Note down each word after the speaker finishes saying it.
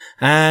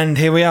And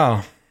here we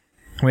are.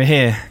 We're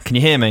here. Can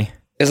you hear me?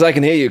 Yes, I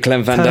can hear you,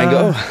 Clem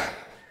Fandango.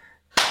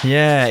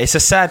 Yeah, it's a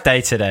sad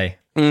day today.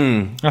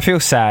 I feel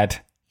sad.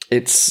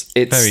 It's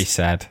very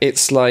sad.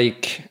 It's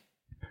like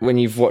when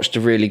you've watched a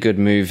really good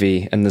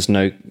movie and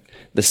the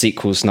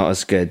sequel's not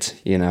as good,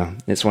 you know.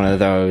 It's one of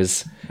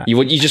those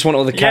you just want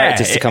all the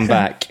characters to come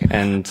back,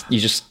 and you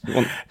just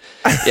want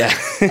because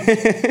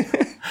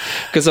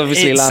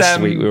obviously last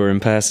week we were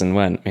in person,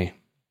 weren't we?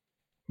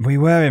 We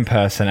were in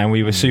person and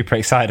we were super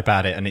excited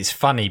about it, and it's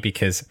funny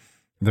because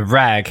the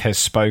Rag has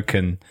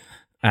spoken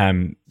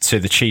to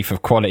the chief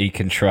of quality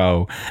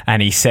control,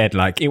 and he said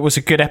like it was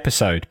a good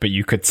episode, but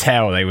you could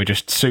tell they were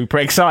just super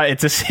excited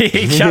to see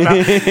each other,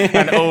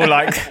 and all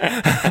like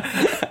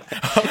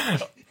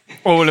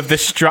all of the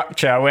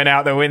structure went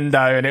out the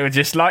window, and it was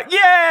just like,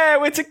 yeah,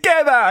 we're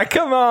together,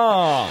 come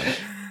on.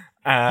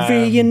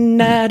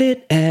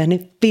 Reunited, and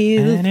it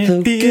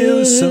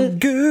feels so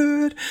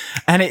good.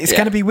 And it's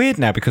going to be weird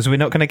now because we're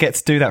not going to get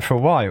to do that for a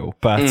while,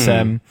 but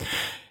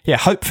yeah,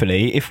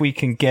 hopefully, if we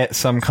can get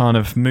some kind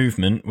of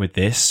movement with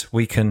this,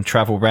 we can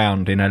travel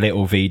round in a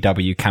little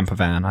VW camper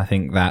van. I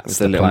think that's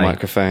the little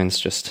microphones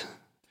just...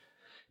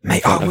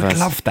 Mate, I would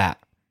love that.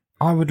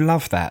 I would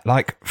love that.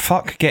 Like,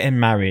 fuck getting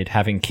married,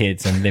 having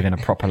kids, and living a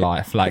proper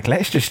life. Like,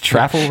 let's just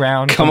travel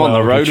round. Come on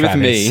the road with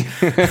me.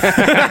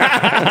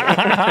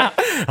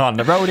 On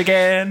the road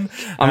again.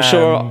 I'm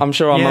sure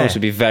our mums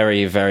would be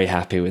very, very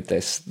happy with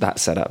that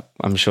setup.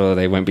 I'm sure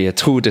they won't be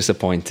at all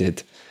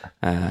disappointed.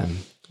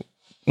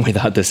 With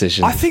that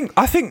decision, I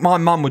think my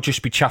mum would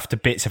just be chuffed to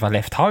bits if I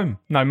left home,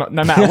 no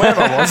matter where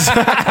I was.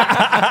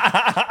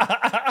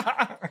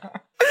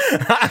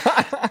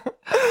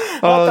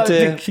 I don't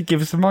think she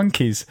gives the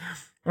monkeys.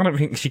 I don't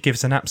think she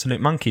gives an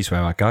absolute monkeys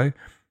where I go.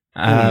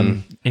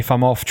 If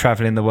I'm off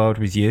travelling the world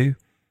with you,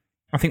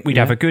 I think we'd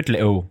have a good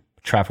little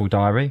travel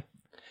diary.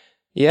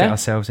 Yeah, get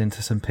ourselves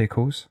into some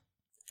pickles.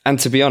 And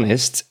to be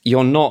honest,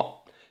 you're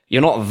not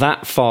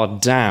that far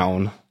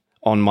down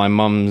on my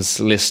mum's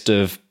list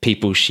of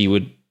people she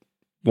would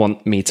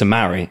want me to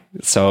marry.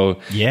 So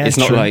it's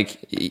not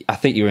like, I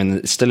think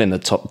you're still in the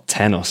top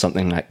 10 or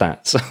something like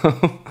that. So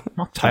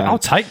I'll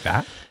take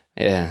that.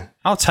 Yeah.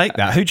 I'll take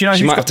that. Who do you know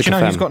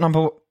who's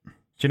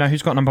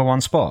got number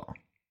one spot?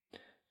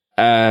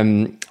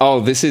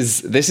 This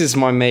is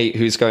my mate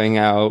who's going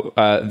out,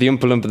 the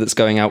Oompa Loompa that's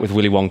going out with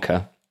Willy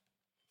Wonka.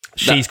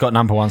 She's got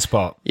number one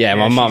spot. Yeah,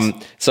 my mum.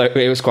 So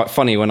it was quite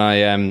funny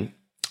when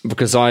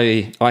because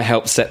I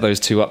helped set those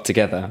two up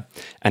together,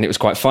 and it was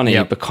quite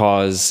funny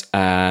because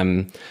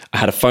I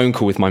had a phone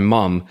call with my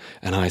mum,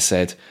 and I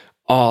said,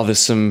 "Oh, there's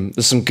some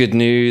good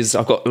news.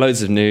 I've got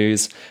loads of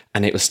news,"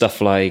 and it was stuff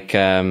like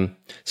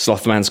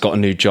Slothman's got a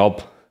new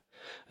job,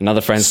 another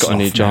friend's got a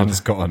new job.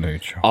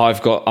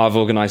 I've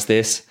organised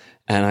this,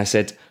 and I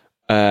said,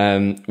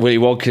 Willy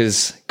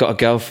Wonka's got a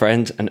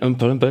girlfriend, and Oompa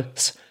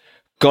Loompa's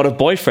got a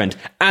boyfriend,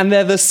 and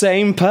they're the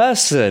same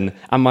person.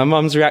 And my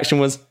mum's reaction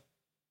was,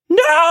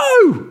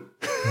 no!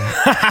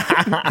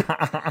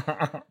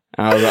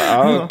 I was like,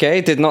 oh,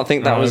 okay, did not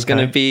think that was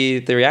going to be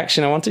the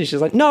reaction I wanted.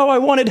 She's like, no, I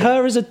wanted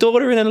her as a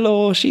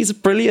daughter-in-law. She's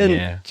brilliant.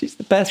 Yeah. She's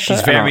the best.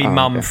 She's very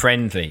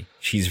mum-friendly.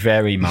 She's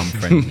very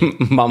mum-friendly.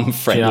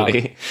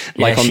 Mum-friendly.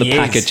 Like on the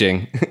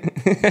packaging.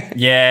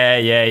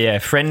 Yeah.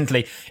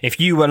 Friendly. If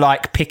you were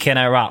like picking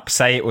her up,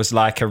 say it was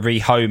like a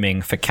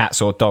rehoming for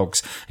cats or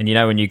dogs, and you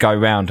know when you go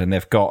round and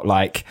they've got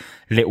like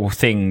little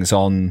things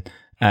on...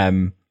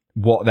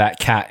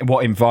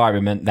 what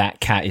environment that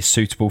cat is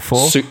suitable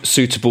for.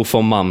 Suitable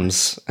for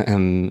mums.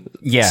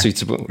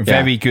 Suitable.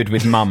 Very good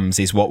with mums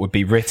is what would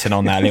be written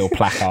on that little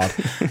placard.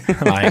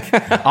 Like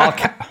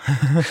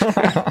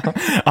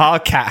our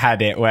cat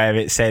had it where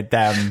it said,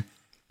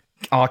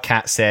 our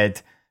cat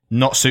said,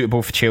 not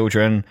suitable for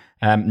children,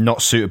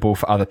 not suitable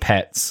for other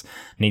pets,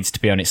 needs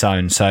to be on its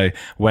own. So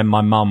when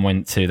my mum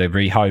went to the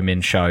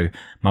rehoming show,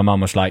 my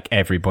mum was like,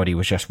 everybody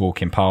was just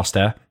walking past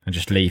her and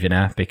just leaving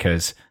her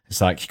because it's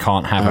like, you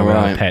can't have her with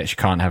other pets, you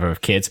can't have her with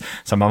kids.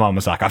 So my mum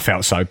was like, I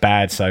felt so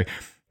bad. So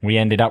we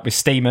ended up with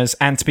steamers.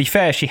 And to be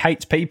fair, she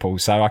hates people,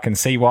 so I can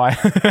see why.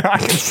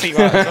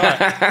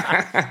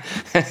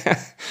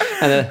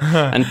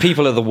 And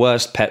people are the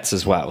worst pets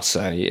as well.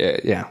 So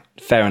yeah,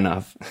 fair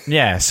enough.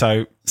 Yeah.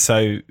 So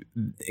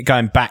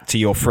going back to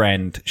your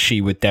friend, she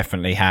would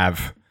definitely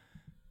have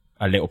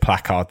a little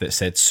placard that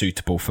said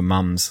suitable for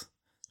mums.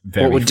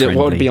 What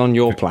would be on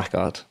your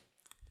placard?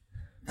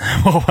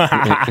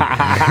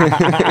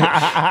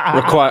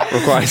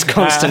 Requires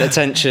constant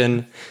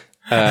attention.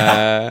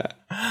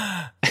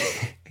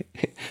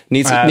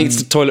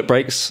 Needs toilet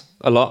breaks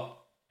a lot.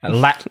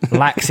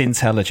 Lacks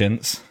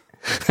intelligence.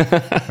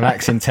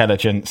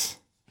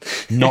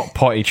 Not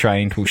potty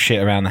trained. Will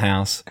shit around the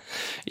house.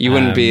 You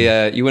wouldn't be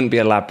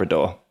a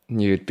Labrador.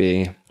 You'd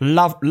be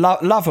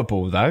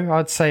lovable though.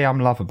 I'd say I'm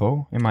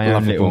lovable in my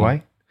own little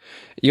way.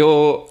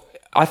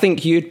 I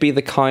think you'd be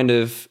the kind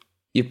of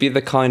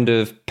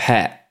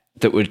pet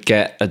that would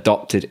get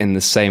adopted in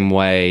the same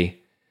way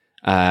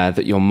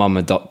that your mum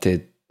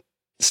adopted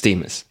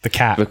Steamers. The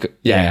cat.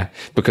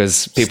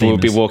 Because people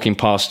would be walking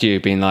past you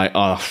being like,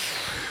 oh,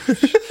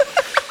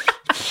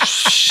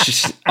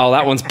 Oh,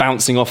 that one's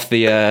bouncing off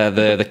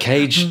the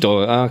cage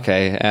door.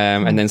 Okay,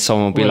 and then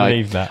someone will be like,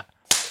 leave that.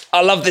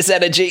 "I love this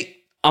energy.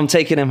 I'm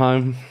taking him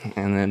home."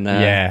 And then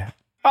yeah,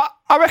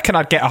 I reckon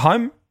I'd get a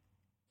home.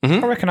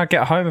 I reckon I'd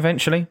get a home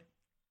eventually.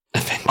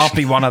 I'd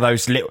be one of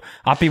those little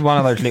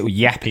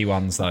yappy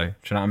ones, though. Do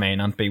you know what I mean?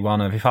 I'd be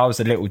one of, if I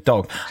was a little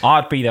dog,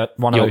 I'd be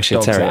one of Yorkshire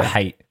those dogs Terrier. that I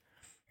hate.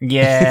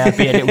 Yeah, I'd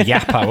be a little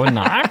yapper, wouldn't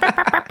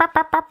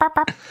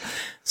I?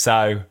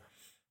 So,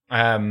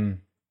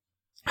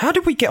 how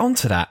did we get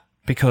onto that?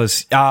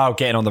 Because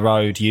getting on the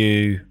road,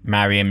 you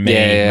marrying me,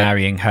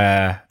 marrying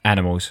her,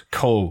 animals.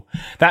 Cool,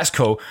 that's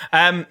cool.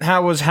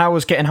 How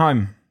was getting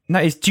home?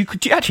 No, do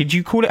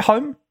you call it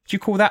home? Do you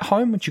call that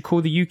home? Would you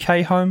call the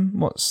UK home?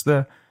 What's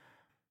the?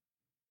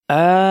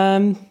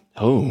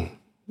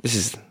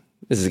 This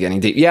is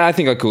getting deep. Yeah, I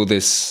think I call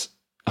this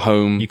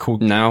home. You call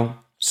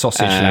now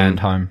Sausage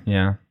Land home?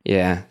 Yeah.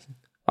 Yeah.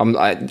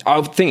 I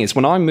think it's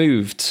when I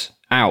moved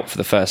out for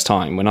the first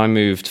time, when I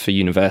moved for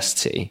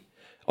university,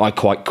 I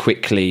quite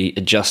quickly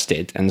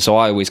adjusted, and so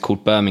I always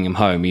called Birmingham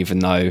home, even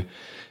though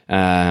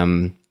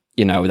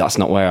that's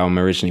not where I'm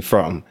originally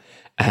from.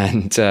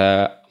 And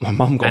my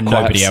mum got quite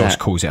nobody upset. else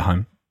calls it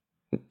home.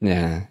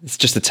 Yeah, it's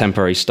just a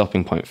temporary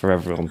stopping point for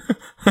everyone.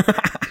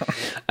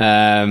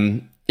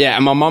 And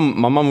my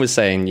mum was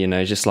saying,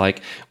 just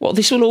like, well,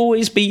 this will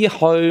always be your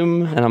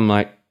home. And I'm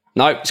like,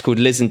 no, it's called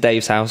Liz and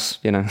Dave's house,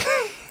 No,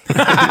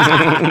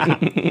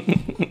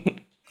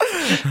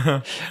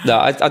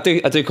 I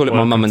do call it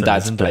my mum and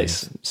dad's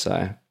place.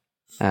 So,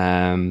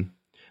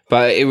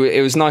 but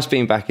it was nice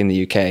being back in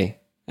the UK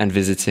and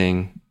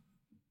visiting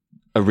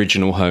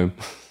original home.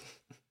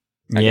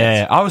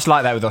 I was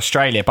like that with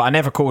Australia, but I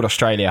never called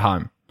Australia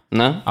home.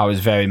 No? I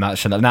was very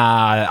much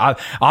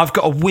I've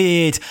got a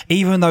weird,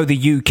 even though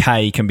the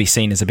UK can be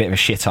seen as a bit of a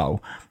shithole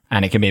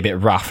and it can be a bit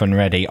rough and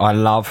ready, I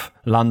love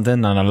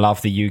London and I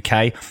love the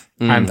UK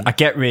and I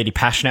get really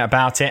passionate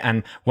about it.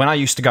 And when I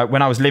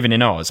was living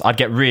in Oz, I'd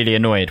get really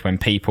annoyed when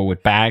people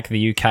would bag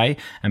the UK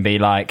and be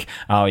like,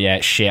 oh yeah,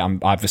 it's shit,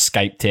 I've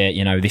escaped it,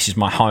 this is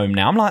my home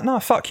now. I'm like, no,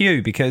 fuck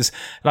you, because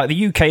like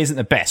the UK isn't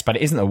the best, but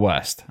it isn't the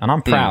worst. And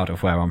I'm proud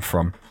of where I'm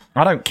from.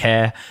 I don't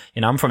care.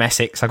 I'm from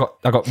Essex. I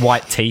got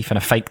white teeth and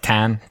a fake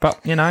tan,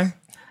 but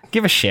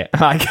give a shit.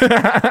 Like,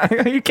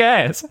 who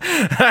cares?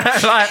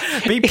 Like,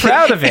 be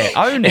proud of it.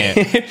 Own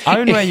it.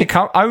 Own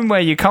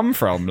where you come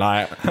from.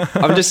 Like,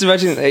 I'm just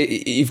imagining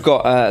you've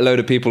got a load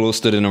of people all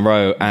stood in a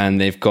row and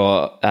they've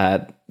got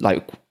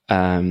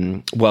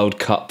World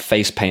Cup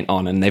face paint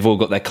on, and they've all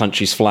got their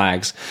country's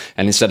flags,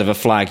 and instead of a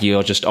flag,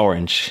 you're just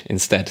orange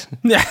instead.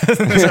 Yeah,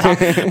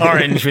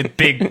 orange with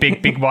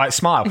big white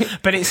smile.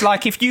 But it's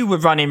like if you were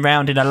running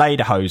round in a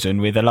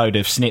lederhosen with a load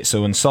of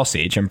schnitzel and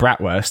sausage and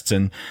bratwursts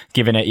and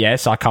giving it,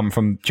 yes, I come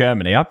from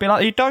Germany, I'd be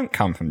like, you don't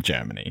come from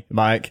Germany.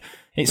 Like,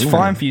 it's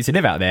fine for you to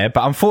live out there,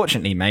 but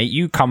unfortunately, mate,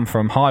 you come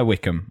from High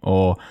Wycombe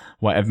or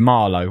whatever,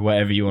 Marlow,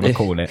 whatever you want to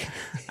call it,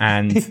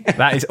 and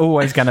that is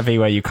always going to be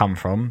where you come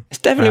from. It's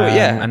definitely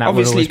and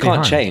obviously you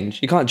can't change.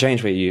 You can't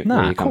change where you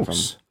come from,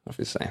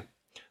 obviously.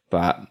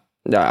 But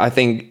I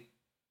think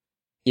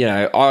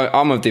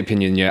I'm of the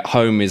opinion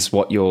home is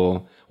what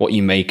you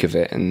make of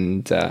it,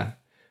 and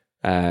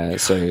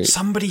so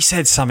somebody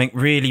said something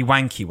really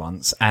wanky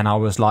once, and I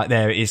was like,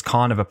 there is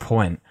kind of a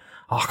point.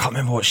 I can't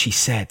remember what she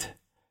said.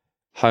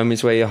 Home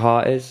is where your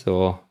heart is,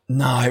 or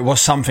no, it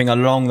was something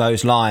along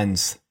those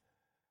lines.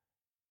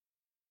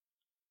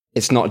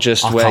 It's not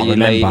just I where can't you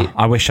remember. lay.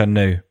 I wish I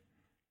knew.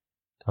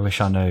 No,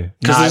 it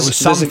was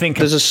something.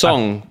 There's a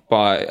song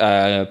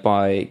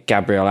by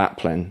Gabrielle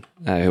Aplin,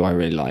 who I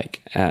really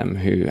like,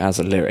 who has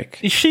a lyric.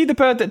 Is she the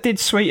bird that did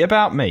 "Sweet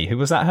About Me"? Who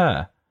was that?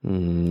 Her?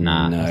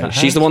 No, that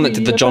she's her? the one that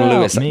did the John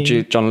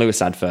Sweet Lewis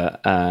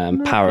advert,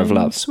 "Power of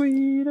Love."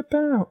 Sweet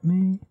about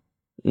me.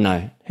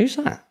 No, who's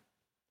that?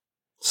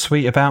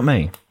 Sweet About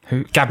Me.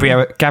 Who?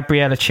 Gabriella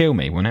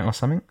Chilme, wasn't it, or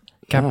something?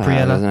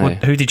 Gabriella. I don't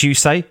know. Who did you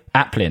say?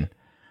 Aplin.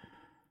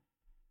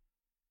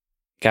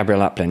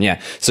 Gabrielle Aplin, yeah.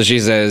 So she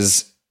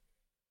says,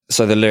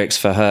 so the lyrics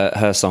for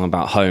her song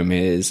about home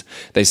is,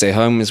 they say,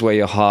 home is where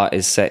your heart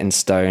is set in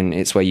stone.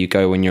 It's where you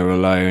go when you're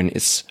alone.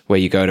 It's where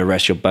you go to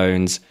rest your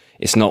bones.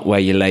 It's not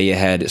where you lay your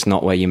head. It's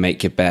not where you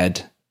make your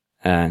bed.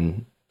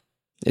 And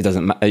it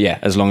doesn't matter. Yeah,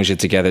 as long as you're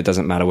together, it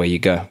doesn't matter where you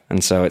go.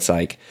 And so it's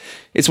like,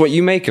 it's what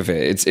you make of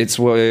it. It's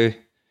where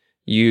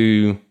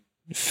you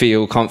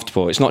feel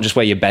comfortable. It's not just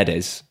where your bed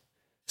is.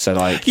 So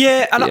like,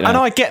 yeah, and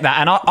I get that,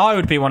 and I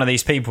would be one of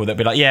these people that'd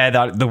be like, yeah,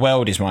 the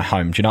world is my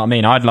home. Do you know what I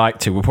mean? I'd like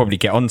to. We'll probably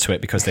get onto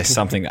it because there's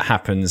something that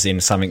happens in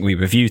something we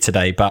review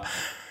today. But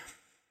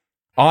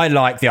I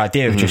like the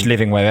idea of just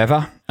living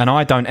wherever, and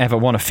I don't ever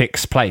want a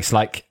fixed place.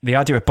 Like the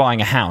idea of buying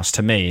a house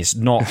to me is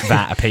not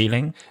that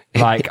appealing.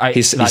 Like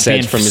he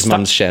said from his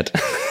mum's shed.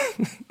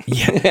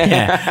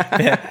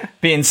 Yeah.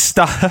 Being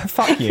stuck.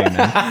 Fuck you,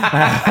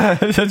 man.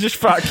 Just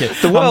fuck you.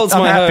 The world's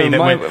my home.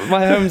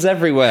 My home's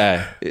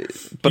everywhere,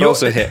 but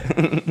also here.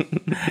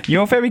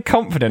 You're very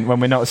confident when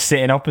we're not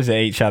sitting opposite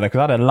each other,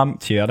 because I'd have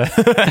lumped you.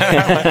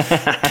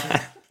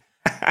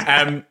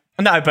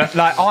 No, but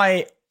like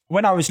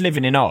when I was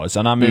living in Oz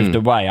and I moved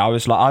away, I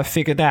was like, I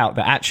figured out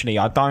that actually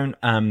I don't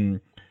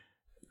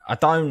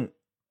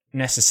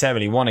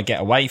necessarily want to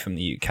get away from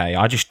the UK.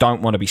 I just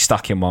don't want to be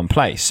stuck in one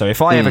place. So if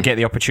I ever get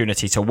the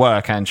opportunity to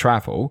work and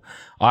travel,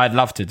 I'd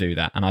love to do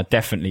that, and I'd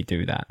definitely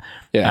do that.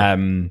 Yeah.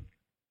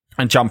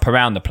 And jump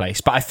around the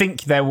place. But I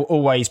think there will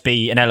always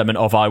be an element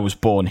of I was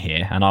born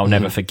here, and I'll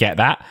never forget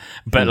that.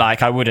 But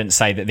like, I wouldn't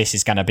say that this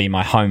is going to be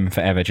my home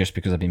forever just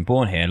because I've been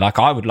born here. Like,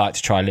 I would like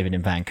to try living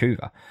in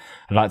Vancouver.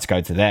 I'd like to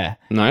go to there.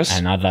 Nice.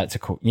 And I'd like to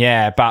call,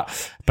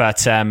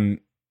 but I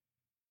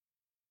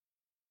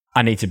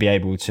need to be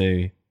able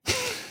to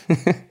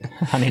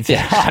I need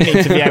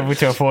to be able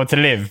to afford to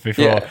live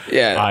before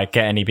I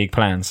get any big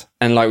plans.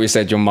 And like we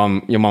said, your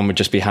mum would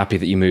just be happy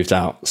that you moved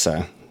out.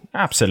 So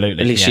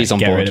absolutely, at least she's on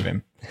get board. Rid of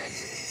him.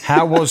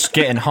 How was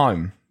getting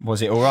home?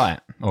 Was it all right,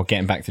 or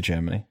getting back to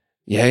Germany?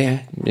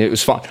 Yeah, it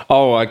was fun.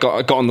 Oh, I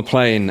got on the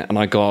plane and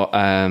I got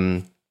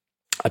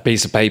a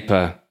piece of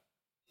paper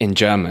in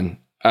German.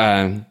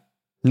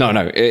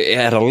 It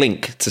had a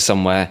link to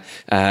somewhere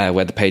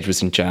where the page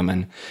was in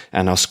German,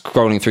 and I was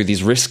scrolling through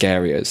these risk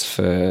areas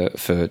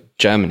for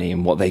Germany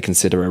and what they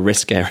consider a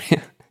risk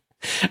area.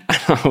 And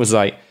I was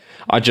like,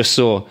 I just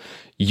saw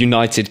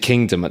United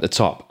Kingdom at the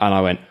top, and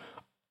I went,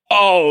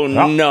 oh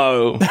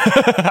no,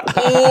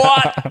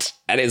 what?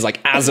 And it was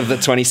like, as of the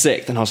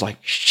 26th, and I was like,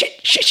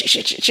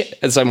 shit.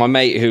 And so my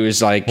mate, who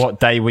was like, what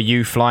day were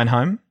you flying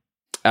home?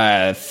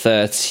 The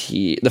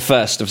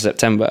 1st of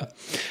September.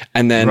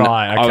 And then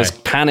I was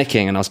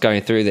panicking and I was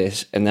going through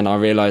this, and then I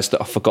realized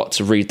that I forgot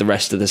to read the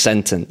rest of the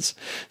sentence.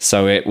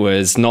 So it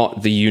was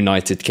not the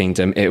United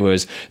Kingdom, it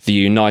was the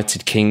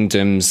United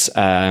Kingdom's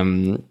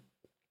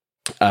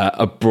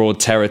abroad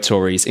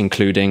territories,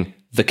 including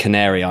the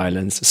Canary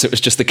Islands. So it was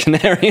just the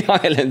Canary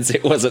Islands,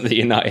 it wasn't the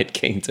United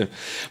Kingdom.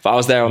 But I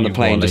was there on the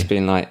plane just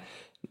being like,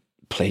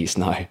 please,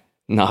 no.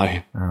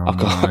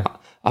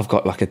 I've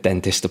got like a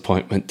dentist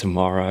appointment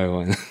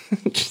tomorrow. And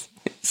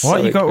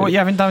what you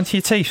haven't done to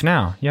your teeth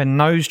now? You had a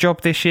nose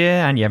job this year,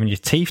 and you having your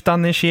teeth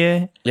done this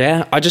year?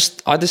 Yeah, I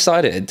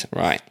decided,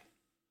 right,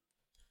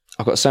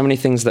 I've got so many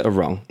things that are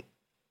wrong.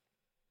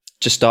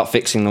 Just start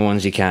fixing the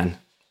ones you can,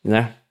 you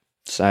know?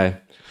 So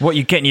what,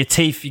 you getting your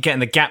teeth? You getting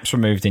the gaps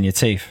removed in your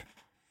teeth?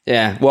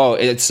 Yeah, well,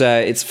 it's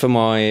for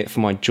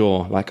my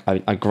jaw. Like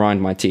I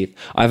grind my teeth.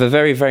 I have a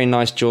very, very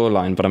nice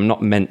jawline, but I'm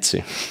not meant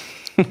to.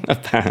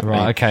 Apparently.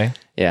 Right. Okay.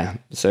 Yeah.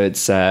 So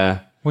it's.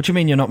 What do you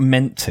mean you're not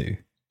meant to?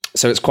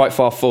 So it's quite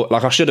far forward.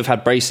 Like, I should have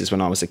had braces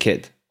when I was a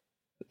kid.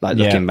 Like,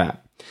 looking back.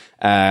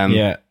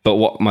 But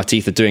what my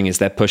teeth are doing is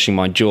they're pushing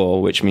my jaw,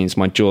 which means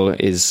my jaw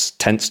is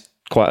tensed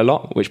quite a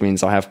lot, which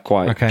means I have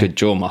quite good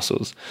jaw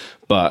muscles.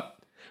 But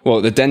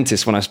the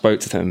dentist, when I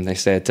spoke to them, they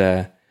said,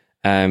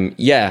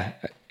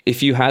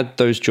 if you had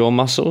those jaw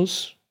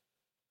muscles,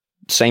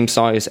 same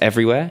size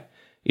everywhere,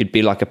 you'd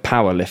be like a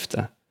power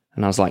lifter.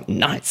 And I was like,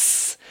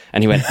 nice.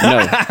 And he went,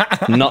 no,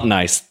 not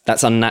nice.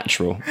 That's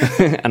unnatural.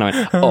 And I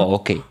went, oh,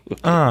 okay.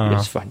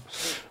 It's fine.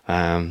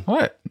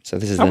 What? So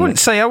this is. I wouldn't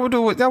say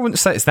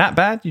it's that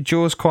bad. Your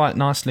jaw's quite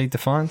nicely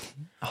defined.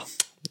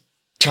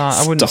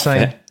 I wouldn't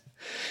say. It.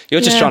 You're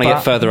just trying to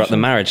get further up the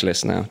marriage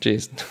list now.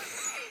 Jeez.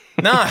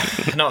 No,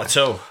 not at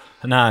all.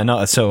 No,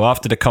 not at all.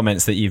 After the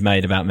comments that you've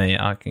made about me,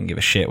 I can give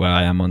a shit where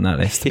I am on that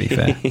list, to be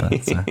fair.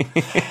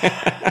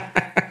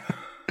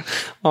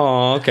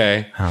 Oh,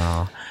 okay.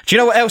 Do you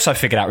know what else I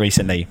figured out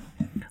recently?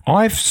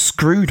 I've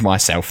screwed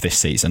myself this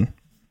season.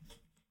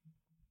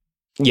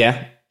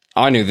 Yeah,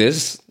 I knew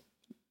this.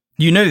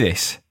 You knew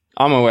this?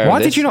 I'm aware of this.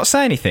 Why did you not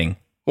say anything?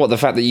 What, the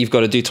fact that you've got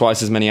to do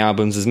twice as many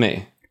albums as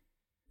me?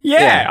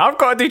 Yeah, I've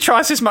got to do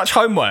twice as much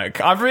homework.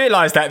 I've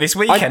realised that this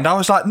weekend. I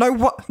was like,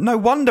 no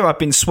wonder I've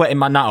been sweating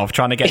my nut off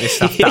trying to get this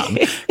stuff done.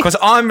 Because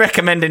I'm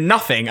recommending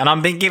nothing, and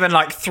I'm being given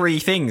like 3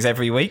 things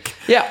every week.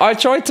 Yeah, I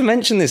tried to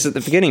mention this at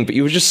the beginning, but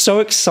you were just so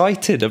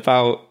excited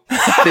about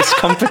this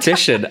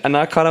competition, and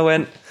I kind of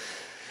went,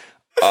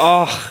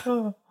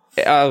 oh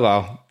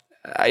well,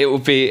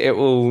 it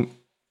will.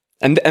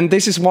 And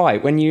this is why,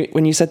 when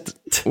you said,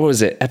 what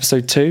was it,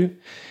 episode 2?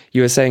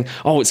 You were saying,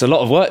 oh, it's a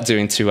lot of work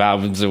doing 2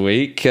 albums a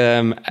week.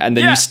 And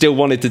then you still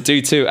wanted to do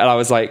 2. And I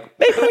was like,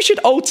 maybe we should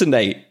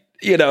alternate,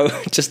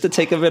 just to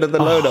take a bit of the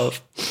load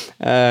off.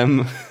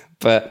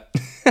 But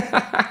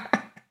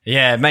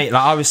yeah, mate,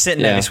 like I was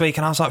sitting there this week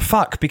and I was like,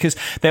 fuck, because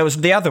there was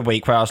the other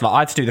week where I was like, I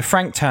had to do the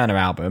Frank Turner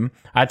album,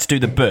 I had to do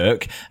the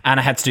book, and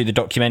I had to do the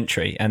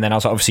documentary. And then I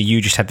was like, obviously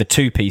you just had the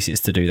 2 pieces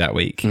to do that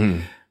week.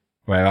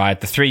 Where I had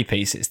the 3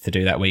 pieces to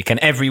do that week. And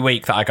every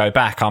week that I go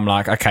back, I'm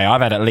like, okay,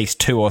 I've had at least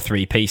 2 or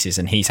 3 pieces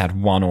and he's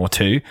had 1 or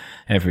 2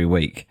 every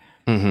week.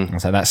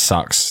 So that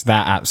sucks.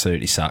 That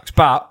absolutely sucks.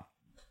 But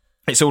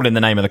it's all in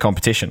the name of the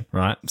competition,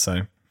 right?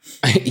 So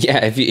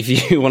yeah, if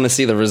you want to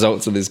see the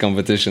results of this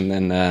competition,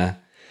 then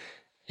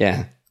you'll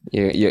have to be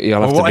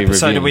reviewing. What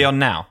episode are we on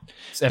now?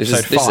 It's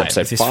episode 5. This is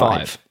episode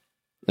 5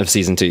 of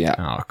season 2, yeah.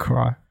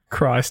 Oh,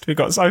 Christ, we've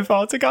got so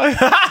far to go.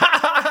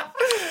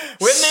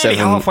 We're nearly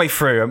halfway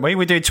through, aren't we?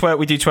 We do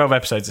 12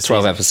 episodes.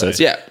 12 episodes,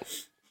 so.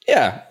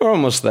 Yeah, we're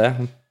almost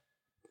there.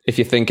 If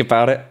you think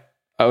about it,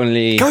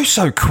 only... Go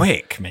so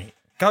quick, mate.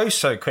 goes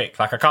so quick.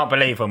 Like, I can't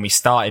believe when we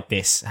started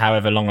this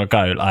however long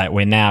ago, like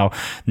we're now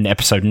in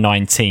episode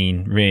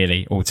 19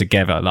 really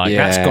altogether. Like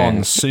that's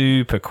gone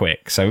super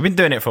quick. So we've been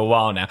doing it for a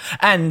while now,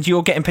 and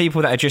you're getting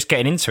people that are just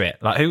getting into it.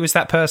 Like, who was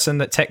that person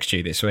that texted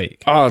you this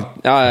week?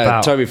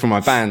 Toby from my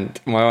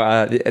band,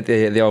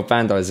 the old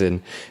band I was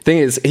in. Thing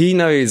is, he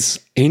knows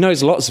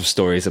lots of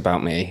stories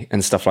about me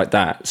and stuff like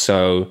that.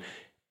 So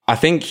I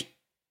think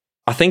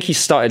he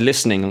started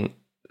listening,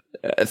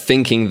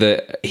 thinking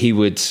that he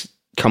would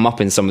come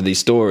up in some of these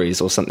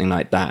stories or something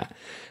like that.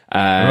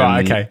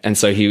 Right, okay. And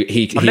so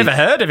I've never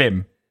heard of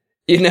him.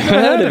 You've never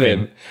heard of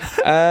him?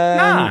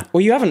 Nah.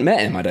 Well, you haven't met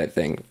him, I don't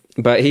think.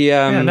 But he...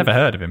 I've never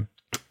heard of him.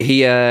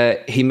 He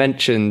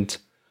mentioned...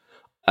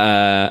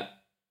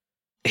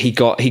 He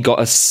got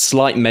a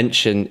slight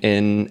mention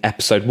in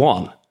episode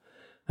 1.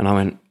 And I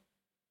went,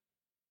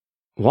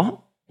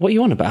 what? What are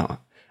you on about?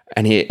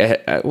 And he,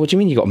 what do you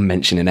mean you got a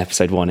mention in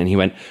episode 1? And he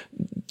went,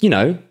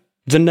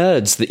 the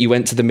nerds that you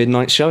went to the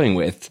midnight showing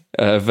with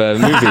of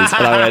movies.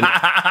 And I went,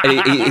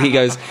 and he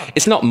goes,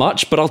 it's not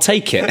much, but I'll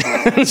take it.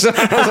 So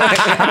I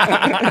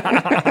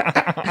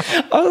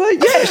was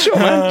like, yeah, sure,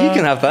 man, you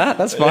can have that.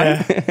 That's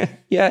fine.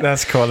 Yeah.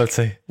 That's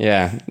quality.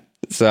 Yeah.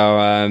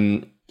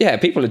 So,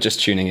 people are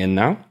just tuning in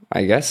now,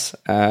 I guess.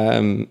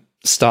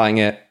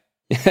 Starting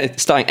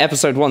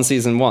episode 1,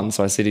 season 1.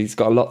 So I said he's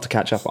got a lot to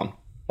catch up on.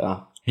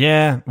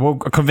 Yeah, well,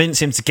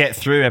 convince him to get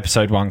through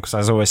episode 1, because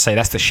as I always say,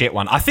 that's the shit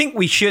one. I think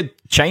we should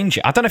change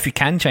it. I don't know if you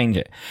can change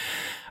it.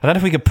 I don't know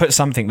if we could put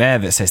something there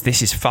that says,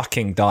 this is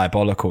fucking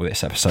diabolical,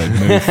 this episode.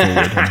 Move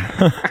forward.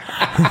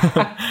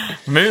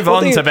 Move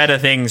on to better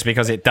things,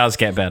 because it does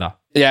get better.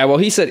 Yeah, well,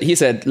 he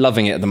said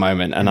loving it at the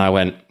moment, and I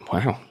went,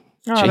 wow.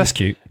 Oh, that's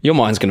cute. Your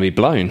mind's going to be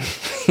blown.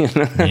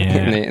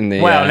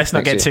 Yeah. Let's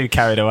not get too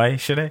carried away,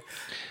 should we?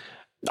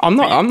 I'm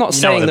not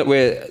saying that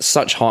we're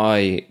such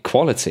high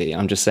quality.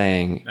 I'm just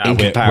saying in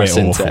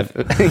comparison.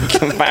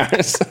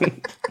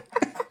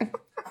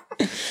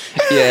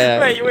 Yeah,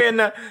 mate,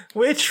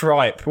 we're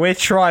tripe. We're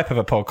tripe of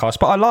a podcast,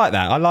 but I like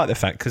that. I like the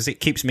fact, because it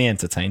keeps me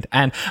entertained.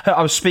 And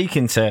I was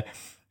speaking to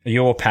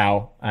your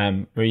pal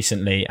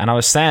recently, and I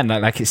was saying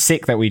that like it's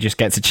sick that we just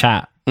get to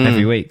chat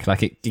every week.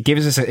 Like it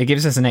gives us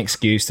an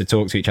excuse to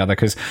talk to each other,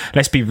 because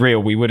let's be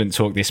real, we wouldn't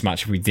talk this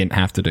much if we didn't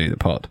have to do the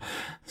pod.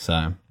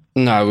 So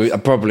no,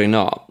 probably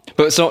not.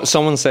 But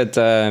someone said,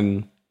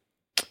 I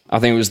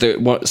think it was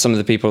some of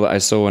the people that I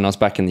saw when I was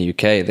back in the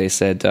UK. They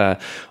said,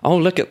 "Oh,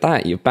 look at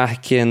that! You're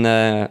back in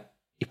the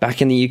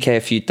UK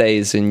a few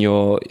days, and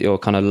your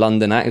kind of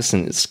London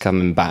accent's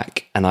coming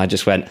back." And I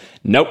just went,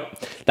 "Nope,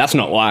 that's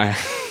not why.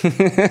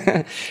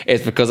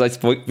 It's because I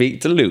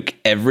speak to Luke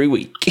every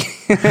week.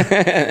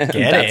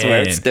 That's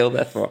where it's still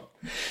there for."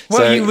 Well,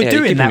 so, you were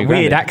doing that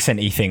weird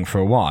accenty thing for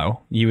a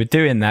while. You were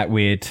doing that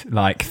weird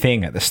like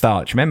thing at the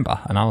start, do you remember?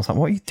 And I was like,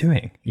 "What are you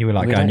doing?" You were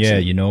like weird going,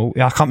 accent.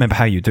 I can't remember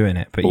how you were doing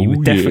it, but you were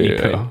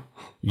definitely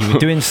you were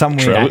doing some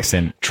weird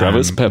accent.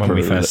 Travis Pepper when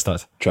we first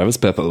started. Travis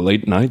Pepper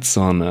late nights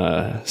on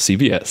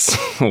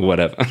CBS or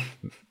whatever.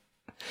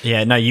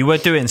 Yeah, no, you were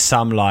doing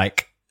some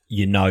like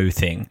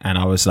thing, and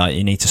I was like,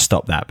 you need to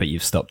stop that, but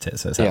you've stopped it,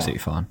 so it's absolutely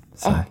fine.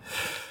 So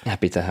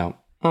happy to help.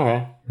 All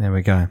right. There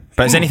we go.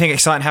 But has anything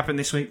exciting happened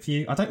this week for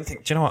you? I don't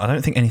think. Do you know what? I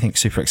don't think anything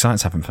super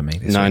exciting's happened for me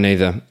this week. No,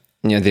 neither.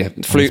 Yeah,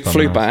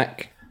 flew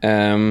back.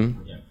 And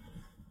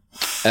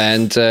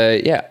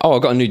I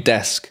got a new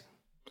desk.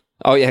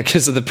 Oh yeah,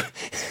 because of the.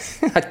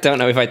 I don't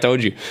know if I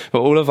told you,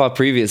 but all of our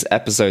previous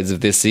episodes of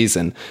this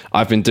season,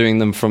 I've been doing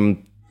them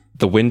from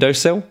the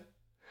windowsill.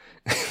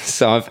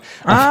 So I've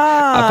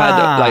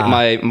had like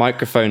my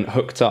microphone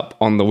hooked up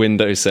on the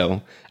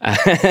windowsill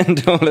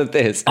and all of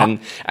this, and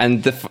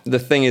the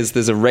thing is,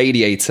 there's a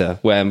radiator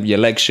where your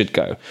legs should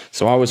go.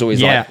 So I was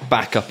always like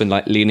back up and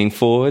like leaning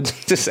forward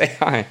to say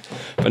hi.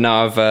 But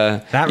now I've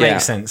that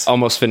makes sense.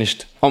 Almost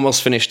finished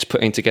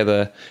putting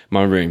together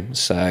my room.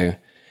 So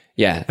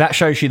yeah, that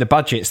shows you the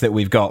budgets that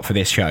we've got for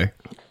this show.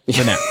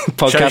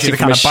 Podcasting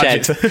from a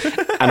shed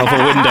and off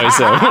a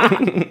windowsill.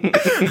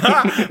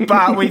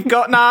 But we've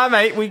got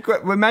mate. We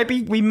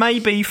may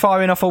be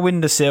firing off a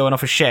windowsill and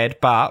off a shed,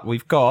 but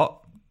we've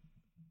got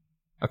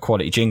a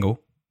quality jingle.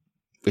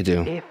 We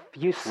do. If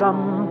you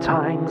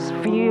sometimes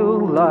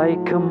feel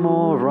like a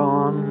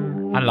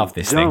moron, I love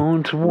this thing.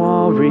 Don't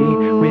worry,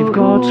 we've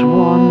got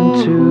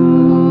one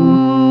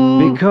too.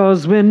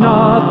 Because we're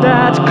not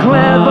that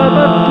clever,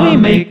 but we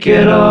make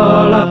it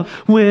all up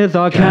with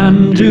our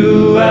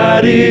can-do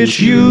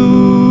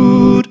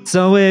attitude.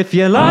 So if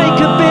you like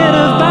a bit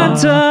of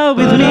banter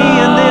with me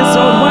and this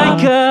old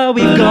wanker,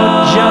 we've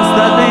got just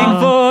the thing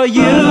for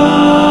you.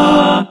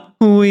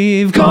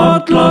 We've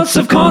got lots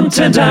of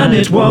content and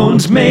it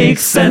won't make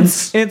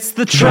sense. It's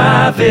the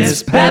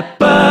Travis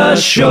Pepper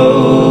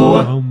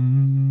Show.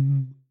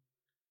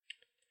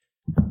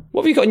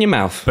 What have you got in your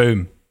mouth?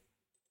 Boom.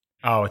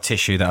 Oh, a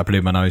tissue that I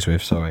blew my nose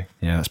with. Sorry.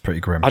 Yeah, that's pretty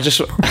grim. I just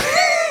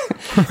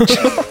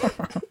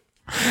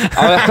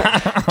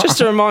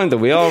Just a reminder,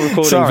 we are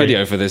recording Sorry.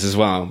 video for this as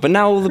well. But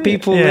now all the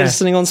people Yeah.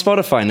 listening on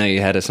Spotify know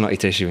you had a snotty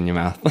tissue in your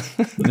mouth.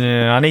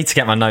 Yeah, I need to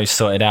get my nose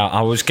sorted out.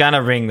 I was going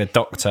to ring the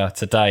doctor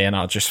today and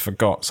I just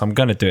forgot. So I'm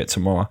going to do it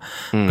tomorrow.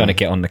 I'm going to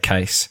get on the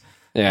case.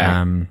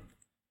 Yeah.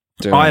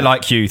 Do I, it.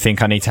 like you,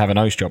 think I need to have a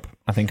nose job.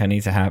 I think I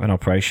need to have an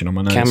operation on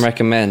my nose. Can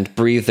recommend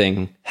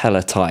breathing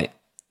hella tight.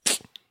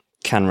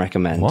 Can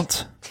recommend.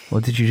 What?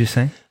 What did you just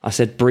say? I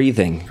said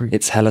breathing.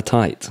 It's hella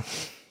tight.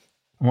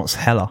 What's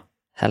hella?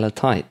 Hella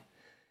tight.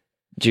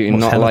 Do you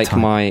What's not hella like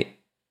tight?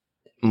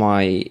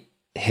 my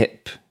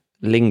hip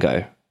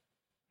lingo?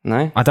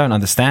 No? I don't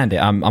understand it.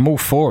 I'm all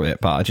for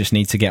it, but I just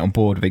need to get on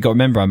board with it. You got to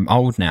remember, I'm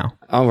old now.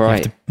 Oh,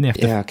 right. You have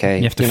to, yeah, okay.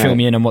 You have to fill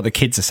me in on what the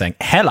kids are saying.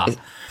 Hella.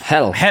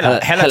 Hella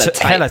tight.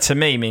 Hella to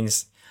me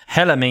means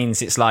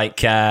it's like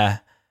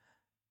hella.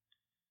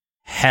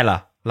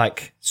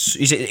 Like,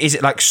 is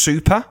it like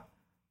super?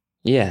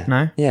 Yeah.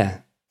 No?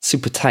 Yeah.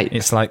 Super tight.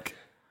 It's like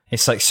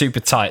super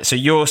tight. So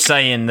you're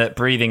saying that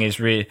breathing is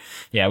really...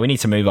 Yeah, we need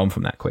to move on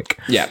from that quick.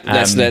 Yeah,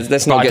 let's But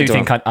not I get do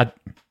drunk. think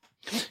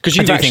Because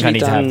I do think I need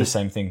to have the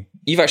same thing.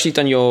 You've actually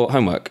done your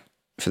homework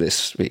for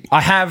this week. I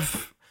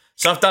have.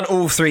 So I've done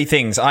all three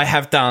things. I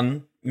have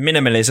done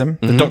Minimalism,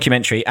 the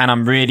documentary, and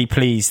I'm really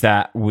pleased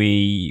that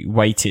we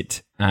waited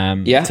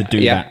to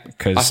do that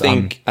because I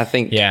think yeah. I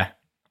think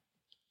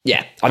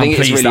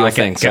it's really that your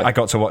thing. I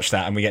got to watch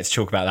that and we get to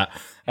talk about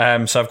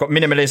that. So I've got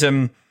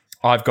Minimalism,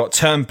 I've got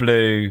Turn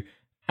Blue,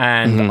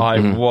 and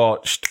I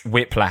watched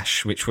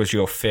Whiplash, which was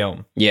your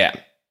film. Yeah.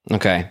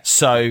 Okay.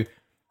 So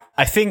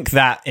I think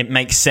that it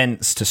makes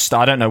sense to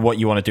start. I don't know what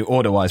you want to do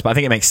order-wise, but I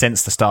think it makes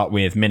sense to start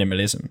with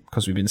Minimalism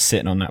because we've been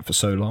sitting on that for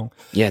so long.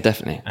 Yeah,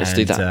 definitely. Let's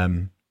do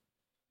that.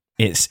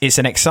 It's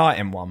an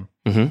exciting one.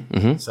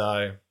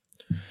 So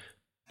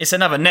it's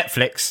another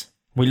Netflix.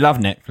 We love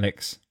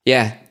Netflix.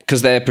 Yeah,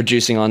 because they're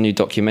producing our new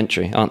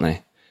documentary, aren't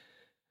they?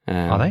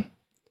 Are they?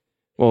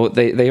 Well,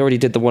 they already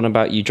did the one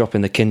about you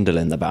dropping the Kindle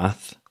in the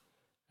bath.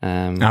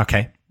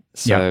 Okay.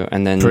 So, Yeah.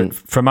 and then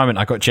For a moment,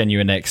 I got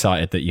genuinely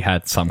excited that you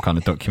had some kind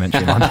of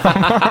documentary on.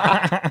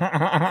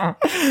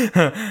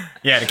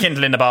 Yeah, the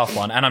Kindle in the bath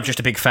one, and I'm just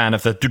a big fan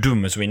of the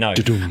dudum, as we know.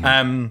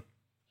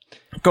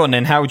 Go on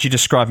then. How would you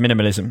describe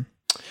minimalism?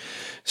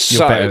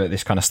 You're better at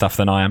this kind of stuff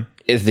than I am.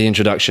 is the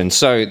introduction.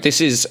 So this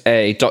is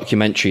a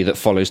documentary that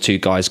follows two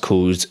guys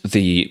called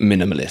The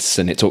Minimalists,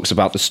 and it talks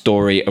about the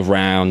story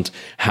around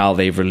how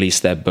they've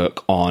released their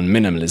book on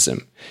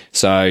minimalism.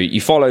 So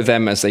you follow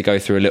them as they go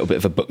through a little bit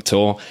of a book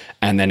tour,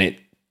 and then it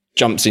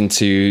jumps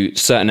into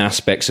certain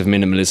aspects of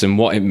minimalism,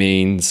 what it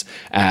means.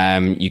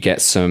 You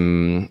get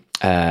some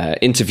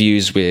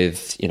interviews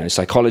with,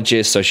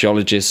 psychologists,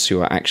 sociologists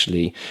who are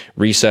actually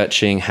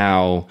researching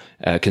how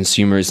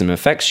consumerism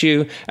affects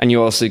you. And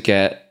you also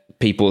get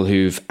people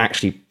who've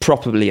actually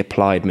properly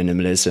applied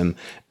minimalism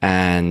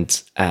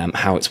and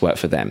how it's worked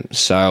for them.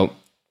 So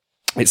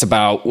it's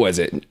about,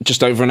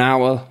 just over an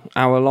hour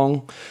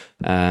long?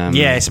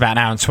 Yeah, it's about an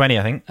hour and 20,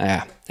 I think.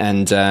 Yeah.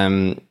 And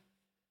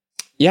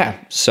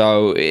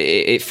so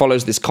it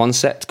follows this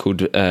concept called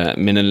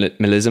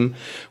minimalism,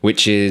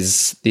 which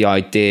is the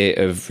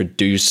idea of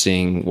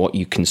reducing what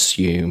you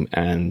consume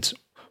and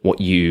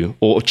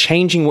or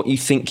changing what you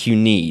think you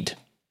need.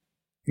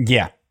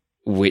 Yeah.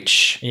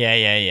 Which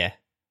Yeah.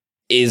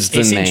 is the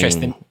It's main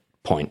interesting.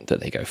 point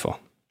that they go for.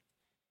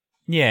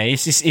 Yeah,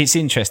 it's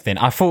interesting.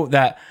 I thought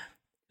that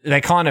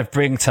they kind of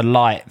bring to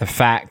light the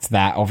fact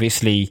that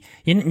obviously,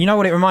 you know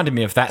what it reminded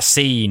me of? That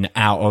scene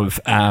out of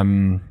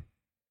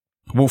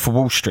Wolf of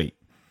Wall Street.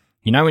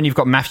 You know when you've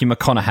got Matthew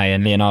McConaughey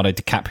and Leonardo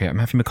DiCaprio,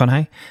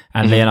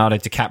 Leonardo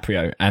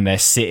DiCaprio, and they're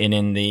sitting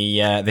in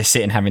they're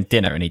sitting having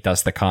dinner, and he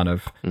does the kind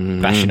of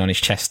bashing on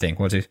his chest thing.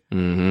 What is?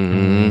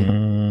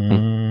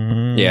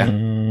 Yeah.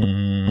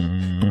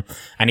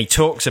 And he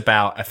talks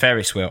about a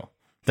Ferris wheel,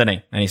 doesn't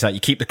he? And he's like, you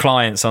keep the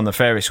clients on the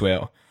Ferris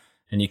wheel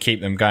and you keep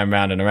them going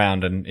round and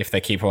around. And if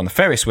they keep on the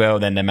Ferris wheel,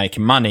 then they're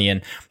making money.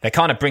 And they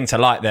kind of bring to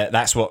light that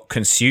that's what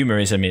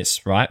consumerism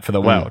is, right? For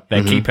the world.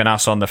 They're keeping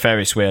us on the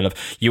Ferris wheel of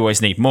you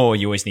always need more.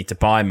 You always need to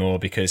buy more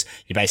because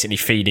you're basically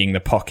feeding the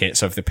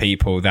pockets of the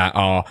people that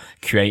are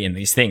creating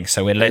these things.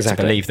 So we're led to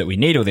believe that we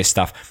need all this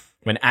stuff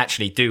when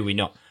actually do we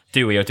not?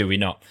 Do we or do we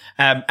not?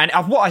 And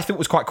what I thought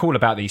was quite cool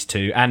about these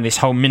two and this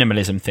whole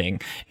minimalism thing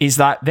is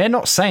that they're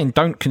not saying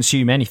don't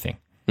consume anything,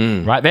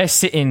 right? They're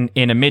sitting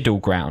in a middle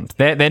ground.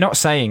 They're not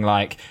saying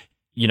like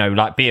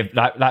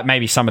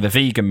maybe some of the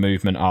vegan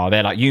movement are.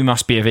 They're like, you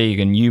must be a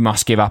vegan, you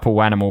must give up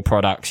all animal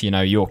products,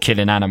 you're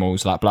killing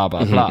animals, like blah,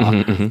 blah,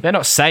 blah. They're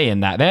not saying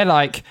that. They're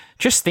like,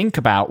 just think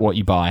about what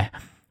you buy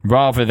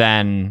rather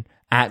than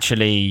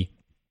actually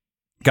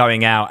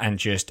going out and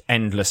just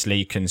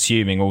endlessly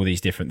consuming all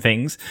these different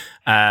things.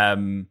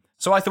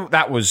 So I thought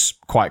that was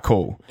quite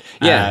cool.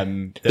 Yeah.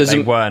 That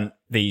they weren't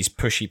these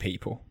pushy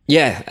people.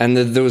 Yeah, and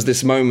there was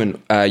this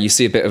moment. You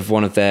see a bit of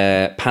one of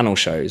their panel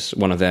shows,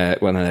 one of their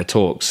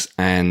talks,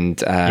 and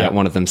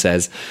one of them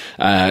says,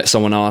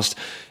 someone asked,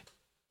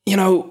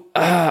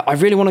 I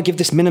really want to give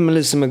this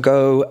minimalism a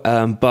go,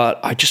 but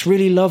I just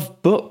really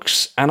love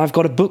books, and I've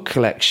got a book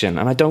collection,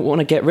 and I don't want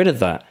to get rid of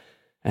that.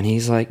 And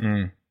he's like,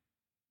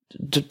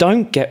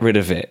 don't get rid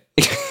of it.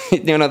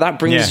 That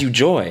brings you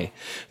joy.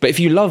 But if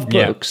you love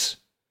books,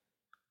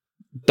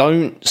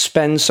 don't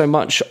spend so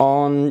much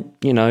on,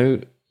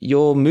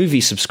 your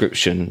movie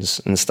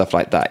subscriptions and stuff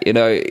like that.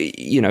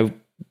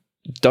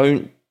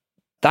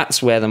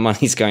 That's where the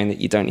money's going that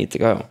you don't need to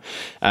go.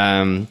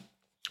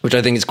 Which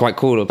I think is quite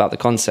cool about the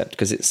concept,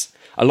 because it's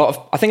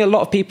I think a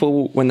lot of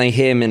people, when they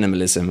hear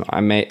minimalism,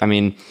 I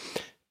mean,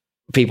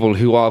 people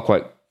who are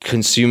quite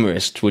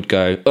consumerist would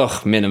go,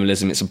 ugh,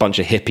 minimalism, it's a bunch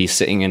of hippies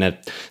sitting in a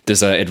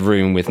deserted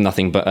room with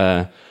nothing but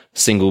a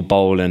single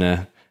bowl and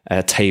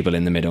a table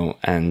in the middle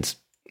and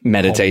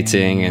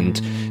meditating,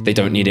 and they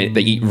don't need it.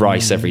 They eat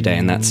rice every day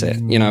and that's it.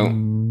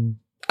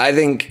 I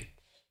think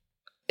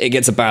it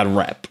gets a bad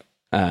rep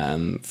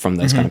from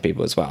those kind of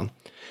people as well.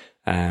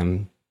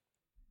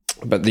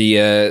 But they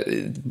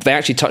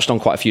actually touched on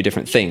quite a few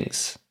different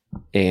things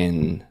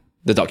in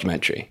the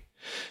documentary.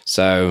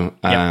 So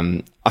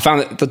I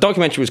found that the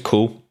documentary was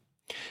cool.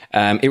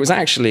 It was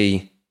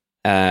actually,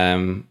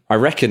 I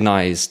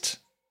recognized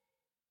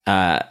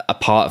a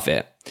part of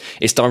it.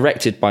 It's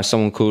directed by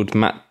someone called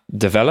Matt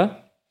D'Avella.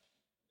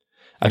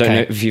 I don't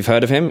know if you've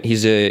heard of him.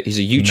 He's a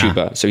YouTuber.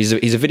 Nah. So he's a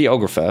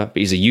videographer, but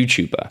he's a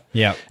YouTuber.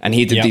 Yeah. And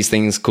he did these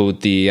things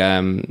called the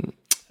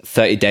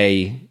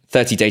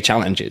 30-day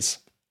challenges.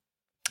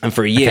 And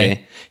for a year,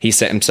 he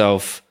set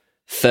himself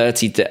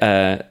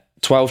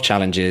 12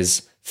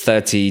 challenges,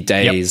 30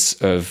 days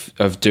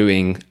of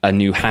doing a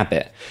new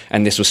habit.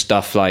 And this was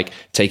stuff like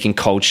taking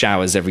cold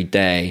showers every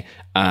day,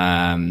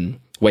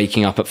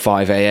 waking up at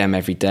 5 a.m.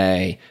 every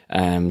day,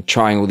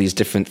 trying all these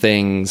different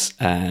things.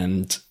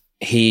 And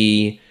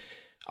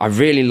I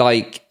really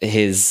like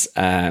his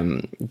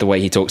the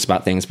way he talks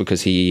about things,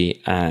 because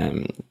he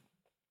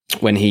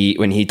when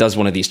he does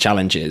one of these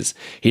challenges,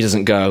 he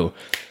doesn't go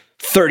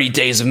 30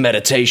 days of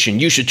meditation,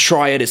 you should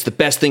try it, it's the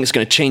best thing, it's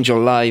going to change your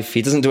life.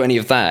 He doesn't do any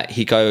of that.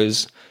 He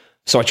goes,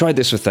 so I tried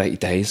this for 30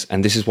 days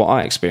and this is what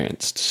I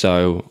experienced.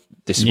 So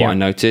this is what I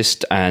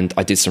noticed, and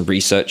I did some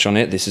research on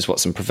it. This is what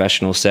some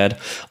professionals said.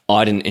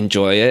 I didn't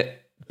enjoy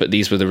it, but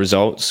these were the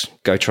results.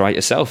 Go try it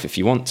yourself if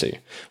you want to,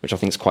 which I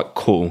think is quite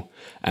cool.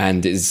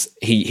 And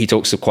he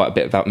talks quite a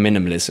bit about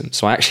minimalism.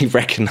 So I actually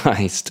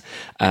recognized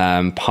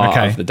part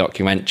of the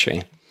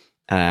documentary.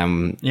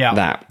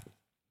 That.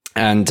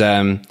 And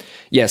so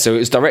it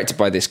was directed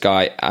by this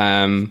guy.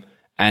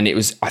 And it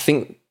was, I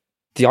think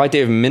the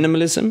idea of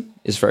minimalism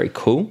is very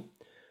cool.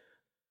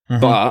 Mm-hmm.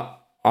 But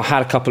I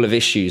had a couple of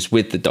issues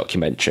with the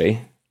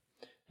documentary.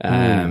 Go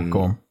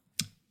on.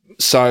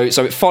 So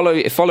it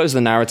follows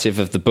the narrative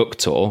of the book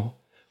tour,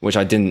 which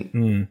I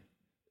didn't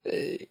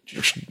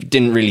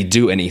really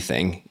do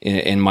anything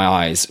in my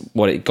eyes.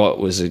 What it got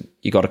was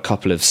you got a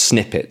couple of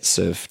snippets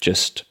of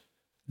just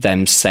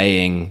them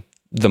saying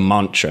the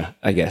mantra,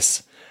 I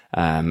guess,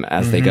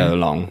 as they go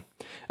along,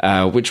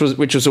 which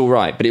was all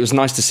right. But it was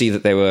nice to see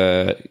that they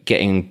were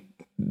getting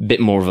a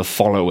bit more of a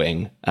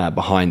following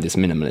behind this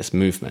minimalist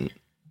movement.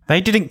 They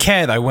didn't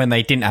care though when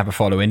they didn't have a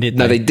following, did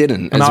they? No, they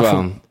didn't as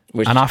well.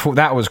 And I thought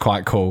that was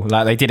quite cool.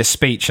 Like, they did a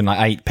speech and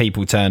like 8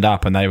 people turned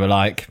up and they were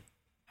like,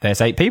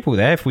 there's 8 people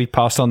there. If we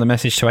passed on the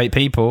message to 8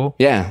 people.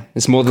 Yeah,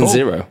 it's more than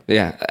 0.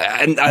 Yeah.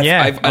 And I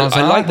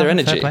like their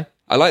energy.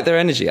 I like their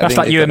energy. That's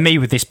like you and me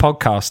with this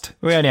podcast.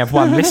 We only have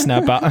one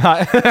listener, but...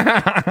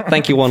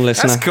 Thank you, one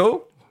listener. That's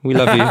cool. We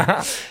love you.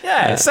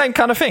 Yeah, same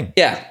kind of thing.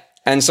 Yeah.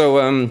 And so,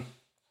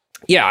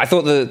 I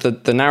thought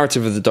the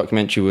narrative of the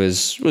documentary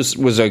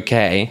was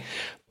okay.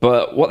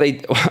 But what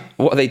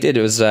they did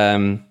was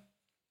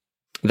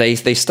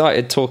they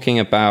started talking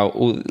about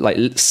all,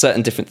 like,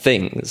 certain different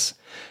things,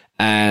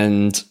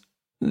 and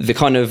the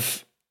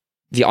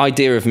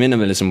idea of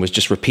minimalism was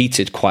just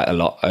repeated quite a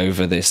lot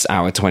over this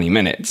hour 20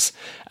 minutes.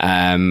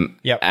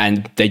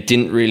 And they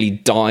didn't really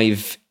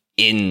dive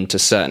into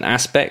certain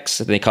aspects.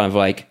 They kind of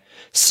like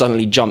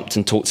suddenly jumped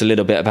and talked a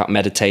little bit about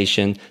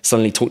meditation,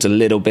 suddenly talked a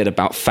little bit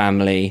about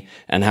family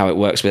and how it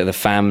works with the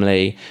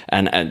family,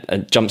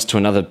 and jumps to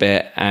another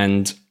bit.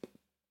 And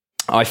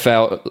I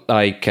felt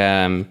like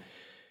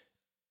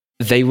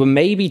they were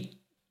maybe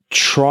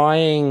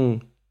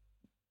trying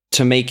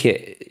to make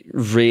it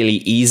really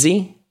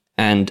easy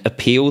and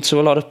appeal to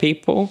a lot of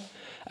people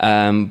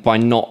by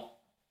not,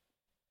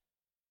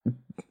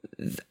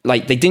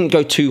 like, they didn't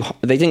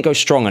go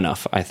strong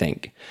enough, I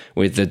think,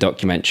 with the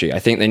documentary. I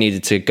think they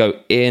needed to go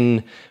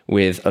in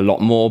with a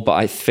lot more, but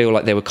I feel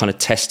like they were kind of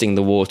testing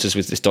the waters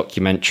with this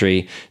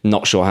documentary,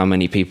 not sure how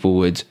many people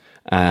would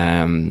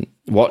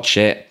watch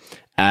it.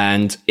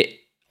 And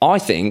I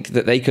think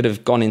that they could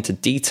have gone into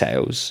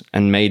details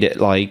and made it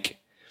like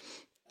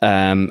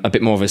a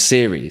bit more of a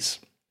series,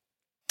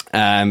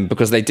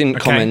 because they didn't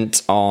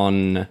comment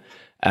on.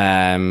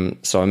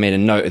 So I made a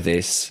note of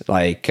this.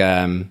 Like,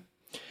 I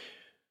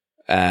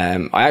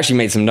actually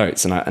made some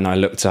notes, and I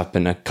looked up,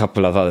 and a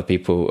couple of other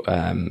people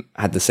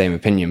had the same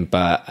opinion.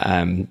 But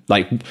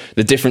like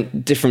the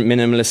different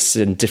minimalists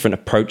and different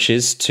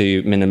approaches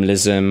to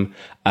minimalism,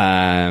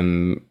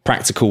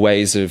 practical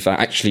ways of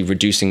actually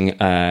reducing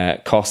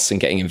costs and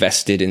getting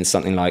invested in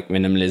something like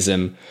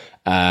minimalism.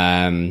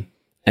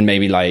 and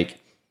maybe like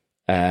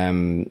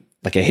a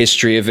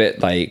history of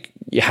it, like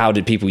how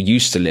did people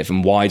used to live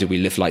and why do we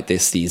live like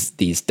this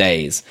these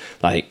days,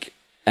 like,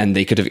 and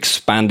they could have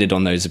expanded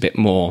on those a bit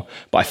more,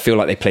 but I feel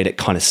like they played it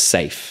kind of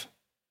safe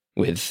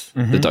with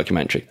the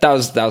documentary. That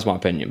was my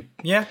opinion.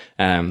 Yeah.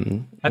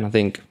 And I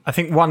think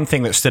one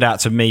thing that stood out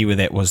to me with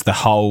it was the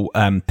whole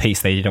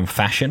piece they did on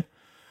fashion,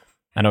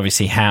 and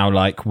obviously how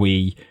like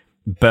we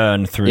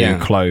burn through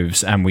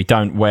clothes and we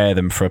don't wear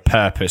them for a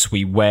purpose.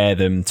 We wear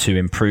them to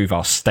improve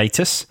our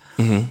status.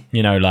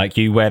 You know, like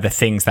you wear the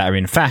things that are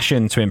in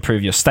fashion to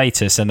improve your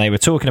status. And they were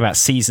talking about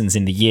seasons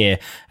in the year,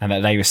 and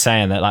that they were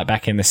saying that like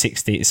back in the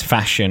 60s,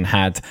 fashion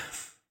had,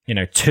 you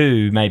know,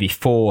 2, maybe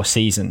 4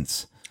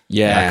 seasons.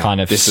 Yeah. Kind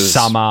of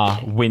summer,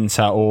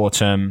 winter,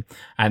 autumn.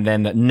 And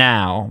then that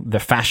now the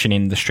fashion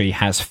industry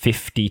has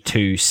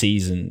 52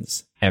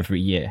 seasons every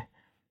year.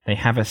 They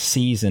have a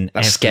season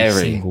every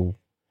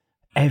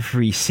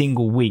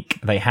single week.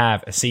 They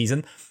have a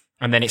season.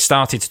 And then it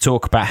started to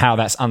talk about how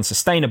that's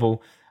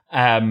unsustainable.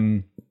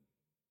 And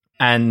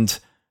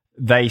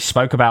they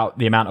spoke about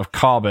the amount of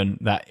carbon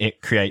that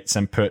it creates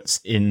and puts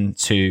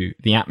into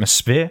the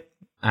atmosphere.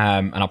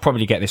 And I'll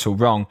probably get this all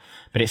wrong,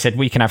 but it said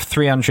we can have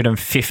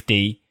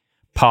 350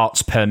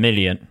 parts per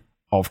million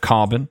of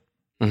carbon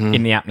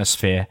in the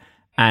atmosphere,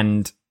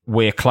 and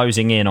we're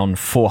closing in on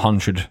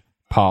 400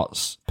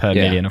 parts per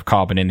million of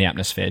carbon in the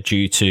atmosphere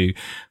due to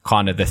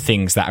kind of the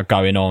things that are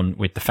going on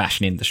with the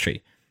fashion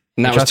industry.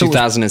 And that was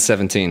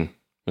 2017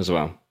 as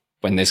well,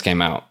 when this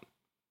came out.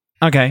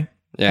 Okay.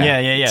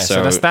 Yeah.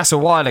 So that's a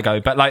while ago,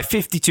 but like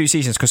 52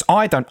 seasons, because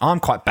I'm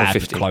quite bad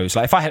with clothes.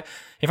 Like if I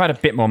had a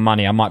bit more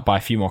money, I might buy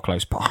a few more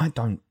clothes, but I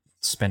don't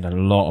spend a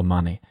lot of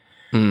money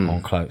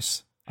on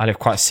clothes. I live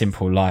quite a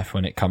simple life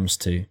when it comes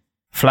to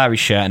flowery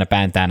shirt and a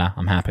bandana.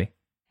 I'm happy.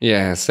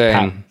 Yeah,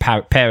 same.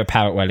 Pair of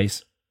parrot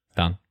wellies.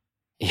 Done.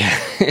 Yeah.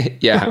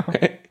 Yeah.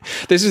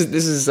 This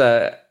is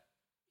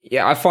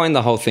I find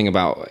the whole thing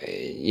about,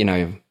 you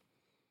know,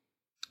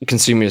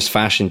 consumerist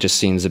fashion just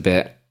seems a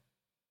bit,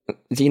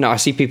 you know, I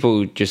see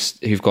people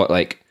just who've got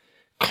like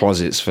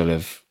closets full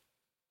of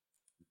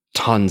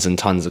tons and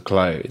tons of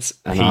clothes,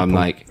 and I'm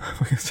like,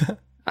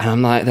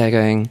 they're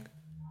going,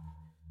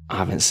 I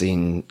haven't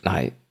seen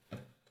like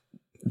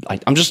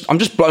I'm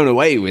just blown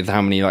away with how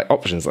many like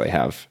options they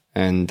have.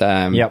 And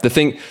the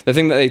thing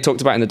that they talked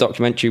about in the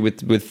documentary was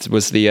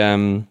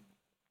the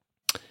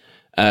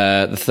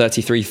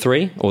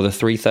 33.3 or the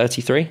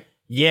 333.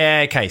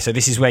 Yeah, okay. So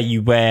this is where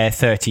you wear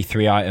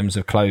 33 items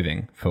of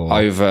clothing for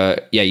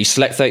you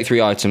select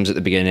 33 items at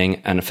the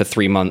beginning, and for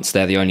 3 months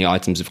they're the only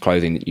items of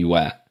clothing that you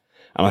wear.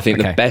 And I think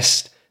the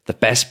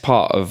best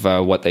part of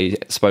what they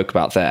spoke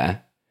about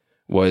there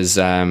was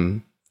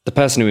the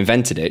person who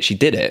invented it. She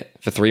did it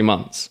for 3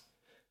 months,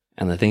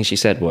 and the thing she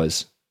said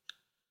was,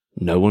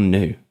 no one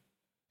knew.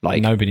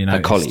 Like nobody noticed,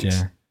 her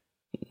colleagues.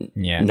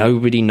 Yeah.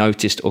 Nobody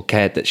noticed or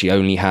cared that she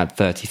only had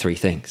 33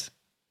 things.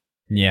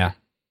 Yeah.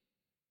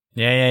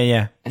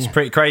 It's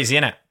pretty crazy,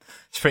 isn't it?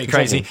 It's pretty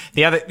crazy.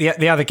 The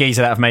other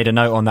geezer that I've made a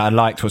note on that I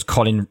liked was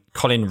Colin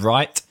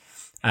Wright.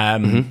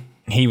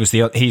 He's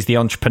the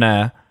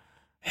entrepreneur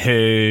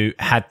who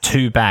had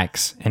 2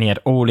 bags, and he had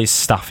all his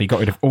stuff. He got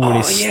rid of all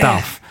his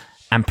stuff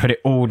and put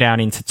it all down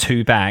into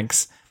 2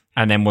 bags,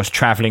 and then was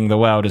traveling the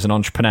world as an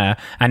entrepreneur.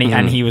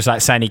 And he was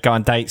like saying he'd go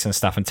on dates and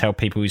stuff and tell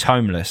people he's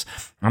homeless.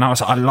 And I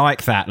was like, I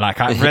like that. Like,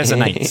 it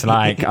resonates.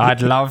 Like,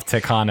 I'd love to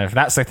kind of,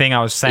 that's the thing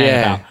I was saying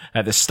about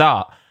at the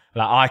start.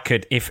 Like, I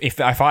could,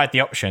 if I had the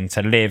option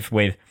to live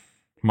with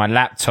my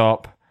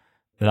laptop,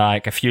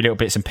 like a few little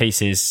bits and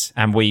pieces,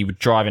 and we would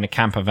drive in a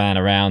camper van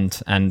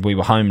around, and we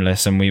were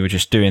homeless and we were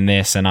just doing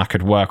this, and I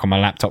could work on my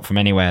laptop from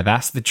anywhere.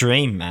 That's the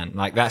dream, man.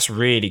 Like, that's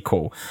really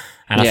cool.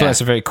 And I thought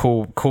that's a very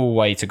cool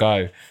way to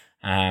go.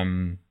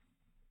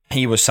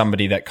 He was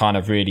somebody that kind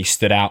of really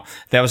stood out.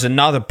 There was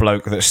another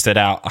bloke that stood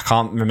out. I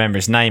can't remember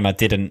his name. I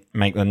didn't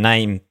write the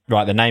name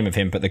of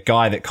him, but the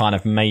guy that kind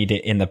of made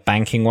it in the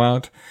banking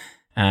world.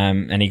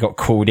 And he got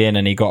called in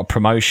and he got a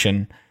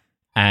promotion,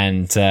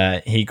 and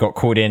he got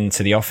called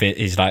into the office,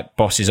 his like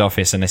boss's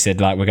office, and they said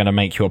like, we're going to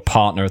make you a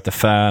partner of the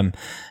firm.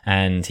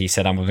 And he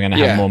said, I'm going to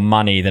have more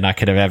money than I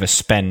could have ever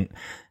spent.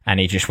 And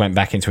he just went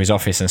back into his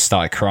office and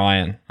started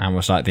crying and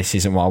was like, this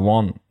isn't what I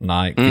want.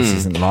 Like, this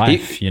isn't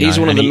life. He's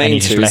one of the main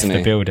two, left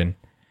the building.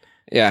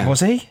 Yeah.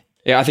 Was he?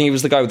 Yeah, I think he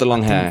was the guy with the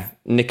long hair.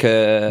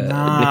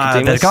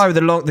 Nicodemus?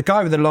 The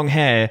guy with the long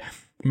hair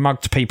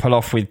mugged people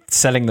off with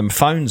selling them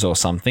phones or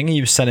something.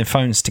 He was selling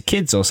phones to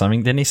kids or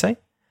something, didn't he say?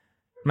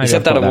 Maybe he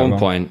said that at one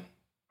point.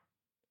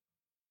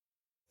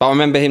 But I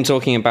remember him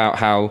talking about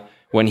how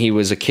when he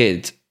was a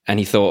kid and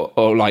he thought,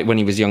 or like when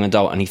he was a young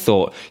adult and he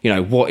thought, you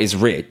know, what is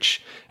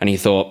rich? And he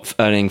thought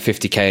earning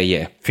 50k a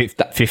year.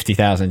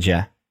 50,000,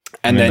 yeah.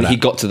 And then he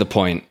got to the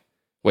point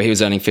where he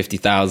was earning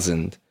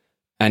 50,000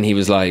 and he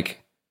was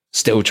like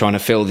still trying to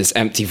fill this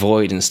empty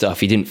void and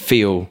stuff. He didn't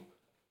feel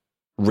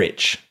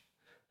rich.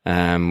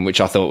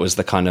 Which I thought was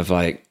the kind of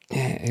like,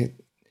 it's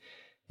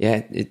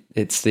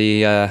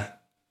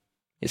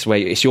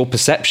your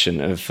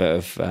perception of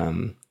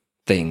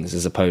things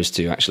as opposed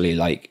to actually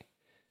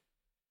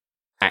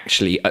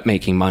actually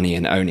making money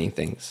and owning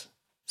things.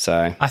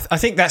 So I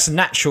think that's a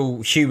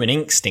natural human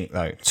instinct,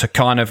 though, to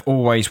kind of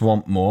always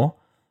want more,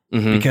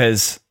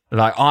 because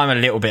like I'm a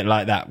little bit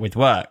like that with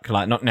work,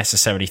 like not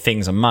necessarily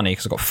things and money,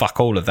 because I've got fuck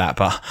all of that,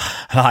 but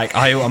like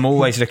I'm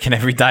always looking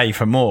every day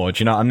for more. Do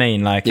you know what I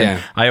mean? Like,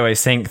 I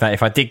always think that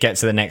if I did get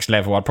to the next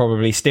level, I'd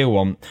probably still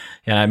want,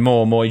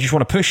 more and more. You just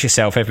want to push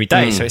yourself every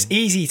day. So it's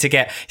easy to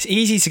get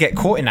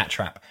caught in that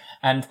trap.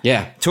 And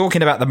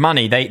talking about the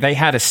money, they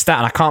had a stat,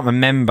 and I can't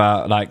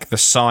remember like the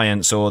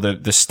science or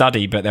the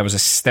study, but there was a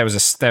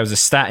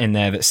stat in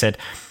there that said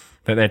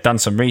that they'd done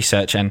some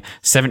research, and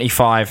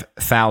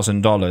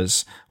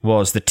 $75,000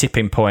 was the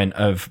tipping point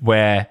of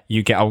where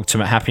you get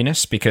ultimate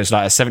happiness, because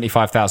like at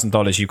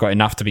 $75,000 you've got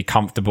enough to be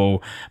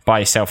comfortable, buy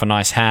yourself a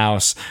nice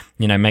house,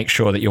 make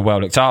sure that you're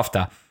well looked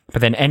after. But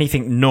then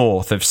anything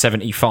north of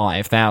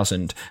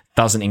 75,000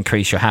 doesn't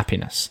increase your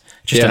happiness.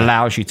 It just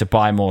allows you to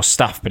buy more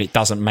stuff, but it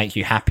doesn't make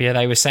you happier,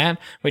 they were saying,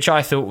 which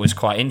I thought was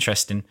quite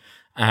interesting.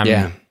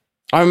 I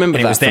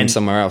remember that from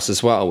somewhere else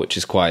as well, which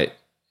is quite...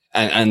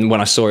 And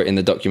when I saw it in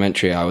the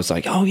documentary, I was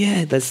like, oh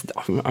yeah,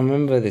 I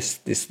remember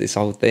this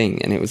whole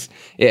thing. And it was,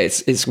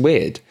 it's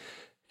weird,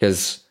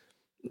 because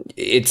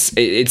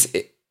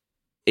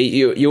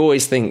you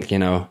always think,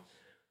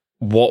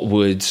 what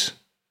would...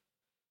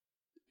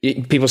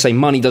 People say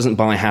money doesn't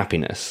buy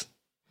happiness,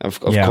 of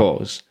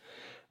course.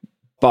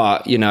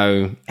 But,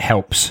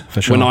 helps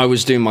for sure. When I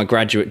was doing my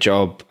graduate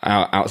job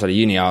outside of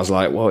uni, I was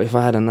like, well, if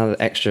I had another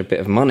extra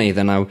bit of money,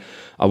 then I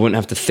wouldn't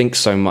have to think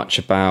so much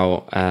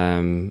about,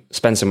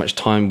 spend so much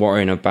time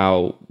worrying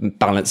about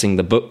balancing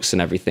the books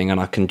and everything. And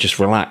I can just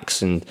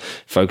relax and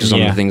focus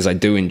on the things I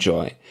do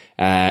enjoy.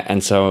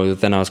 And so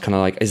then I was kind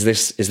of like, is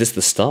this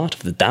the start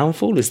of the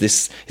downfall? Is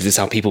this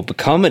how people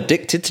become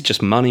addicted to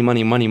just money? But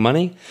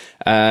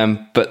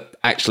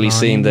actually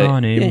seeing that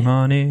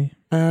money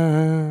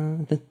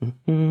in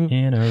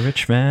a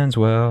rich man's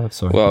world.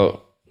 Sorry.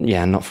 Well,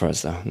 not for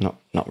us though.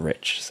 Not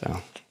rich.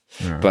 So,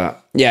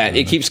 but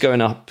it keeps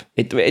going up.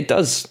 It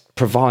does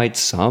provide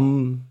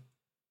some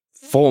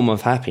form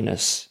of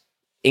happiness,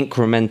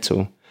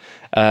 incremental,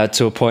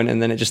 to a point,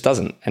 and then it just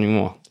doesn't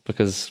anymore,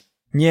 because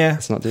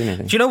it's not doing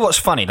anything. Do you know what's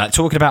funny? Like,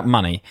 talking about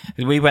money,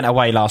 we went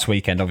away last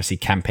weekend, obviously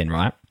camping,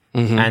 right?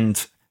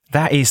 And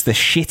that is the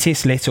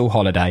shittest little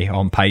holiday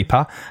on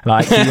paper.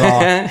 Like, you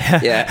are,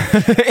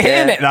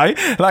 isn't it though?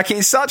 Like,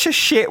 it's such a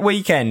shit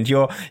weekend.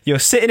 You're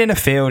sitting in a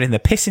field in the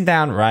pissing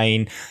down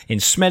rain, in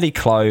smelly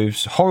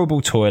clothes,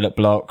 horrible toilet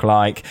block.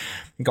 Like,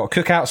 you got to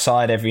cook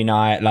outside every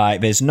night.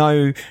 Like, there's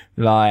no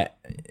like.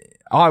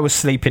 I was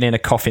sleeping in a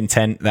coffin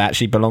tent that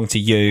actually belonged to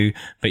you,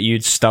 but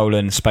you'd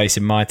stolen space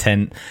in my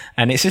tent,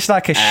 and it's just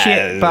like a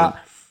shit. But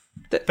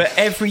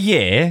every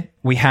year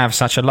we have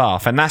such a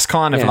laugh, and that's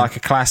kind of like a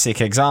classic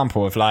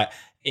example of like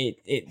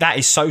that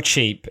is so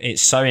cheap,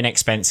 it's so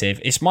inexpensive.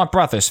 It's my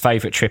brother's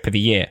favourite trip of the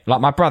year.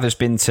 Like, my brother's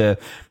been to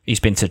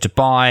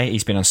Dubai,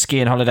 he's been on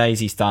skiing holidays,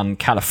 he's done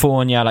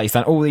California, like he's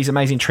done all these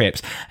amazing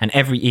trips, and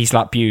he's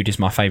like, Bude is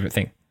my favourite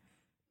thing.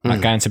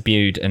 Like going to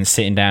Bude and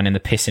sitting down in the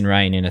pissing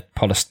rain in a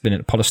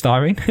polystyrene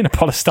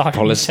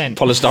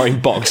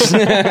box,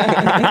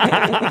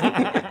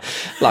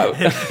 like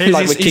we're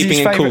keeping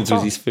it cool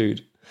with his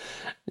food.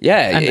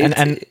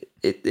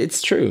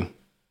 It's true.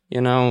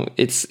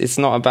 It's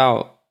not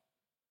about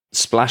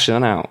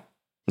splashing out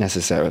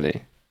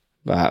necessarily,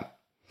 but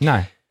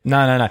no.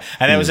 And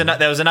there was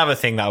another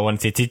thing that I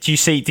wanted. Did you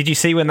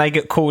see when they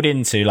get called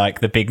into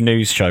like the big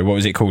news show? What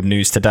was it called?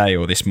 News Today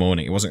or This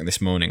Morning? It wasn't This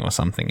Morning or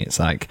something. It's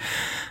like,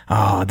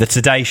 the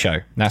Today Show.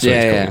 That's what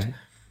it's called.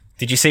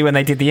 Did you see when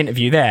they did the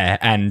interview there,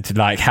 and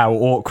like how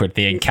awkward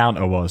the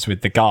encounter was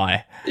with the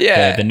guy?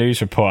 The news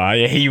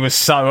reporter. He was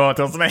so odd,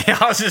 wasn't he?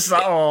 I was just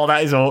like, oh,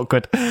 that is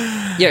awkward.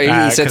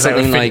 Yeah, he said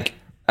something like,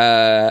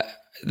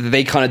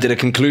 they kind of did a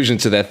conclusion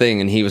to their thing,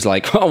 and he was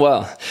like, oh,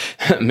 well,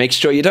 make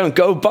sure you don't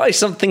go buy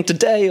something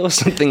today or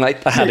something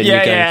like that.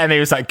 And he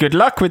was like, good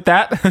luck with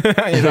that.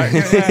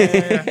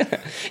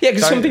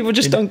 Because some people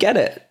just don't get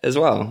it as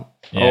well,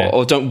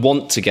 or don't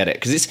want to get it,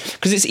 because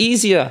it's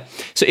easier.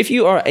 So if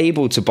you are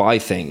able to buy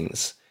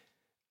things,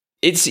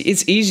 it's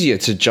easier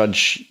to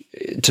judge,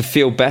 to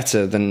feel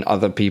better than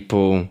other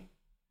people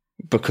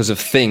because of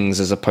things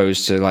as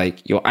opposed to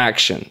like your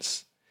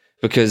actions,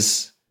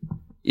 because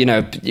you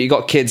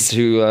got kids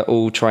who are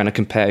all trying to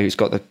compare who's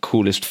got the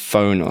coolest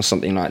phone or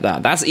something like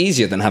that. That's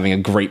easier than having a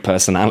great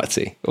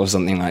personality or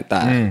something like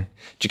that.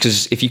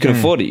 Because if you can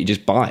afford it, you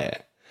just buy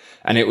it.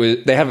 And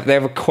they have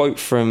a quote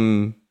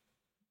from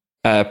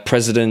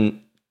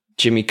President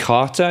Jimmy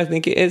Carter, I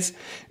think it is,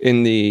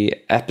 in the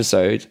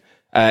episode,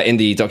 in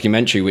the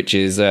documentary, which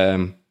is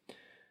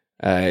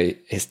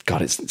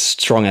it's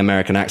strong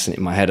American accent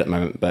in my head at the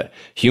moment, but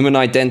human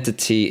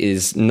identity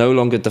is no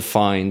longer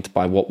defined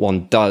by what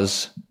one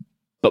does,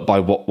 but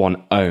by what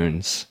one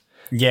owns.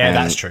 Yeah,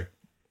 that's true.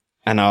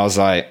 And I was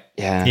like,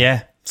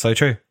 yeah, so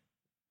true.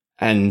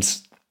 And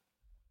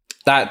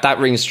that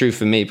rings true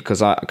for me,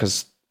 because I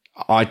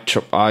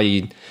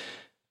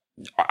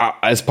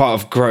as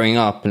part of growing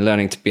up and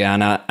learning to be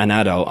an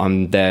adult,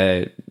 I'm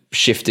there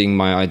shifting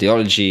my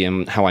ideology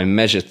and how I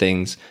measure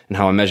things and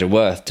how I measure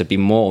worth to be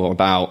more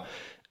about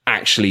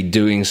actually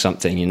doing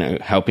something, you know,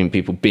 helping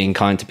people, being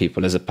kind to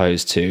people, as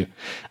opposed to,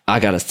 I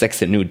got a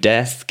sexy new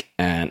desk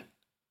and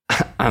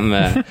I'm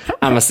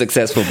a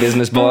successful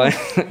business boy,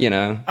 you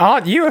know.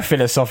 Aren't you a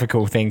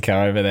philosophical thinker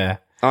over there?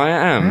 I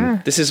am.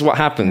 Yeah. This is what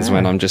happens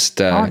when I'm just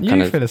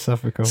kind of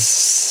philosophical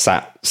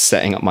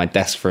setting up my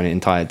desk for an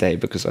entire day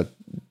because I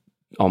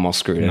almost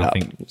screwed it up.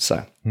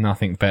 So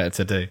nothing better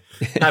to do.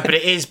 No, but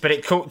it is.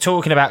 But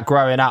talking about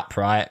growing up,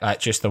 right? Like,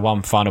 just the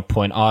one final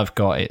point I've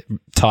got, it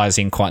ties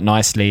in quite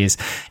nicely. Is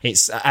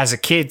it's as a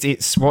kid,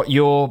 it's what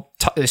you're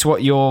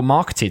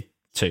marketed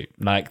to.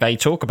 Like, they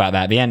talk about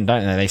that at the end,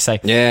 don't they? They say,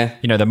 yeah,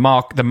 you know, the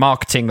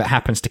marketing that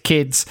happens to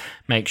kids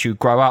makes you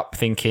grow up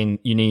thinking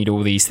you need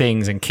all these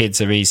things, and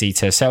kids are easy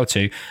to sell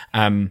to.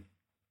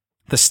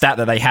 The stat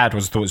that they had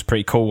was a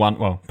pretty cool one.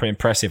 Well, pretty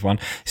impressive one.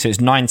 So it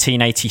was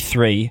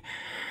 1983.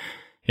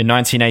 In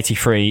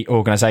 1983,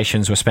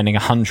 organizations were spending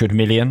 $100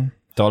 million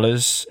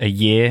a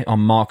year on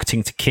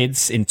marketing to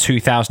kids. In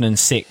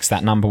 2006,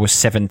 that number was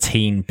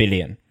 17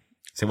 billion.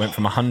 So it went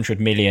from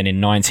 100 million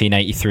in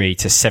 1983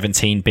 to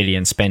 17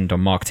 billion spent on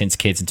marketing to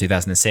kids in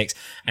 2006.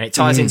 And it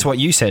ties into what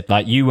you said,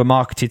 like, you were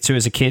marketed to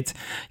as a kid.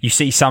 You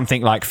see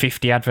something like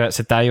 50 adverts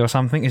a day or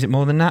something. Is it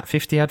more than that?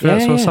 50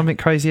 adverts or something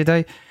crazy a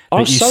day? I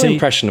was so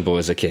impressionable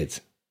as a kid.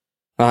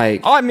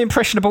 Like, I'm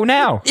impressionable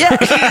now. Yeah.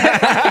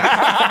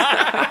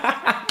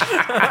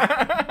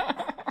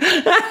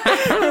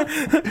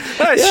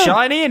 Well, it's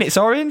shiny and it's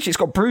orange. It's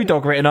got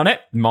Brewdog written on it.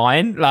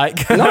 Mine,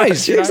 like,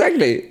 nice,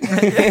 exactly.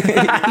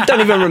 You don't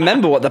even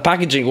remember what the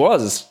packaging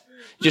was.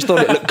 You just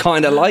thought it looked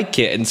kind of like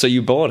it, and so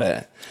you bought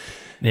it.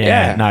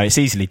 Yeah. No, it's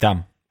easily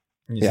done.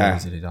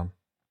 Easily done.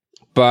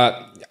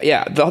 But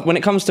yeah, when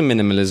it comes to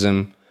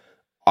minimalism,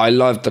 I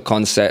love the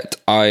concept.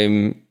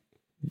 I'm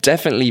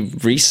definitely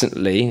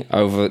recently,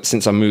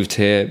 since I moved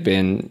here,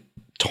 been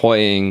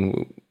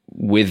toying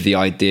with the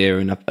idea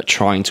and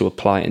trying to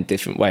apply it in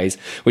different ways,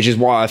 which is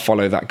why I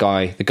follow that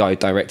guy, the guy who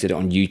directed it,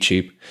 on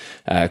YouTube,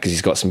 because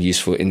he's got some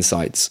useful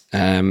insights.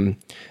 So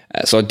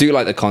I do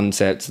like the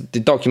concept.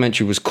 The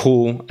documentary was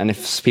cool, and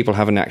if people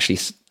haven't actually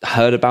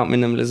heard about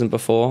minimalism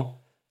before,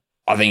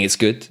 I think it's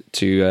good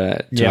to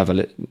have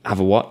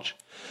a watch.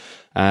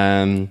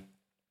 And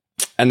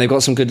they've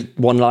got some good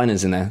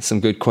one-liners in there,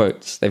 some good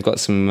quotes. They've got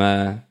some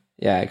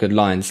good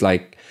lines.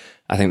 Like,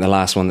 I think the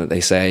last one that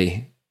they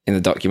say in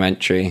the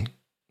documentary,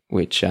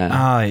 which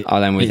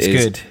I'll end with, is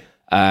good.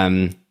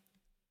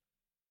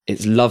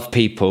 It's love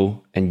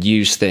people and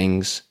use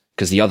things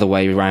because the other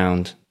way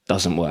around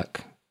doesn't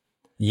work.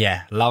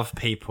 Yeah, love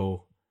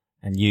people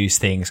and use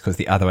things because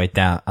the other way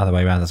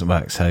around doesn't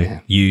work. So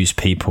use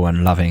people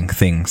and loving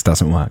things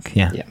doesn't work.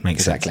 Yeah,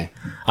 makes sense.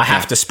 I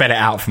have to spell it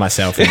out for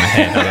myself in my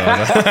head.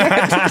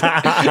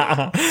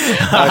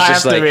 I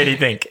have to really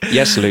think.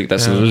 Yes, Luke,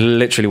 that's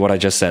literally what I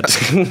just said.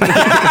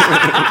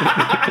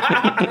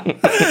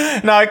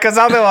 No, because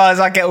otherwise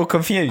I get all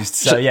confused.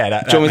 So yeah,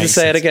 that do you want me to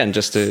say it again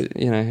just to,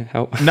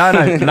 help? No,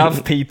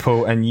 love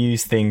people and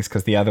use things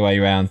because the other way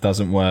around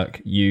doesn't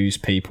work. Use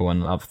people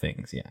and love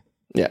things.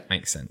 Yeah,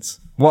 makes sense.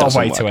 What a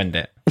way to end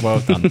it. Well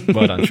done,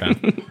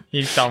 Tran.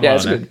 You've done well.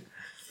 It's good.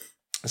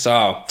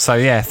 So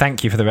yeah,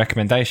 thank you for the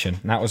recommendation.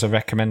 That was a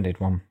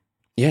recommended one.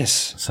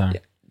 Yes. So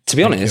to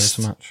be honest,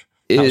 so much.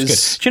 That was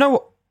good. Do you know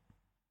what?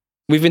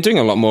 We've been doing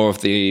a lot more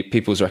of the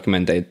people's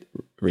recommended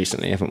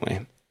recently, haven't we?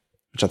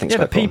 Which I think is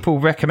but people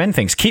recommend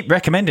things. Keep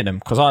recommending them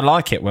because I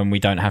like it when we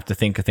don't have to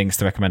think of things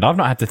to recommend. I've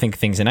not had to think of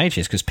things in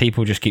ages because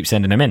people just keep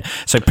sending them in.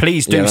 So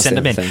please do send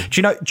them in.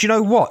 Do you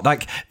know what?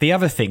 Like, the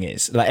other thing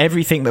is, like,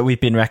 everything that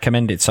we've been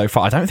recommended so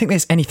far, I don't think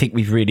there's anything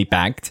we've really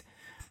bagged.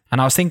 And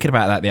I was thinking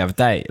about that the other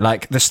day.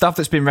 Like, the stuff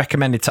that's been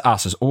recommended to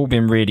us has all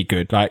been really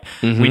good. Like,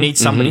 we need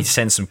somebody to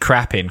send some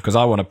crap in because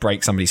I want to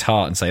break somebody's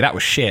heart and say that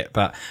was shit.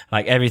 But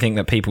like, everything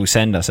that people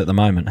send us at the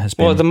moment has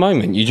been. Well, at the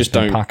moment, you just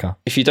don't. Pucker.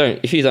 If you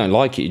don't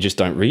like it, you just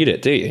don't read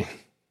it, do you?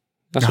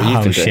 That's what you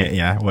can do. Oh shit!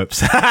 Yeah.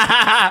 Whoops.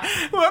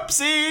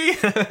 Whoopsie.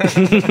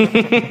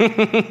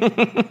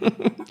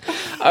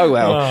 Oh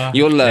well,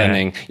 you're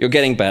learning. You're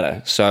getting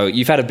better. So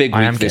you've had a big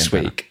week this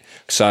week.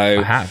 So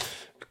I have.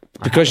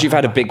 Because you've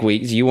had a big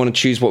week, do you want to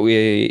choose what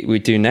we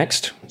do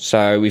next?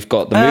 So we've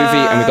got the movie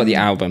and we've got the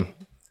album.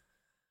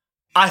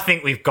 I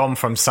think we've gone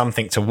from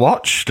something to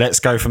watch. Let's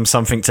go from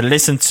something to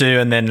listen to,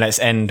 and then let's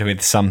end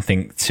with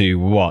something to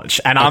watch.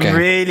 And I'm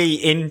really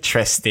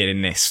interested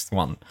in this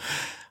one.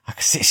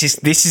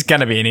 This is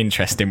going to be an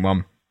interesting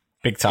one.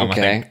 Big time, I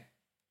think.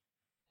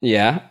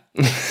 Yeah.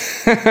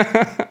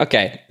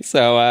 Okay.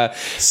 So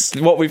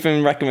what we've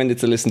been recommended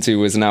to listen to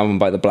was an album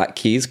by the Black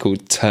Keys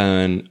called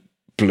Turn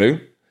Blue.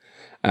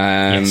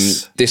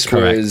 This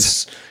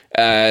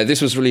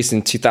was released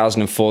in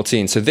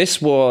 2014. So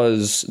this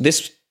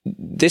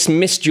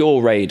missed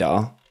your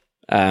radar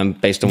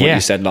based on what you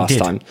said last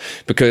time,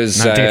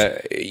 because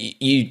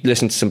you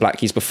listened to some Black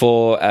Keys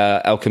before,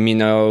 El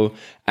Camino,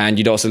 and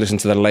you'd also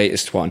listened to the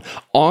latest one.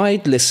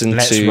 I'd listened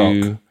to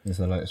Rock is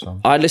the latest one.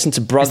 I'd listened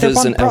to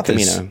Brothers and El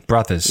Camino.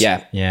 Brothers.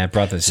 Yeah,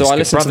 Brothers. So I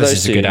listened to those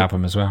is a good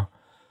album as well.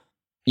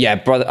 Yeah,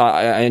 brother,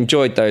 I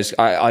enjoyed those.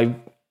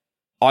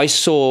 I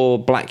saw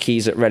Black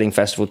Keys at Reading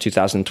Festival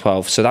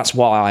 2012, so that's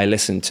why I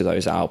listened to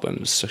those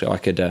albums, so I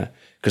could,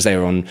 because they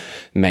were on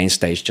main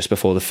stage just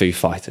before the Foo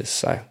Fighters.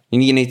 So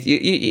you need,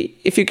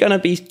 if you're going to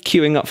be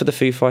queuing up for the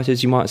Foo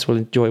Fighters, you might as well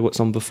enjoy what's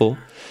on before.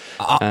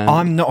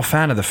 I'm not a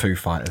fan of the Foo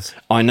Fighters.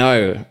 I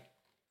know,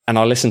 and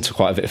I listened to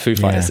quite a bit of Foo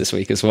Fighters this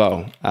week as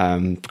well,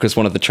 because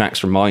one of the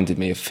tracks reminded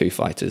me of Foo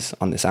Fighters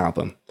on this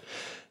album,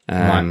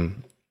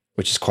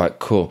 which is quite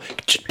cool.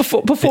 Just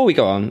before we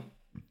go on,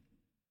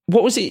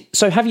 what was it?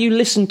 So have you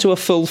listened to a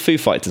full Foo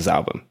Fighters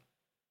album?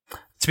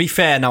 To be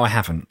fair, no, I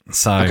haven't.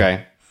 So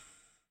okay,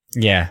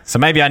 yeah. So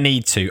maybe I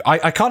need to.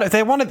 I kind of.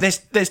 They're one of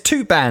there's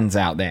two bands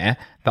out there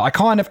that I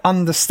kind of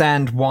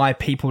understand why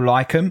people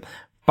like them,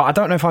 but I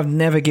don't know if I've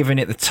never given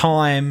it the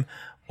time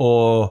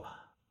or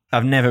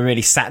I've never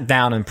really sat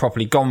down and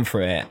properly gone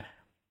for it.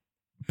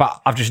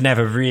 But I've just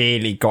never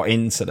really got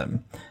into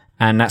them,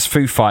 and that's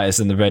Foo Fighters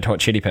and the Red Hot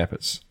Chili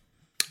Peppers.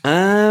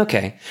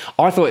 Okay.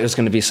 I thought it was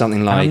going to be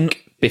something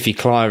like Biffy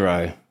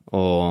Clyro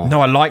or...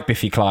 No, I like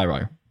Biffy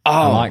Clyro. Oh.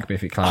 I like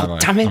Biffy Clyro. Oh,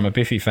 damn it. I'm a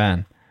Biffy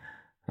fan.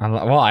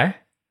 Why?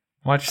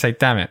 Why'd you say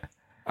damn it?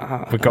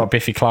 We've got a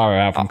Biffy Clyro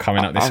album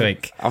coming up this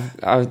week.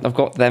 I've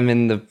got them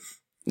in the...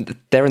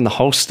 They're in the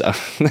holster.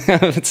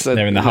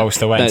 They're in the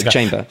holster waiting to go.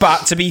 Chamber.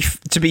 But to be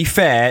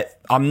fair,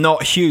 I'm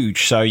not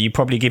huge, so you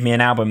probably give me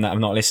an album that I've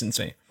not listened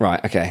to.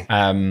 Right, okay.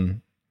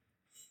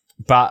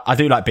 But I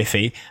do like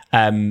Biffy.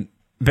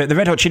 But the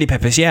Red Hot Chili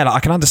Peppers, yeah, like, I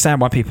can understand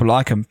why people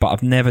like them, but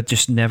I've never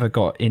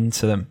got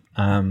into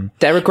them.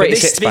 They're a great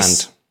hits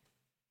band,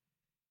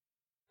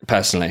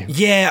 personally.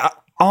 Yeah,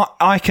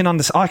 I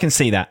can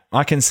see that.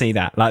 I can see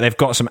that. Like, they've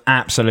got some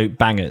absolute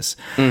bangers,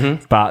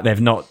 but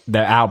they've not.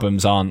 Their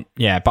albums aren't.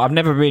 Yeah, but I've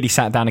never really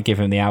sat down and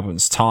given the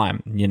albums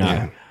time. You know.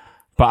 Yeah.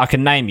 But I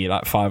can name you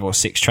like 5 or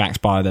 6 tracks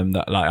by them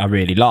that like I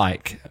really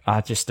like.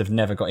 I just have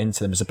never got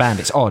into them as a band.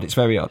 It's odd. It's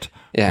very odd.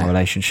 Yeah. My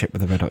relationship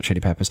with the Red Hot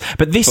Chili Peppers.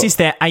 But this is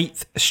their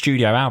 8th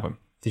studio album.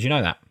 Did you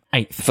know that?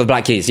 8th for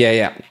Black Keys.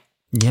 Yeah.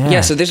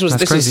 So this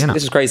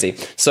is crazy.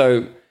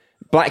 So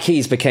Black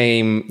Keys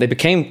became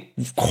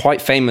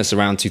quite famous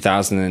around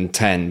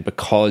 2010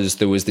 because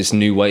there was this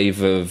new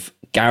wave of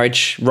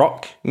garage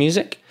rock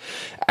music,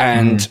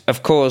 and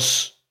of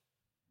course,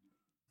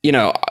 you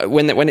know,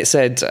 when it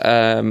said,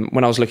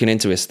 when I was looking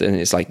into it, and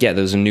it's like, yeah,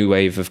 there was a new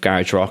wave of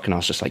garage rock, and I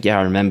was just like, yeah,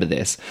 I remember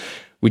this.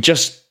 We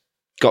just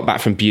got back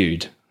from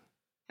Bude,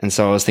 and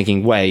so I was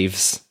thinking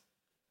waves,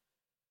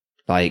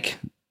 like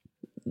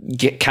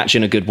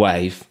catching a good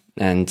wave,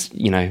 and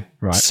you know,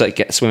 so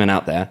get swimming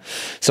out there.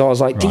 So I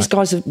was like, these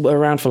guys were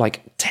around for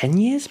like 10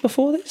 years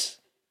before this,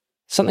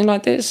 something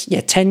like this.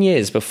 Yeah, 10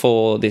 years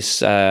before this.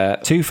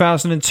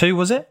 2002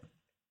 was it?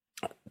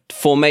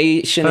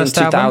 Formation first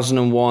in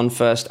 2001,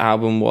 first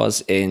album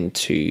was in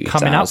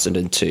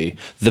 2002.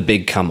 The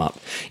Big Come Up.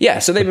 Yeah,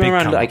 so they've been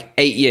around like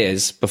 8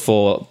 years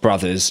before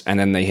Brothers, and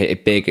then they hit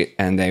it big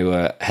and they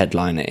were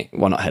headlining.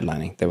 Well, not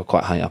headlining, they were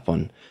quite high up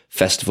on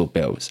festival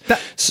bills.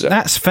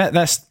 That's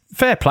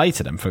fair play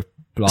to them for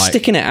like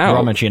sticking it out.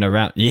 Rummaging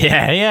around.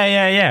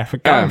 Yeah. For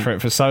going for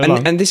it for so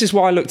long. And this is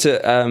why I looked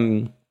at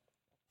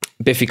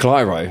Biffy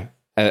Clyro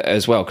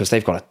as well, because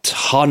they've got a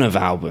ton of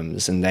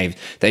albums and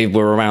they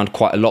were around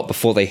quite a lot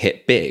before they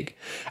hit big,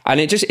 and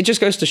it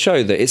just goes to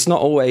show that it's not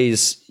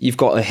always you've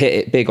got to hit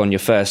it big on your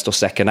first or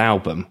second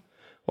album,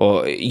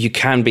 or you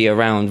can be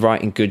around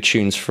writing good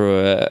tunes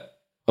for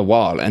a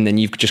while, and then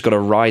you've just got to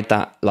ride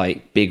that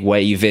like big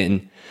wave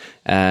in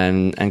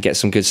and get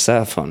some good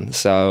surf on.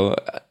 So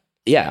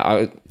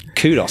yeah,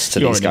 kudos to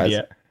these guys.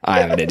 Idiot.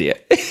 I am an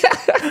idiot.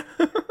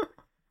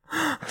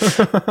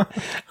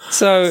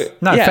 So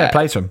fair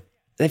play to them.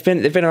 They've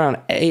been around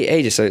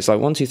ages, so it's like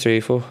 1, 2,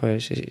 3, 4,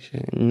 5, 6,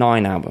 7,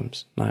 9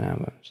 albums.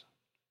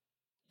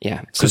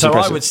 Yeah. So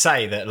I would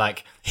say that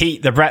like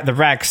the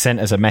Rag sent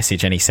us a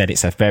message and he said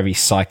it's a very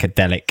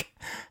psychedelic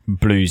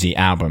bluesy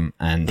album,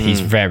 and he's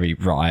very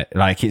right.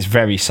 Like it's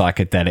very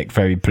psychedelic,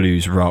 very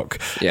blues rock.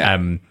 Yeah.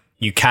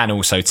 You can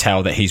also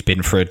tell that he's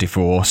been through a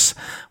divorce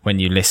when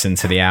you listen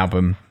to the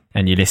album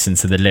and you listen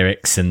to the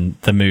lyrics and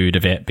the mood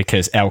of it,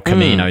 because El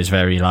Camino is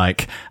very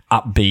like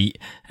upbeat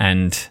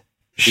and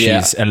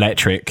she's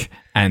electric,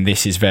 and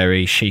this is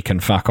very she can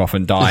fuck off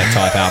and die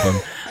type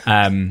album.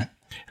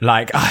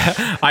 Like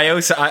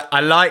I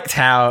liked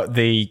how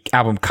the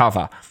album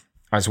cover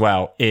as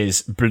well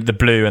is the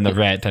blue and the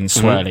red and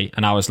swirly,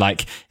 and I was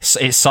like, it's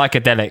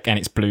psychedelic and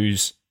it's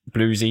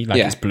bluesy, like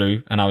it's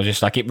blue, and I was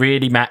just like, it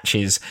really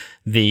matches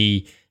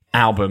the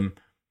album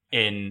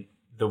in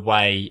the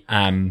way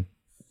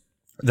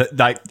that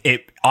like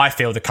it. I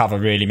feel the cover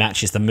really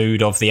matches the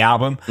mood of the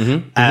album.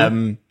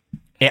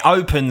 It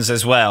opens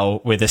as well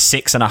with a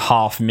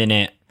 6.5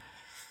 minute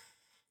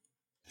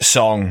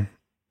song,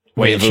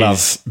 Weight of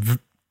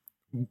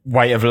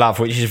Love,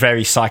 which is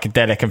very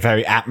psychedelic and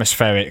very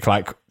atmospheric.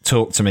 Like,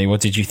 talk to me.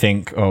 What did you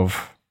think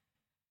of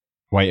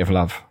Weight of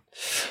Love?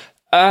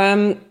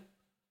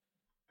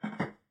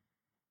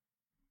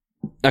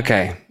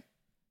 Okay.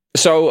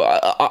 So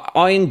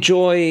I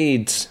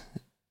enjoyed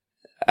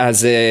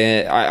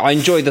I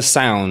enjoy the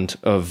sound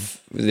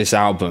of this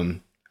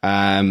album,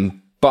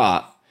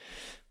 but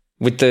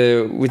with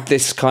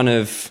this kind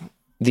of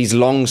these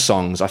long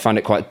songs, I find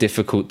it quite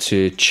difficult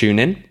to tune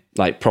in,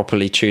 like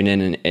properly tune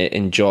in and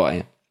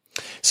enjoy.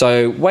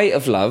 So, Weight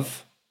of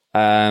Love.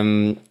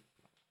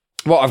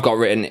 What I've got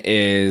written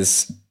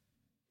is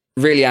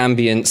really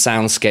ambient,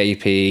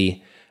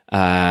 soundscapey,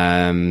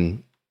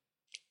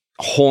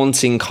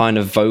 haunting kind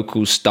of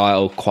vocal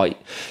style, quite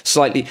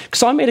slightly.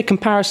 Because I made a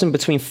comparison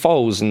between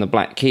Foles and the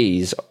Black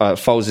Keys,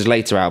 Foles'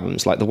 later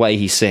albums, like the way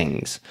he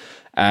sings.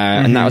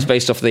 And that was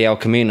based off the El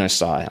Camino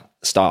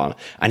style.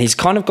 And he's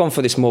kind of gone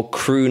for this more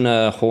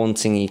crooner,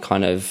 haunting-y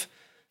kind of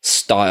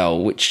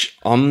style, which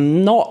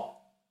I'm not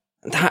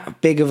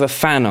that big of a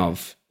fan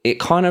of. It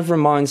kind of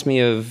reminds me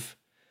of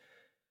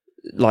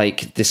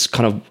like this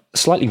kind of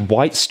slightly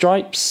White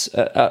Stripes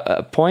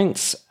at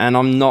points, and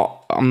I'm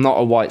not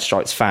a White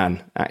Stripes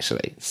fan,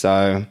 actually.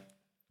 So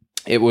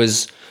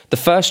the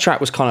first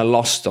track was kind of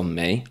lost on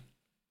me,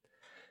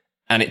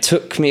 and it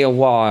took me a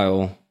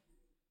while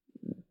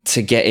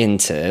to get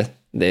into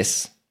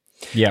this.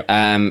 Yeah.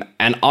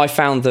 And I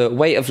found the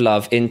Weight of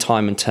Love, In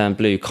Time and Turn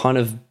Blue kind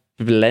of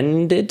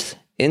blended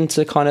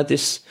into kind of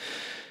this,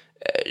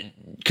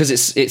 because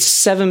it's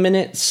 7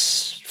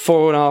 minutes,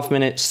 4.5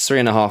 minutes,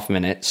 3.5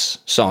 minutes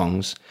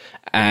songs.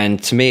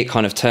 And to me, it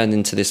kind of turned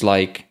into this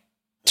like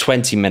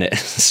 20-minute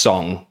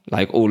song,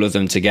 like all of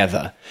them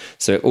together.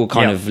 So it all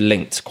kind of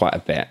linked quite a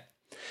bit.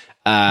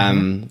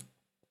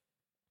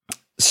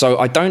 So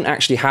I don't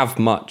actually have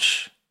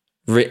much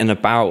written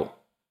about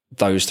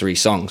those three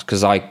songs,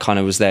 because I kind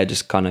of was there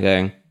just kind of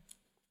going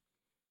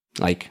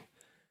like,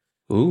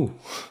 ooh,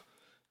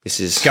 this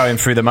is going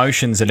through the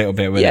motions a little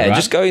bit with it, right?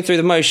 Just going through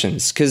the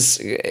motions, because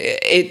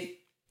it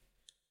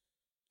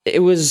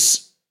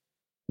was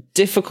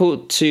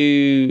difficult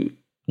to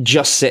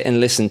just sit and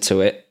listen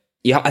to it.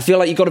 I feel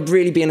like you've got to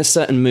really be in a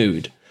certain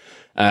mood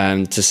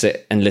to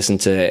sit and listen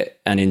to it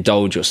and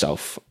indulge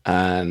yourself.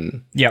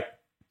 Yep.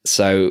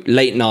 So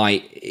late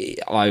night,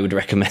 I would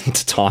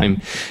recommend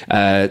time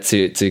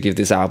to give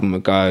this album a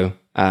go.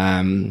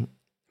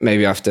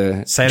 Maybe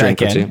after say drink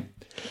that again. Or two.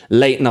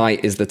 Late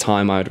night is the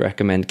time I would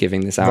recommend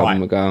giving this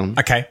album a go.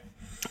 Okay.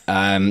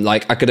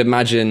 Like I could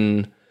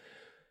imagine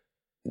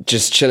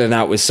just chilling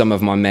out with some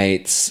of my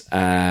mates.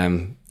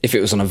 If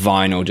it was on a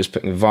vinyl, just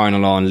putting the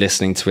vinyl on,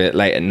 listening to it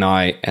late at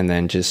night, and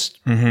then just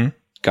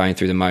going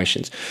through the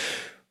motions.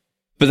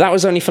 But that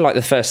was only for like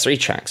the first three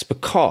tracks,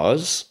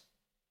 because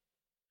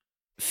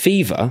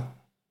Fever.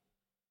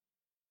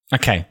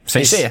 Okay. So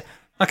you see it.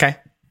 Okay.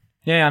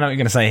 Yeah, I know what you're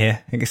going to say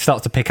here. It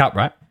starts to pick up,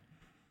 right?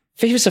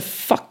 Fever's a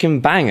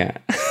fucking banger.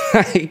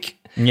 Like,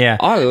 yeah.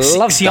 I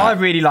love See, that. I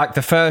really like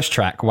the first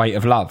track, Weight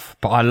of Love,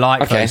 but I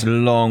like those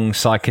long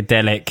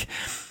psychedelic,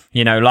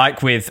 you know,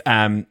 like with,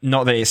 not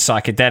that it's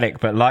psychedelic,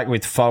 but like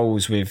with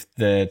Foles, with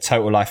the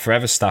Total Life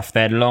Forever stuff,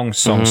 their long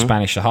song,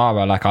 Spanish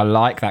Sahara, like I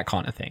like that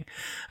kind of thing.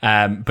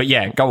 But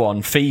yeah, go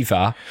on.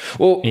 Fever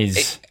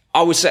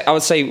I would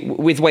say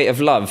with Weight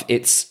of Love,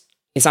 it's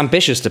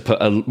ambitious to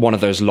put one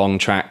of those long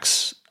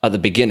tracks at the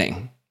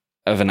beginning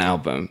of an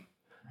album.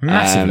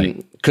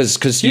 Massively.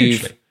 Because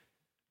you've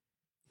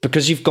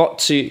got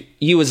to,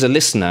 you as a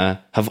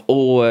listener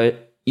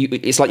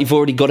it's like you've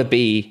already got to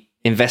be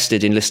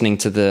invested in listening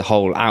to the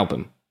whole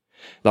album.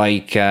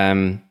 Like,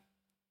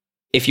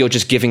 if you're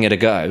just giving it a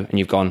go and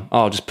you've gone,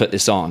 oh, I'll just put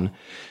this on,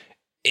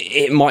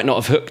 it might not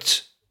have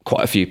hooked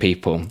quite a few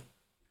people.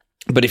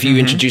 But if you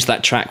introduce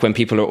that track when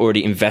people are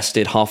already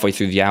invested halfway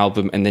through the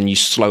album, and then you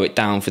slow it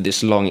down for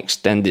this long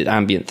extended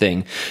ambient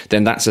thing,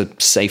 then that's a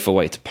safer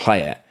way to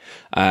play it.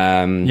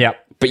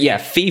 But yeah,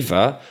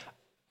 Fever.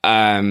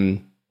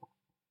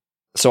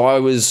 So I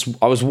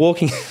was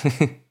walking.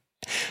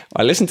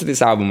 I listened to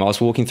this album. I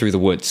was walking through the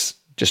woods,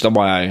 just on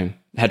my own,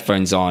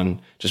 headphones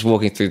on, just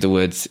walking through the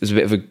woods. It was a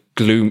bit of a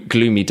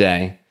gloomy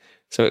day,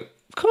 so it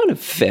kind of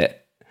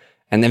fit.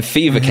 And then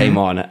Fever came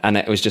on, and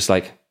it was just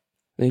like,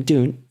 yeah,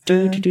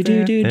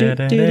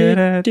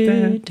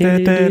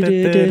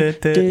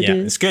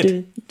 it's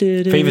good.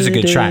 Fever's a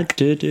good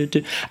track,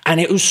 and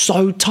it was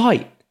so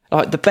tight.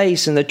 Like the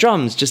bass and the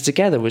drums just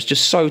together was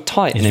just so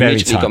tight, and very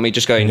immediately tight. got me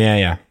just going.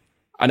 Yeah.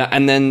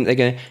 And then they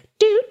go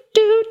do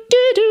do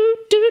do do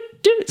do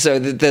do. So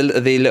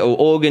the little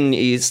organ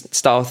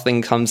style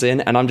thing comes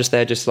in, and I'm just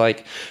there, just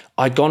like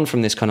I'd gone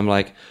from this kind of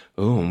like,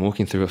 oh, I'm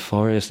walking through a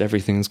forest,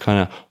 everything's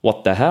kind of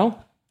what the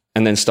hell,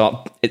 and then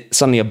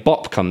suddenly a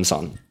bop comes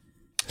on.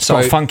 It's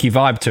got a funky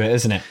vibe to it,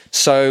 isn't it?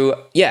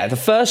 So yeah, the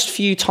first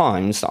few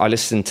times that I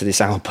listened to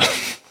this album,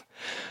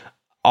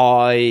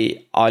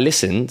 I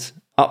listened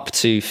up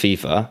to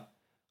Fever,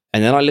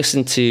 and then I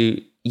listened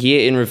to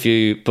Year in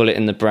Review, Bullet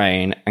in the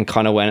Brain, and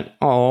kind of went,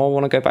 oh, I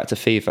want to go back to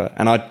Fever.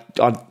 And I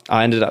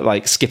ended up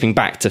like skipping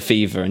back to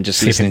Fever and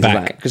just listening to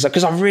that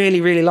because I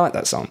really, really like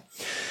that song.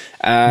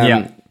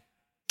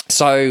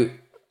 So,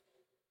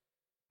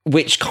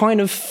 which kind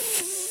of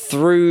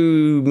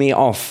threw me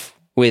off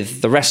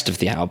with the rest of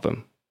the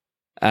album.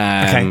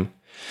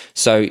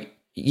 So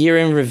Year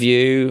in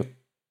Review,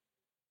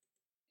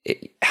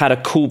 it had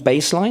a cool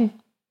bass line,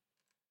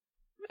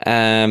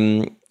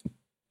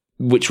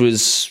 which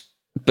was,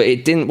 but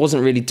it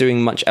wasn't really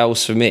doing much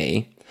else for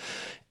me.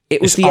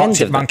 It was it's the end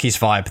Arctic of Monkeys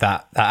vibe,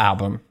 that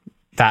album.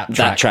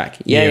 That track.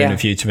 Yeah, Year in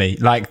Review to me.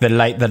 Like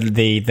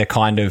the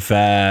kind of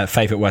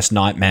Favourite Worst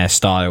Nightmare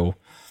style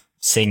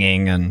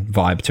singing and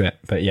vibe to it.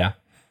 But yeah.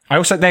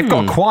 They've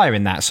got a choir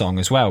in that song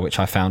as well, which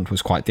I found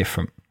was quite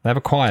different. They have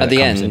a choir at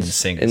the end and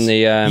sings. in the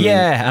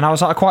yeah, and I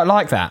was like, I quite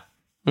like that.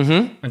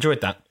 Mm-hmm.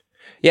 Enjoyed that.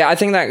 Yeah, I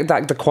think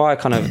that the choir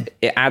kind of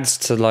it adds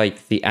to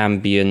like the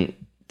ambient,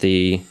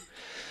 the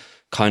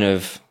kind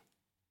of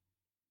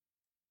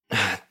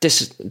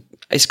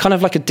it's kind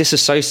of like a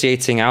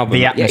disassociating album.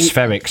 The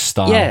atmospheric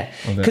style. Yeah,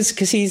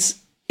 because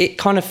it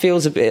kind of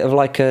feels a bit of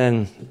like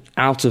an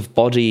out of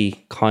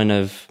body kind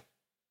of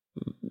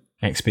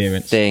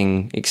experience.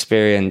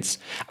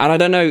 And I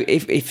don't know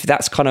if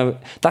that's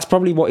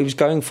probably what he was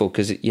going for,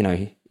 because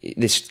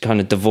this kind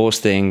of divorce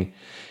thing,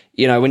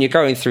 when you're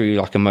going through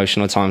like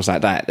emotional times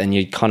like that, then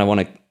you kind of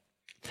want to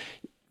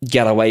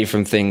get away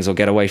from things or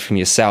get away from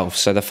yourself.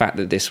 So the fact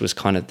that this was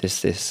kind of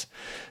this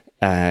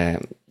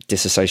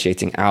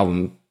disassociating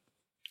album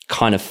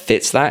kind of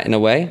fits that in a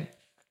way.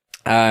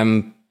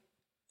 But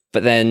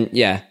then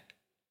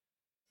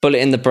Bullet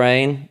in the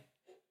Brain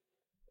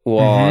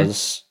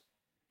was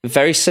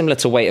very similar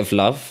to Weight of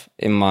Love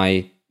in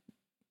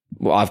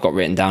what I've got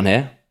written down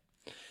here.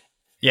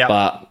 Yeah.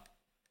 But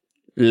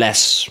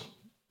less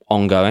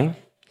ongoing.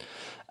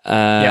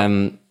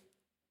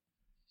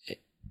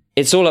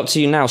 It's All Up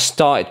to You Now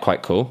started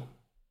quite cool.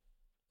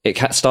 It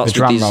starts the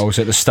drum rolls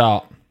at the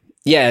start.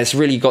 Yeah, it's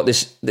really got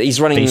this.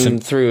 He's running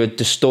through a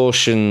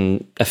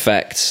distortion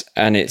effect,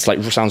 and it's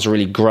like sounds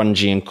really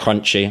grungy and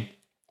crunchy.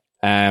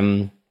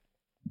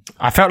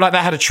 I felt like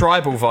that had a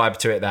tribal vibe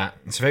to it.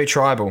 It's very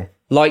tribal,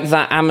 like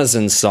that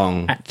Amazon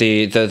song,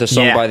 the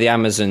song by the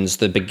Amazons,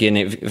 the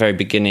very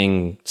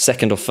beginning,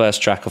 second or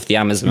first track of the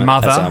Amazon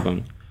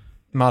album.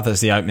 Mother's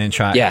the opening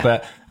track. Yeah,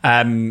 but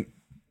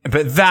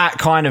that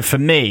kind of for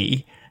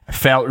me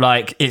felt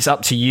like It's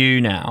Up to You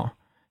Now.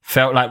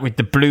 Felt like with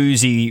the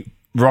bluesy,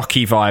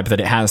 rocky vibe that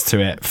it has to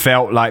it,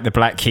 felt like the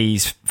Black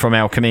Keys from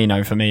El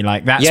Camino for me.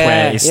 Like that's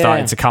where it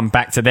started to come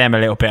back to them a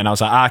little bit, and I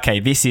was like, okay,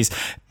 this is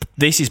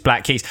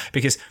Black Keys,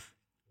 because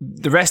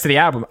the rest of the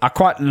album, I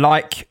quite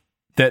like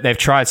that they've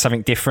tried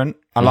something different.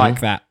 I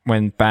like that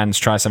when bands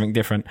try something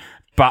different,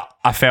 but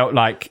I felt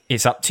like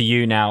It's Up to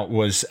You Now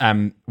was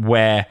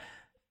where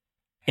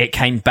it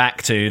came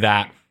back to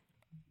that.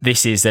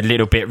 This is a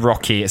little bit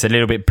rocky. It's a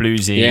little bit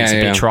bluesy. It's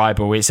a bit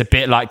tribal. It's a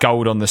bit like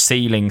Gold on the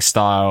Ceiling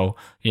style,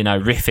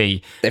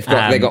 riffy. They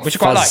got which I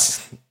quite like.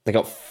 They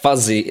got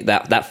fuzzy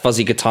that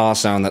fuzzy guitar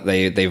sound that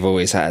they've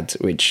always had,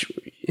 and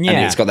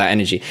it's got that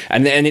energy.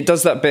 And it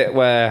does that bit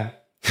where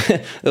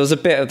there was a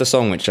bit of the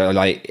song which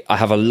I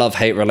have a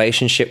love-hate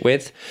relationship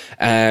with,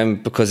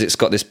 because it's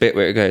got this bit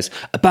where it goes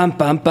bam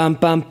bam bam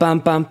bam bam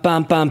bam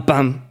bam bam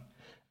bam,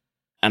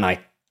 and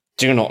I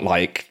do not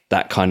like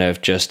that kind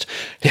of just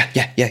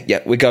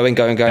we're going.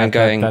 I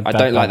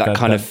don't like that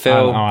kind of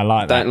feel. I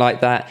like that. Don't like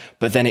that.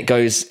 But then it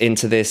goes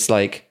into this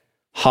like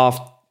half,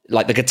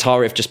 like the guitar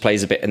riff just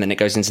plays a bit, and then it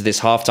goes into this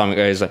halftime. It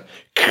goes like,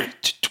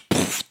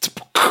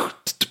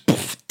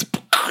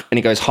 and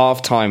it goes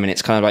halftime, and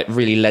it's kind of like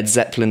really Led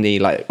Zeppelin-y,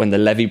 like when the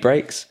levee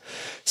breaks.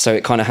 So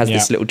it kind of has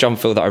this little drum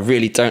fill that I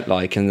really don't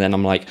like, and then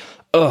I'm like,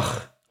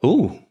 ugh,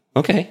 ooh,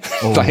 okay.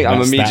 Like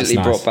I'm immediately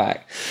brought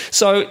back.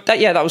 So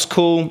that was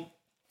cool.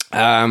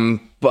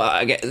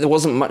 But again, there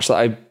wasn't much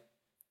that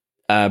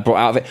I brought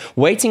out of it.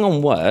 Waiting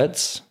on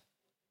Words,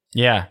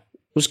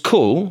 was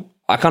cool.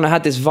 I kind of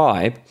had this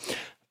vibe,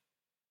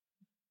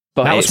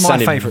 but that was my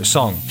favourite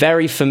song.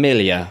 Very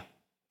familiar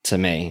to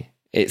me.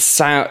 This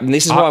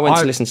is why I went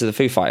to listen to the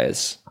Foo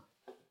Fighters,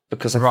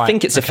 because I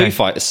think it's a Foo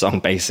Fighters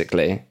song,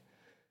 basically.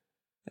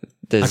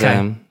 There's,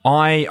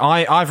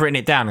 I've written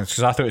it down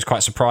because I thought it was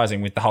quite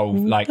surprising with the whole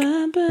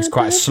it's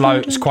quite a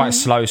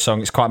slow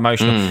song. It's quite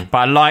emotional, but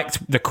I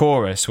liked the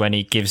chorus when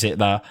he gives it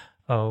the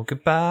 "Oh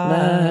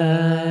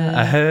goodbye,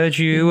 I heard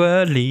you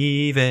were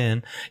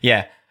leaving."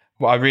 Yeah,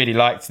 well, I really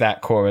liked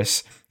that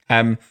chorus.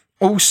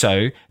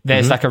 Also,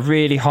 there's like a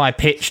really high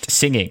pitched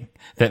singing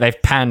that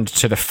they've panned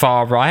to the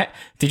far right.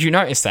 Did you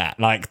notice that?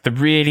 Like the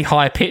really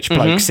high pitched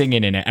bloke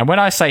singing in it, and when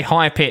I say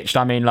high pitched,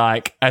 I mean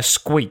like a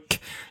squeak.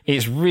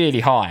 It's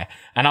really high.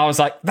 And I was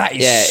like, that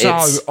is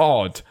so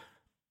odd.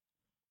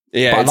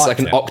 Yeah, it's like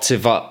an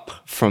octave up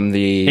from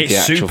the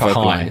actual super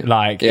vocal high. line.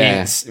 Like,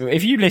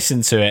 if you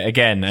listen to it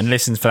again and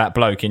listen for that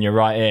bloke in your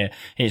right ear,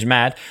 it's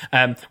mad.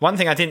 One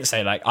thing I didn't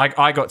say, like,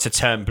 I got to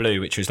Turn Blue,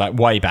 which was like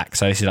way back.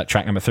 So this is like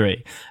track number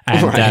 3.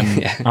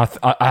 And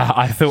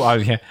I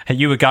thought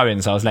you were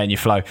going, so I was letting you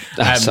flow.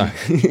 Sorry.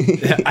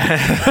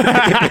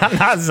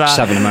 Just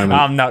having a moment.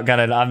 I'm not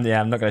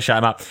gonna shut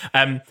him up.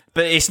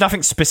 But it's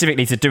nothing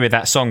specifically to do with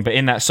that song. But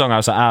in that song, I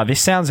was like,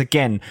 this sounds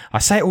again. I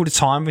say it all the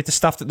time with the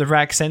stuff that the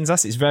Rag sends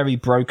us. It's very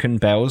Broken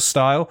Bells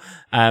style.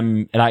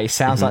 Like it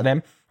sounds like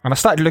them. And I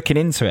started looking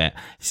into it.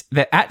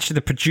 Actually,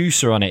 the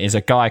producer on it is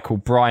a guy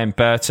called Brian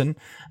Burton,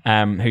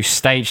 whose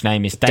stage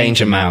name is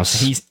Danger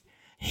Mouse.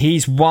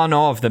 he's one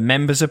of the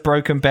members of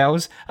Broken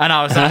Bells. And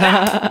I was like,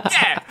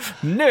 yeah,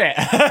 knew it.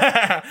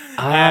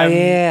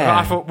 Yeah.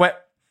 I thought,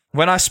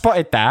 when I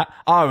spotted that,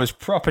 I was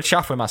proper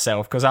chuffed with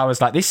myself because I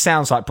was like, this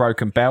sounds like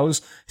Broken Bells.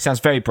 It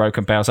sounds very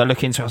Broken Bells. I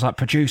look into it, I was like,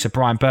 producer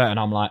Brian Burton.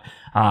 I'm like,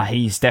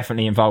 he's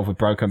definitely involved with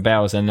Broken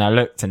Bells. And I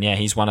looked, and yeah,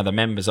 he's one of the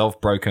members of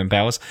Broken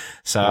Bells.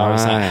 So I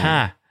was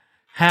like,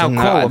 how cool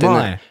am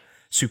I?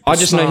 Super I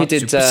just smart, know he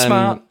did super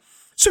smart,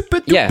 super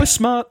duper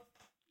smart.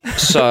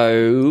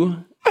 So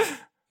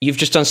you've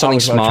just done something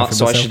smart,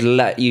 so I myself. should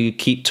let you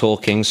keep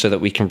talking so that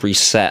we can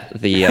reset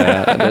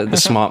the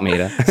smart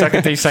meter. So I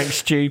can do something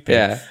stupid.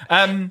 Yeah.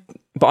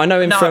 But I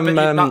know him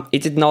from he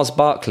did Niles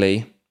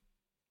Barkley.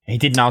 He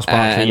did Niles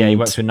Barkley. Yeah, he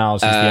works with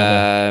Niles. Is the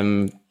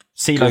other.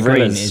 CeeLo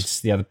Green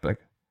is the other.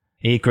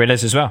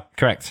 Gorillaz as well.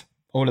 Correct.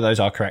 All of those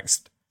are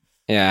correct.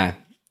 Yeah.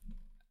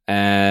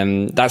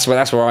 That's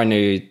where I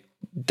knew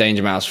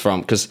Danger Mouse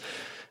from, because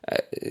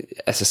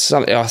I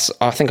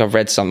think I've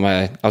read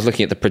somewhere. I was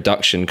looking at the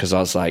production because I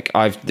was like,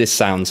 I'm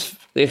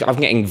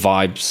getting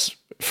vibes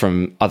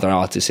from other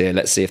artists here.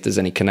 Let's see if there's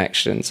any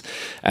connections.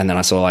 And then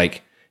I saw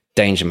like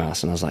Danger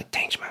Mouse, and I was like,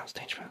 Danger Mouse.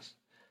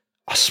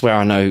 I swear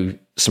I know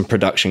some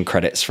production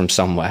credits from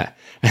somewhere.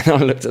 And I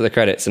looked at the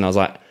credits and I was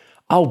like,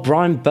 oh,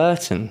 Brian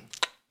Burton.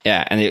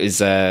 Yeah, and it was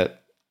I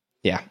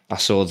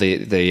saw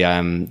the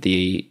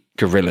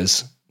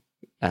Gorillaz.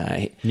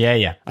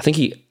 Yeah. I think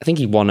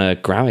he won a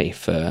Grammy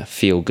for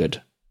Feel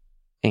Good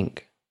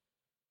Inc.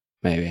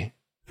 Maybe.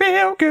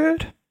 Feel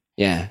Good.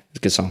 Yeah, it's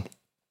a good song.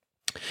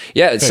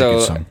 Yeah, Very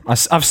good song.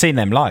 I've seen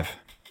them live.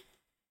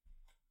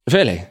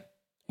 Really?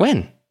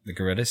 When? The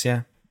Gorillaz,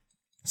 yeah.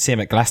 See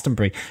him at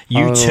Glastonbury.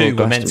 U2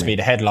 were meant to be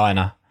the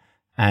headliner,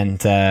 and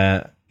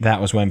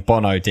that was when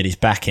Bono did his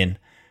backing,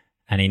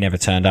 and he never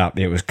turned up.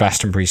 It was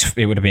Glastonbury's.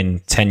 It would have been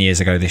 10 years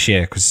ago this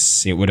year,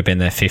 because it would have been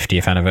their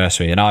 50th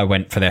anniversary, and I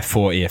went for their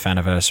 40th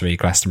anniversary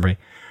Glastonbury,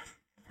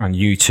 and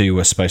U2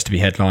 were supposed to be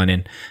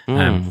headlining,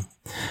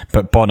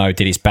 but Bono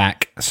did his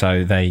back,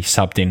 so they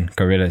subbed in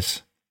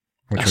Gorillaz,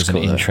 which was an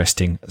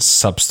interesting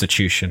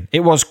substitution. It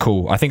was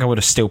cool. I think I would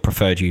have still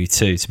preferred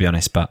U2, to be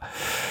honest, but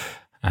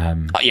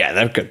yeah,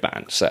 they're a good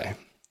band. So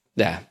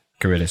yeah,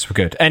 Gorillaz were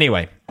good.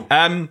 Anyway,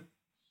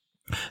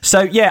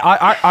 so yeah,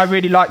 I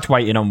really liked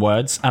Waiting on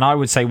Words, and I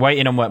would say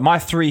Waiting on Words. My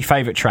three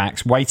favourite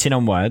tracks: Waiting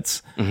on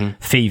Words,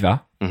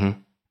 Fever,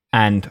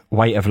 and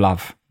Weight of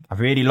Love. I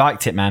really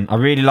liked it, man. I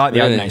really like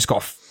the opening. It's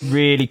got a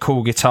really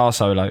cool guitar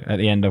solo at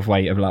the end of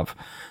Weight of Love.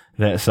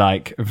 That's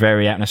like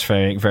very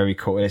atmospheric, very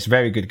cool. It's a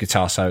very good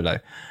guitar solo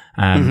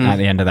at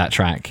the end of that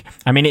track.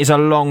 I mean, it's a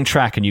long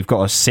track, and you've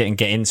got to sit and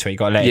get into it. You've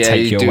got to let it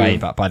take you away.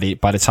 But by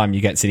the time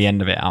you get to the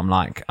end of it, I'm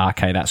like,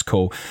 okay, that's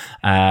cool.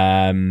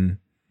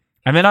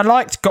 And then I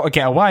liked Gotta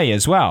Get Away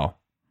as well.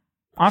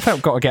 I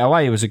felt Gotta Get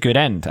Away was a good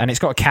end, and it's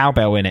got a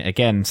cowbell in it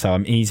again, so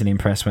I'm easily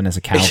impressed when there's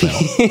a cowbell.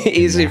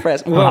 Easily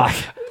impressed. Well,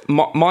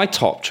 my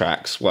top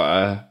tracks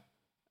were,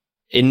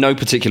 in no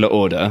particular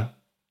order,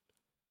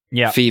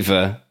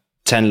 Fever,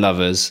 10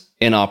 Lovers,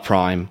 In Our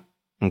Prime,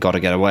 and Gotta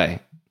Get Away.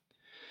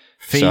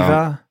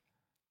 Fever,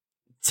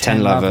 so,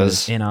 10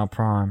 Lovers, In Our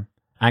Prime,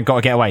 and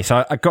Gotta Get Away.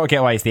 So Gotta Get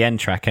Away is the end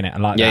track, innit? I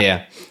like that.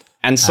 Yeah.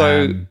 And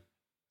so...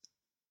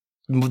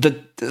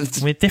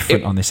 we're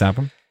different on this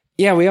album.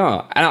 Yeah, we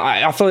are. And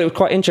I thought it was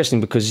quite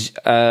interesting because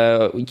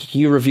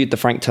you reviewed the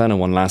Frank Turner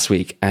one last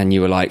week, and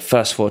you were like,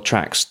 first 4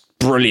 tracks,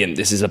 brilliant.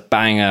 This is a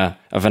banger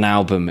of an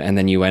album. And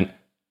then you went,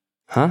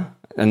 huh?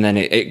 And then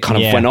it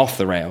kind of went off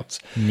the rails.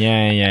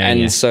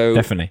 Yeah. So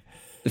definitely.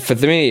 For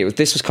me,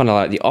 this was kind of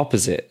like the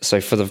opposite.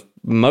 So for the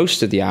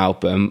most of the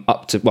album,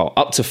 up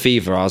to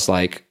Fever, I was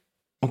like,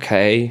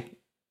 okay,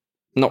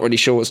 not really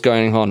sure what's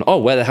going on. Oh,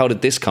 where the hell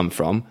did this come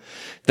from?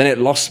 Then it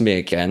lost me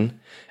again.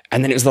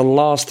 And then it was the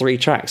last 3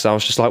 tracks. I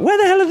was just like, where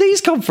the hell have these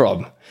come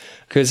from?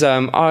 Because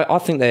I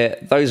think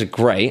those are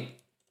great.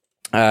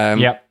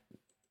 10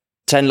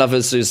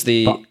 Lovers is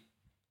it's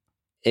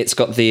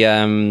got the...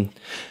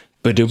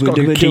 it's got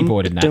a good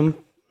keyboard in that.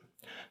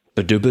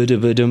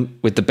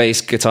 With the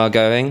bass guitar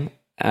going,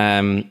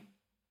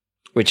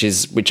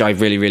 which I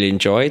really, really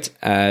enjoyed.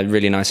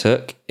 Really nice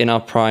hook. In Our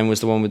Prime was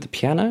the one with the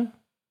piano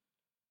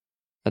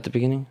at the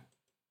beginning.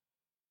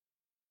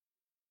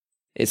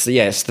 It's the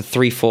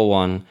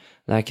 3-4-1.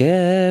 Like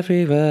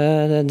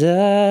everywhere,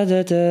 da, da,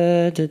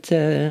 da, da,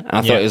 da.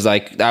 I thought it was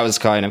like, that was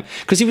kind of,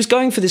 because he was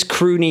going for this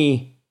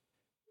croony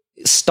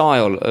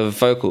style of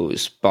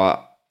vocals,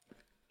 but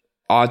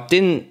I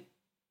didn't,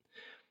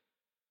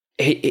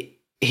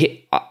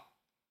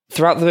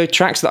 throughout the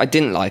tracks that I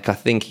didn't like, I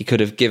think he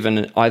could have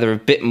given either a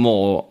bit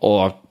more,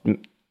 or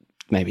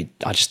maybe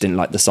I just didn't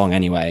like the song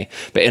anyway.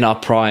 But In Our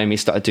Prime, he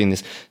started doing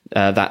this,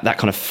 that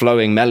kind of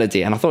flowing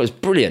melody, and I thought it was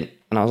brilliant.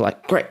 And I was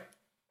like, great.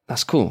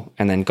 That's cool.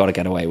 And then Gotta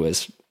Get Away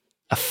was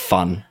a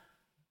fun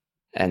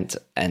end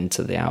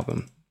to the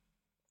album.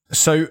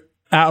 So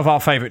out of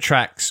our favourite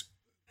tracks,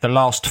 the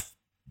last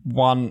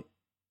 1,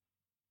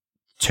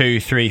 2,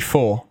 3,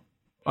 4,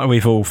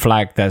 we've all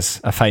flagged as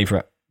a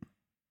favourite.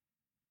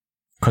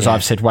 Because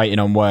I've said Waiting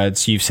on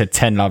Words, you've said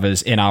 10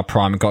 Lovers, In Our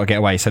Prime, and Gotta Get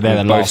Away. So they're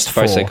the last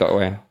 4. Both said Got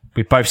Away.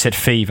 We both said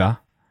Fever.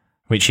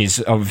 which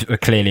is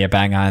clearly a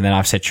banger. And then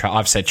I've said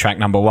track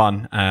number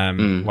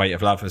 1, Weight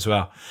of Love as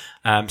well.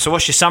 So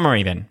what's your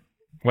summary then?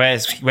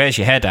 Where's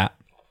your head at?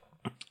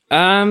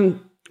 Well,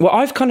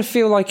 I've kind of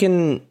feel like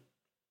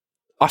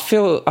I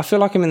feel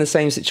like I'm in the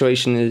same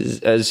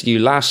situation as you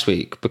last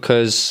week,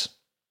 because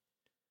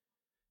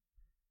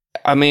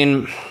I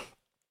mean,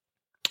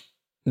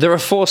 there are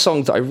 4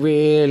 songs that I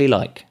really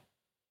like.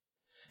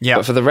 Yeah.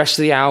 But for the rest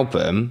of the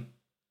album,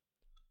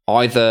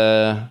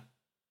 either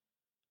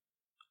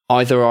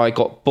I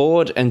got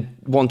bored and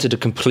wanted a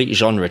complete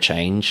genre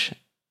change,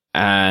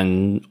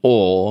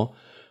 or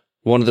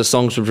one of the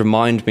songs would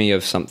remind me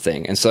of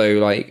something. And so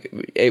like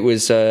it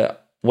was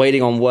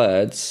Waiting on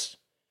Words.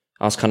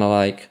 I was kind of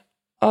like,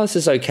 oh, this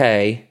is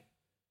okay.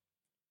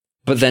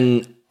 But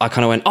then I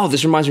kind of went, oh,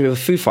 this reminds me of a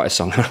Foo Fighters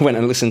song. And I went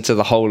and listened to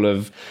the whole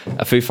of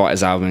a Foo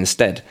Fighters album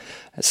instead.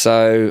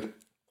 So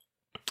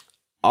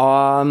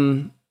I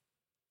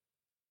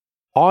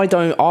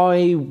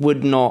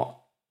would not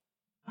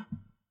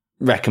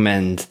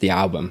recommend the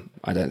album,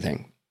 I don't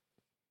think.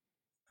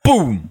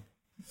 Boom!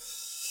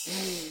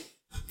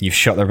 You've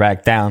shot the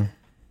rag down.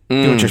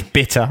 You're just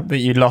bitter that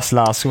you lost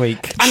last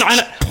week. And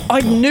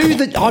I knew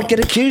that I'd get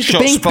accused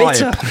of being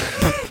bitter.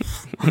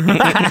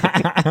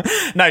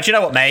 No, do you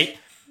know what, mate?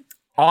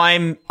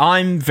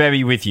 I'm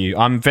very with you.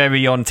 I'm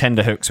very on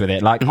tenterhooks with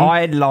it. Like,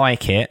 I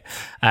like it.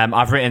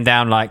 I've written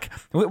down, like,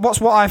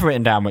 what I've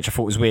written down, which I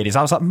thought was weird, is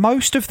I was like,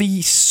 most of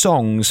these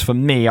songs for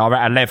me are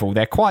at a level,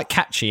 they're quite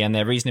catchy and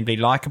they're reasonably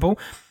likable,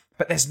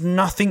 but there's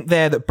nothing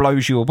there that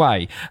blows you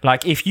away.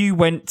 Like, if you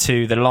went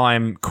to the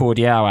Lime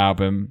Cordiale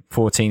album,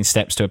 14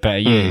 Steps to a Better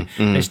You,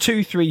 there's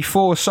 2, 3,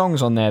 4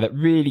 songs on there that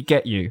really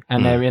get you,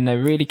 and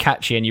they're really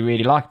catchy and you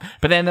really like them.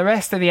 But then the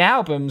rest of the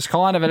album's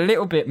kind of a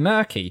little bit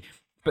murky.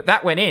 But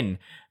that went in.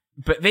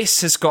 But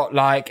this has got,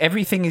 like,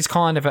 everything is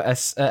kind of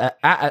at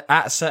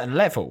a certain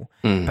level,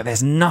 but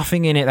there's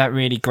nothing in it that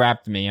really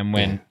grabbed me and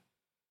went,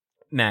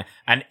 nah.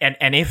 And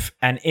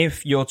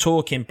if you're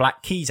talking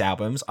Black Keys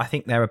albums, I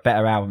think there are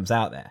better albums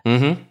out there.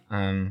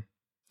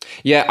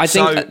 Yeah, I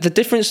think the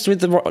difference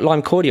with the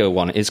Lime Cordiale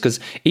one is because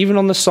even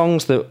on the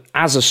songs that,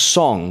 as a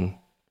song,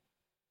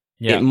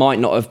 it might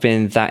not have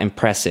been that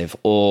impressive,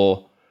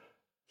 but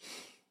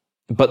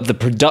the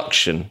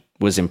production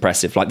was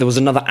impressive. Like, there was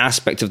another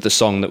aspect of the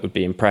song that would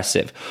be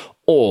impressive,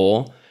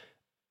 or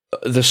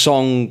the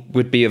song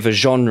would be of a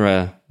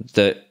genre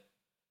that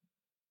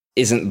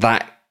isn't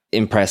that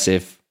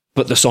impressive,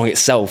 but the song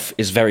itself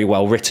is very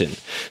well written.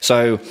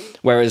 So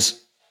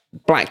whereas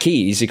Black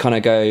Keys, you kind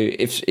of go,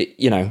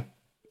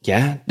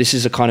 this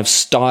is a kind of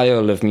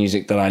style of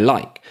music that I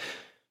like,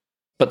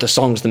 but the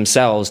songs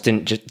themselves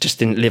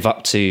didn't live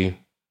up to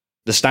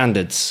the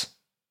standards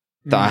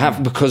that I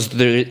have, because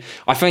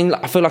I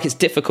feel like it's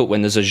difficult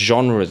when there's a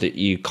genre that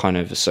you kind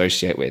of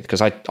associate with,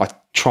 because I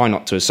try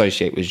not to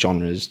associate with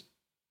genres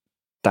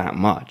that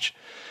much,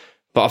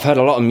 but I've heard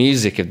a lot of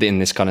music in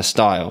this kind of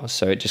style,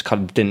 so it just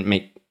kind of didn't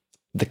make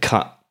the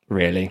cut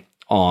really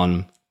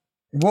on.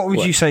 What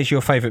would you say is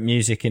your favourite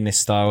music in this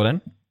style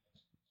then?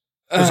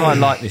 Because I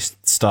like this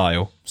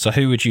style, so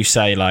who would you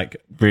say like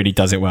really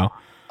does it well?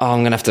 Oh,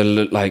 I'm gonna have to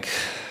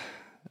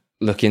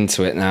look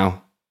into it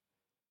now.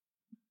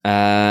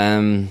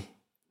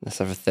 Let's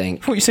have a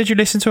think. I thought you said you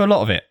listened to a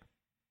lot of it.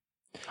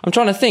 I'm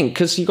trying to think,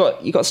 because you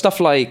got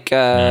stuff like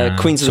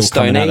Queens of the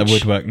Stone Age. Out the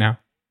woodwork now.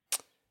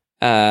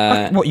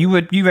 What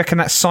you reckon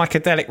that's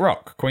psychedelic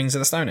rock? Queens of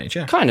the Stone Age,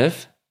 yeah. Kind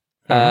of.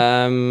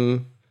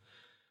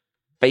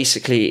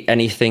 Basically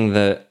anything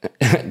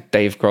that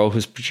Dave Grohl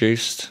has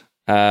produced.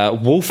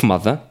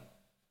 Wolfmother.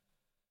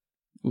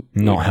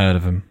 Not heard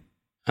of them.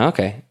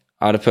 Okay,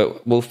 I'd have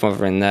put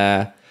Wolfmother in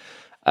there.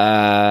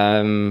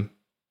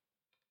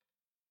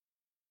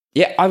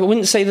 Yeah, I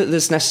wouldn't say that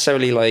there's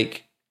necessarily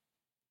like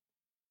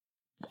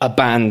a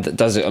band that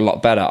does it a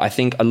lot better. I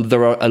think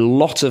there are a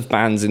lot of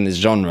bands in this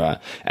genre,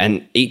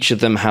 and each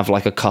of them have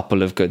like a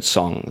couple of good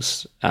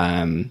songs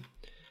in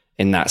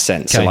that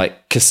sense. Okay. So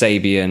like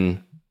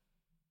Kasabian,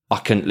 I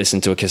couldn't listen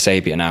to a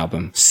Kasabian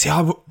album. See,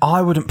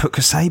 I wouldn't put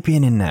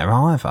Kasabian in there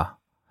either.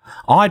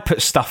 I'd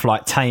put stuff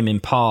like Tame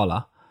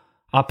Impala.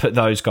 I'd put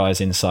those guys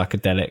in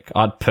psychedelic.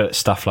 I'd put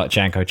stuff like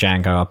Django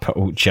Django. I'd put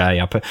Alt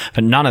J. But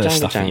none of the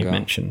stuff that you've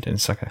mentioned in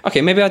psychedelic. Okay,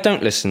 maybe I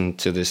don't listen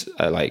to this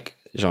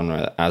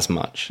genre as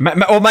much,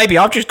 or maybe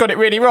I've just got it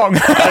really wrong.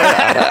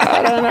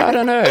 I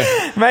don't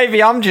know.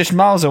 Maybe I'm just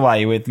miles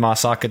away with my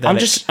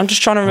psychedelic. I'm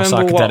just trying to remember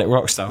psychedelic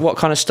rock stuff. What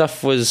kind of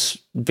stuff was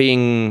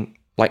being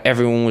like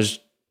everyone was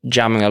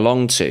jamming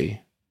along to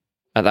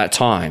at that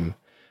time.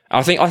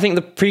 I think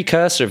the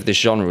precursor of this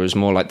genre was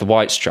more like the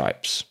White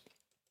Stripes.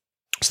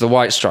 So the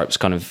White Stripes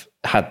kind of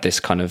had this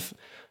kind of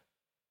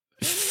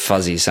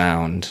fuzzy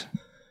sound.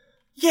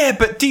 Yeah,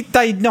 but did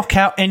they knock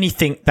out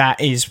anything that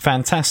is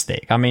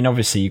fantastic? I mean,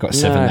 obviously you've got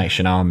Seven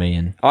Nation Army,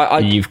 and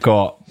you've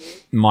got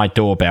My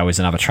Doorbell is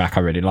another track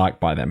I really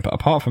like by them. But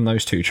apart from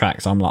those 2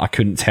 tracks, I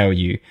couldn't tell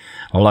you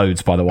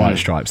loads by the White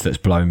Stripes that's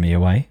blown me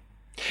away.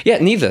 Yeah,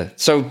 neither.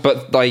 So,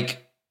 but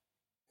like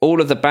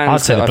all of the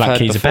bands that I've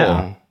heard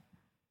before.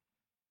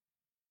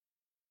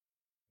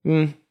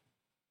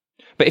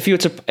 But But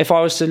if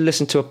I was to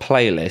listen to a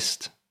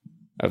playlist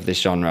of this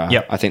genre,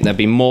 Yep. I think there'd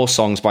be more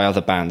songs by other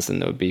bands than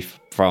there would be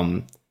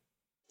from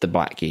the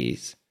Black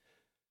Keys.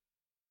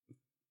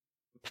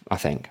 I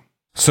think.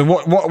 So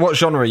what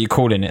genre are you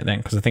calling it then?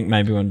 Because I think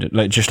maybe we'll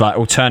do, just like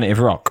alternative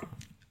rock,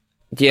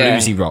 Yeah,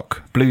 bluesy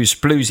rock,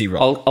 bluesy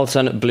rock.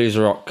 alternate blues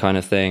rock kind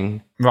of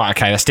thing. Right,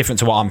 okay, that's different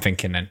to what I'm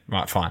thinking then.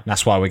 Right, fine.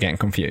 That's why we're getting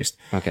confused.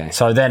 Okay.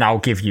 So then I'll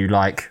give you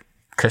like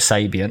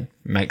Kasabian.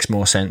 Makes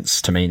more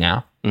sense to me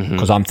now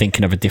because I'm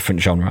thinking of a different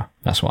genre.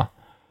 That's why.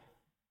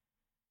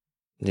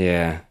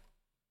 Yeah.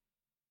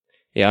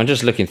 Yeah, I'm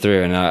just looking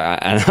through and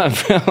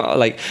I'm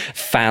like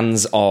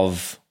fans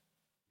of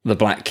the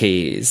Black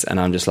Keys, and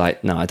I'm just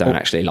like, no, I don't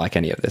actually like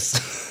any of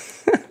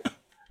this.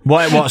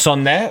 What's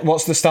on there?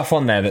 What's the stuff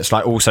on there that's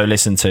like also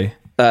listened to?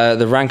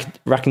 The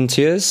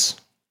Raconteurs,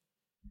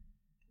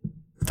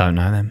 Don't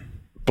know them.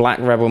 Black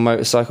Rebel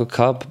Motorcycle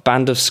Club,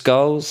 Band of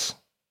Skulls,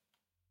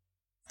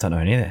 Don't know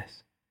any of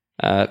this.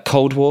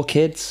 Cold War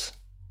Kids,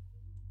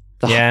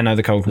 I know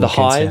the Cold War The Kids,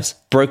 yeah. Hives,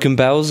 Broken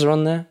Bells are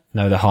on there.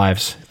 No, the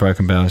Hives,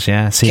 Broken Bells.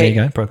 Yeah, see, there you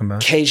go, Broken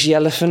Bells. Cage the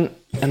Elephant,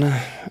 and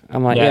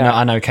I'm like, No,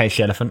 I know Cage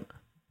the Elephant.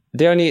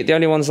 The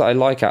only ones that I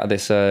like out of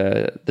this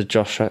are the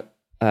Josh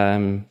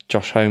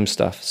Holmes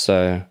stuff.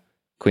 So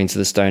Queens of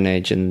the Stone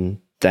Age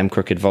and Them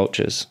Crooked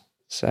Vultures.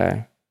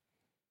 So,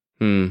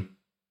 maybe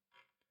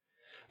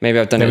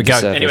I've done There it. we go.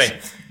 a disservice.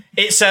 Anyway,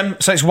 it's so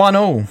it's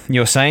 1-1.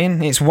 You're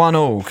saying it's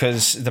 1-1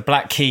 because the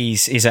Black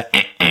Keys is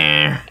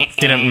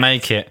didn't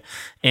make it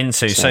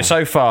into.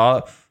 So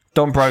far,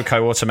 Don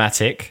Broco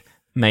Automatic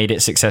made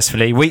it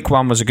successfully. Week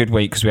 1 was a good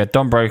week because we had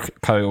Don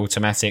Broco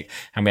Automatic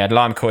and we had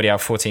Lime Cordial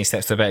 14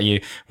 Steps to a Better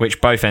You,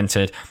 which both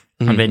entered.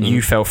 And then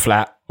You Fell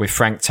Flat with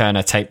Frank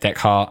Turner, Tape Deck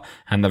Heart,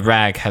 and The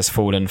Rag Has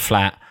Fallen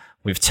Flat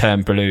with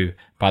Turn Blue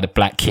by the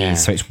Black Keys. Yeah.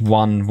 So it's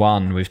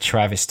 1-1 with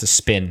Travis to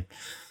spin.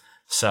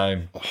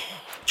 So, do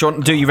you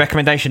want to do your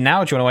recommendation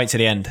now, or do you want to wait to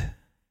the end?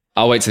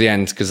 I'll wait to the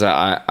end because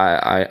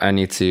I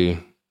need to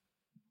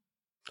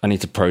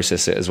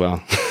process it as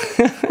well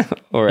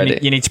already.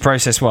 You need to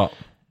process what?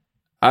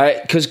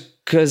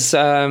 Because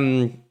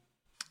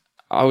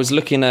I was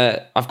looking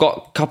at, I've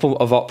got a couple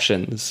of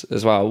options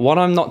as well. One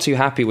I'm not too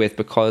happy with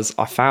because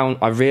I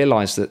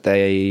realised that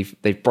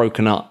they've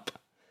broken up,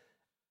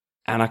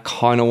 and I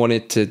kind of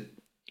wanted to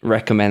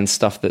recommend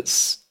stuff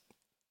that's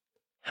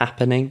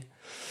happening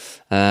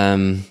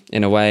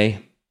in a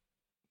way.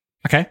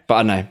 Okay. But I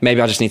don't know.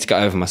 Maybe I just need to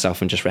get over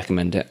myself and just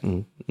recommend it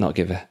and not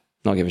give a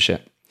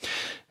shit.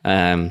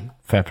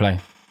 Fair play.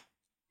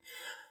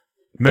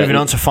 Moving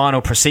on to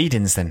final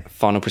proceedings then.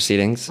 Final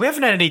proceedings. We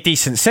haven't had any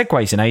decent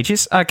segues in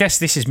ages. I guess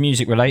this is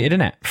music related,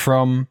 isn't it?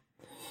 From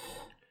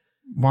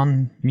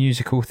one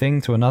musical thing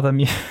to another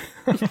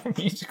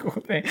musical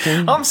thing.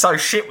 I'm so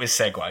shit with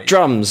segues.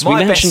 Drums. We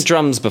mentioned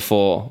drums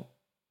before.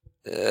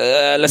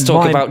 Let's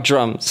talk about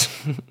drums.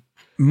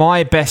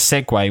 My best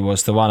segue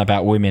was the one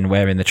about women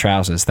wearing the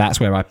trousers. That's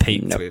where I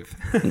peaked with.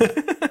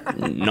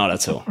 Not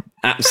at all.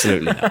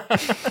 Absolutely not.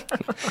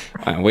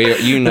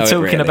 You know,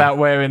 talking about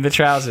wearing the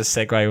trousers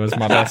segue was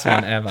my best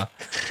one ever.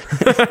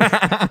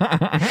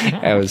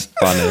 It was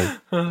funny.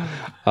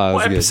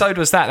 What episode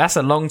was that? That's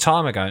a long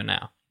time ago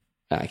now.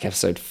 Like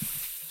episode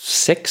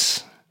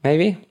 6,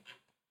 maybe.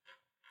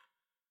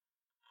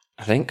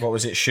 I think. What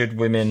was it? Should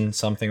women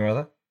something or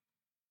other?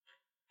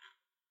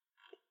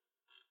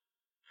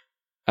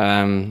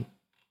 I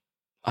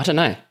don't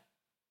know.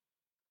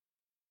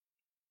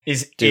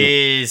 Is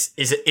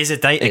a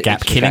data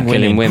gap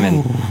killing women?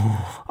 Ooh,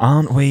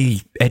 aren't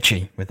we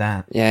edgy with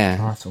that? Yeah.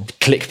 Title?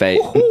 Clickbait.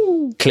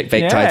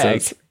 Clickbait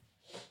titles.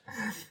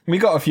 We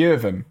got a few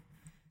of them.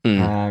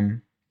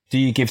 Do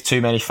you give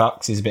too many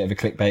fucks? Is a bit of a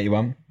clickbaity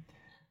one.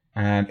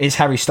 Is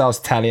Harry Styles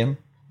Italian?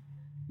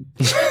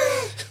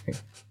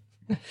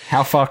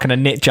 How far can a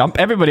Nick jump?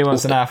 Everybody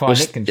wants to know how far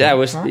Nick can jump.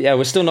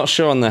 We're still not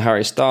sure on the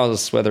Harry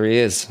Styles whether he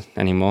is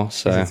anymore.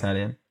 So He's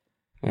Italian.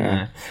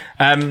 yeah.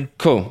 So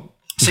Cool.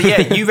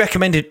 you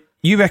recommended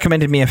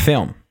me a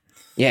film.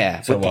 Yeah.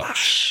 So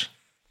Whiplash.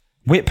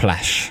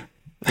 Whiplash.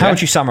 How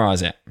would you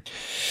summarise it?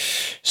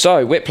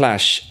 So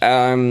Whiplash.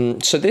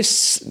 So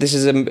this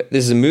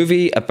is a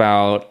movie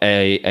about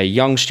a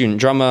young student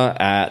drummer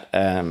at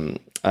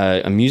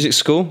a music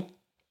school.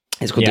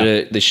 It's called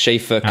the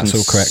Schaefer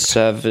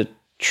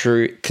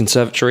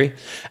Conservatory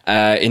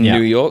in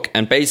New York,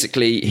 and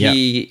basically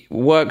he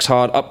works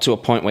hard up to a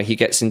point where he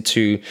gets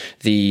into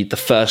the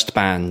first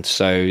band,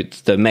 so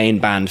the main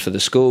band for the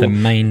school. The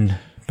main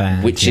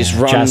band, which is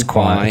run jazz by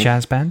choir,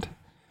 jazz band.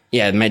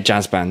 Yeah, made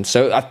jazz band.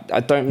 So I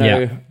don't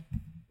know. Yeah.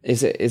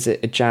 Is it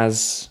a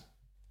jazz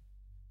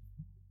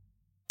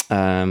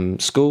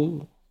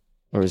school,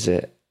 or is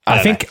it?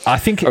 I think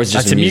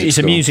it's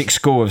a music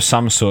school of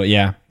some sort.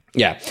 Yeah.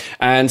 Yeah,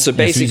 and so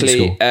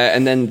basically,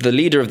 and then the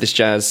leader of this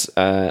jazz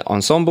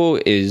ensemble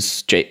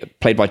is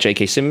played by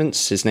J.K.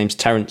 Simmons. His name's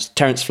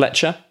Terrence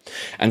Fletcher,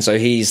 and so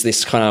he's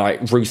this kind of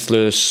like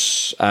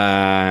ruthless,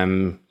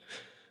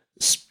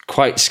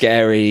 quite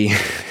scary.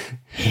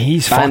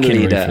 He's band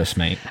fucking leader. Ruthless,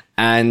 mate.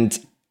 And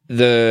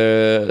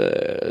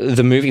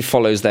the movie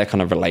follows their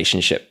kind of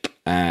relationship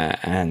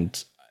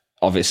and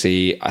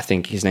obviously I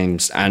think his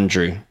name's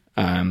Andrew,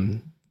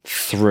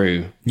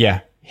 through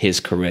his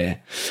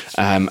career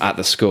at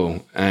the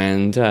school,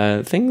 and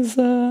things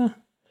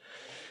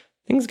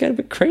get a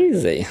bit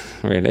crazy,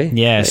 really.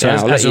 Yeah, so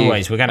as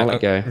always, we're going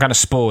to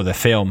spoil the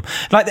film.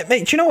 Like,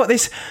 do you know what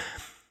this?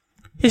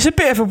 It's a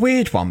bit of a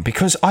weird one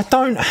because I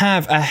don't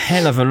have a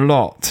hell of a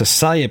lot to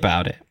say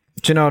about it.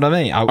 Do you know what I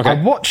mean? I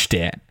watched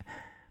it,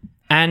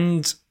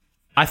 and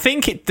I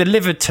think it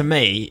delivered to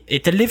me.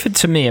 It delivered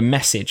to me a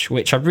message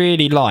which I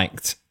really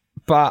liked,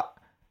 and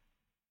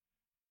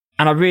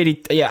I really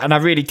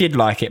did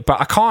like it. But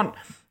I can't,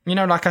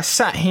 like I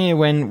sat here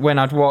when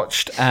I'd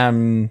watched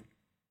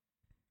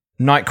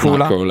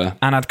Nightcrawler,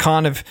 and I'd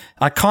kind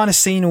of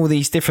seen all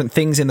these different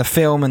things in the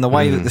film and the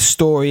way that the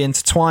story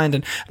intertwined,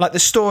 and like the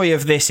story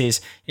of this is,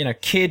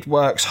 kid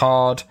works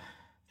hard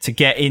to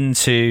get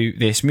into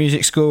this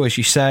music school, as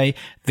you say.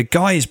 The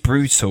guy is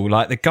brutal.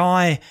 Like, the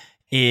guy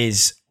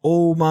is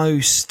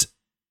almost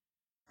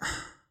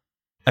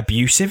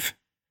abusive.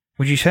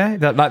 Would you say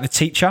that? Like the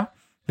teacher,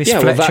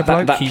 Fletcher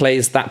bloke,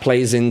 that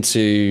plays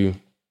into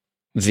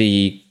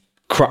the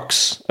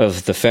crux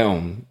of the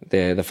film.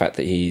 The fact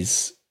that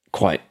he's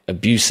quite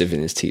abusive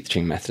in his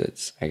teaching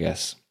methods, I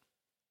guess.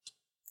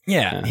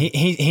 Yeah,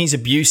 he's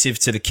abusive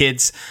to the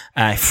kids,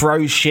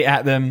 throws shit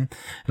at them,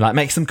 like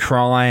makes them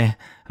cry.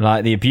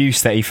 Like, the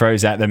abuse that he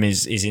throws at them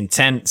is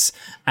intense.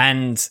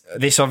 And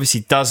this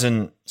obviously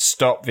doesn't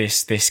stop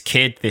this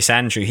kid, this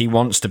Andrew. He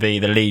wants to be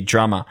the lead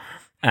drummer.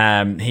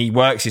 He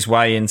works his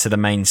way into the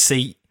main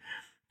seat.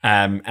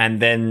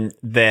 And then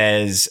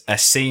there's a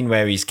scene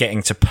where he's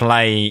getting to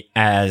play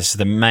as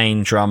the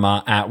main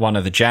drummer at one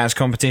of the jazz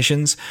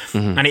competitions.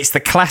 Mm-hmm. And it's the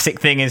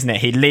classic thing, isn't it?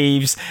 He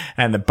leaves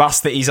and the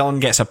bus that he's on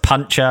gets a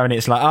puncture, and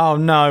it's like, oh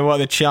no, what are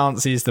the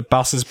chances? The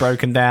bus has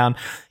broken down.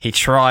 He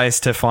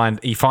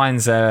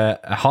finds a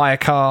hire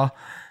car,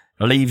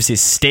 leaves his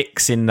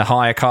sticks in the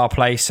hire car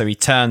place. So he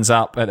turns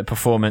up at the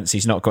performance.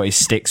 He's not got his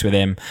sticks with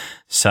him.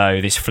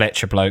 So this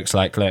Fletcher bloke's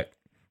like, look,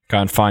 go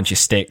and find your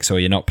sticks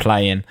or you're not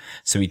playing.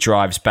 So he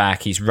drives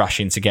back. He's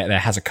rushing to get there,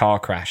 has a car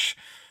crash.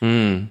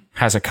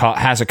 Has a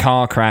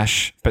car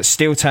crash, but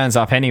still turns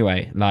up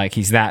anyway. Like,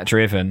 he's that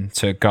driven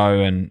to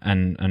go and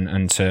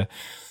to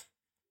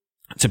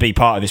be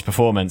part of this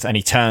performance. And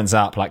he turns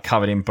up like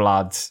covered in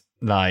blood,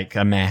 like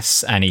a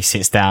mess, and he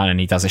sits down and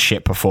he does a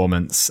shit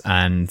performance.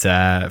 And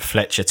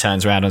Fletcher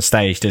turns around on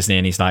stage, doesn't he?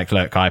 And he's like,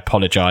 look, I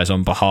apologize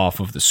on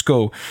behalf of the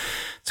school.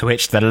 To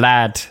which the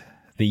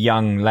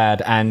young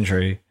lad,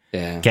 Andrew,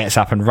 gets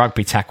up and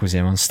rugby tackles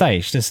him on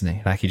stage, doesn't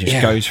he? Like, he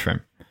just goes for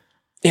him.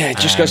 Yeah, it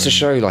just goes to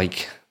show,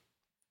 like,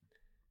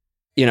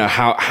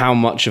 how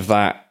much of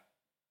that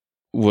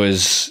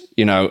was,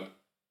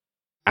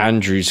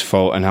 Andrew's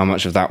fault, and how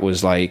much of that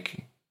was,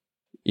 like,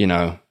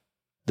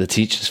 the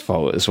teacher's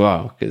fault as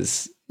well.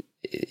 Because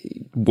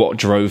what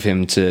drove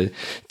him to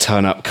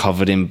turn up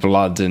covered in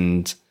blood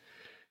and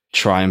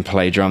try and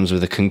play drums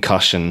with a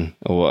concussion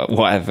or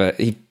whatever,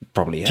 he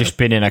probably just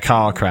been in a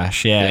car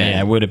crash.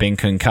 Yeah, would have been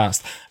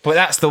concussed. But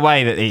that's the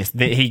way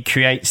that he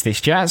creates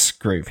this jazz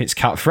group. It's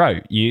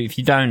cutthroat. If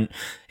you don't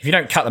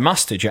cut the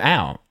mustard, you're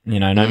out.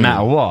 No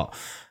matter what.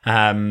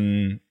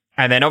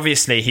 And then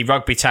obviously he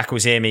rugby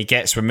tackles him. He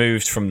gets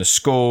removed from the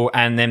school,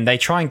 and then they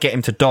try and get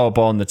him to dob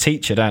on the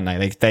teacher, don't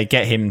they? They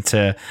get him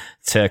to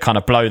kind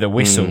of blow the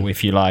whistle,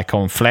 if you like,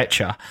 on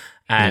Fletcher,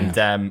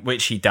 and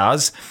which he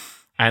does.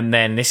 And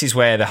then this is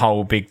where the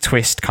whole big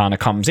twist kind of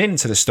comes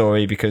into the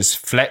story, because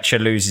Fletcher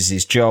loses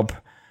his job.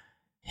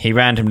 He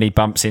randomly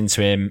bumps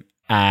into him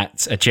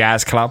at a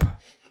jazz club.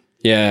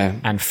 Yeah.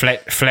 And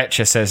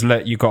Fletcher says,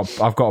 look,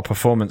 I've got a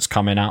performance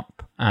coming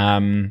up.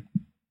 And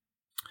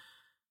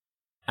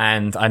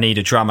I need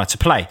a drummer to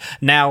play.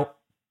 Now,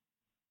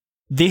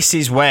 this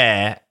is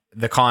where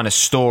the kind of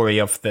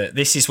story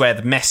this is where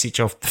the message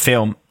of the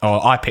film,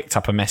 or I picked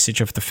up a message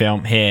of the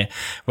film here,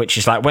 which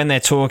is like, when they're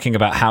talking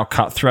about how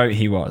cutthroat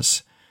he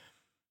was,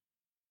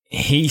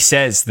 he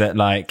says that,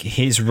 like,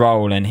 his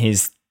role and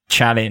his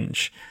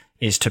challenge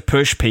is to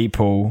push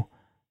people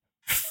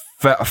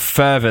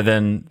further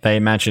than they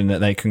imagine that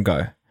they can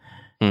go.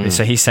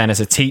 So he's saying, as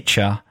a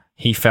teacher,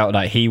 he felt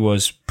like he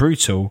was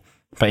brutal,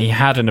 but he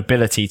had an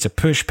ability to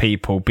push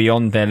people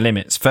beyond their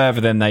limits,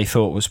 further than they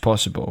thought was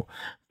possible,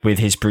 with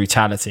his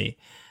brutality.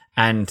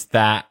 And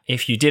that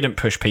if you didn't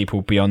push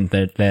people beyond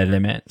their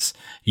limits,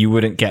 you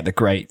wouldn't get the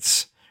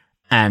greats.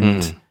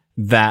 And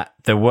that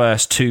the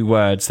worst two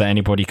words that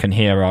anybody can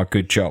hear are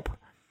good job.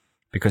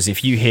 Because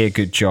if you hear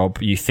good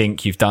job, you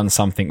think you've done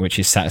something which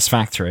is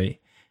satisfactory,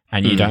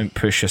 and you don't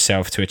push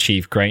yourself to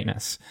achieve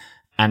greatness.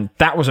 And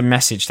that was a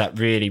message that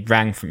really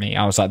rang for me.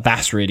 I was like,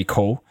 that's really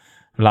cool.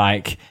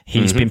 Like,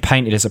 he's been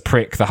painted as a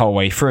prick the whole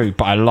way through,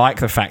 but I like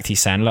the fact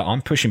he's saying, look,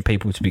 I'm pushing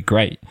people to be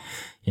great.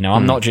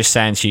 I'm not just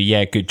saying to you,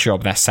 yeah, good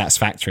job, that's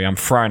satisfactory. I'm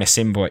throwing a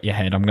cymbal at your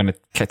head. I'm going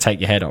to take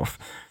your head off.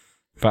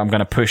 But I'm going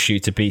to push you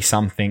to be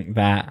something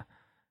that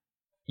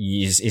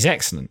is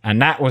excellent.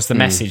 And that was the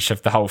message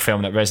of the whole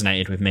film that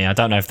resonated with me. I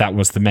don't know if that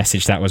was the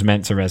message that was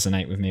meant to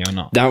resonate with me or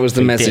not. That was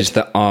the message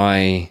that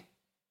I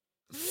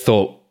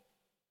thought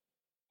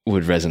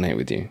would resonate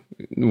with you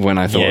when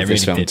I thought of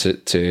this really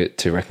film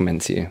to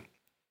recommend to you.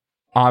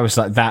 I was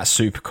like, that's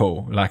super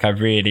cool. Like, I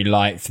really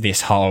liked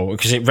this whole,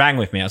 because it rang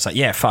with me. I was like,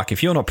 yeah, fuck,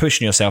 if you're not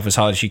pushing yourself as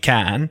hard as you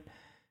can,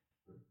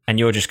 and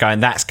you're just going,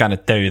 that's going to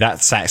do,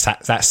 that's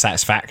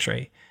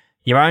satisfactory,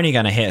 you're only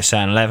going to hit a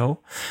certain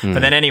level.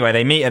 But then anyway,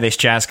 they meet at this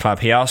jazz club.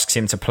 He asks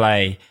him to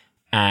play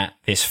at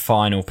this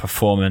final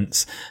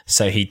performance.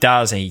 So he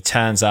does, and he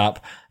turns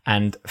up,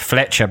 and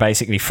Fletcher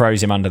basically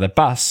throws him under the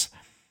bus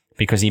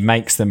because he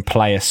makes them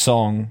play a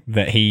song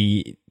that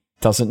he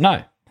doesn't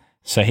know.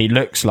 So he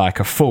looks like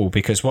a fool,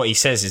 because what he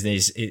says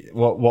is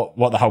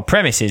what the whole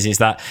premise is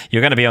that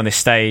you're going to be on this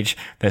stage.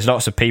 There's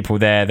lots of people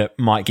there that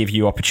might give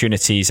you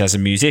opportunities as a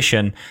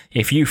musician.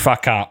 If you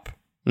fuck up,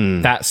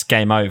 that's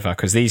game over,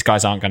 because these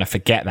guys aren't going to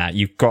forget that.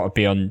 You've got to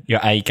be on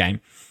your A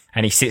game.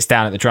 And he sits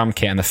down at the drum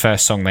kit, and the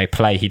first song they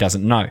play, he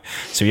doesn't know.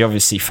 So he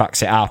obviously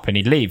fucks it up, and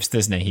he leaves,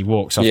 doesn't he? He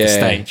walks off the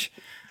stage.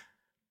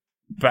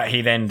 But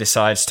he then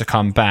decides to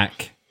come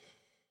back.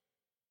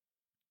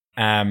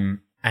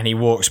 And he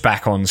walks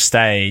back on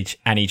stage,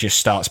 and he just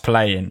starts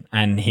playing,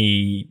 and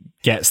he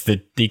gets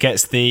the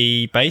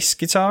bass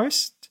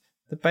guitarist,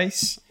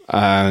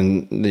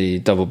 the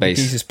double bass.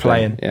 He's just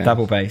playing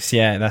double bass.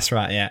 Yeah, that's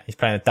right. Yeah, he's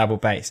playing a double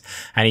bass,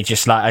 and he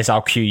just like, as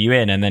I'll cue you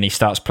in, and then he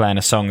starts playing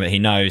a song that he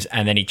knows,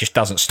 and then he just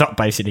doesn't stop,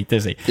 basically,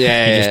 does he?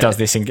 Yeah, he just does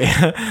this,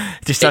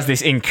 does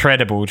this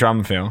incredible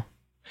drum fill.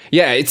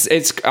 Yeah,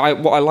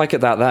 what I like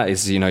about that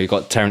is, you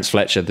got Terence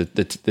Fletcher,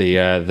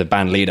 the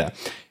band leader,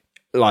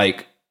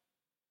 like.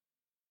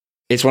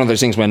 It's one of those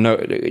things where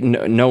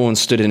no one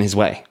stood in his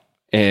way.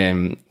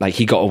 Like,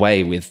 he got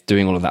away with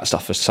doing all of that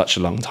stuff for such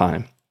a long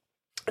time,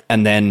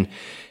 and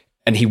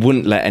he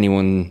wouldn't let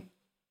anyone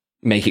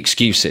make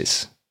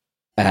excuses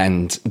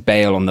and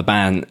bail on the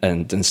band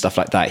and stuff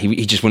like that.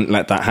 He just wouldn't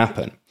let that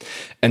happen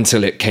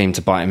until it came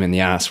to bite him in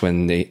the ass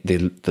when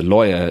the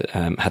lawyer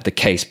had the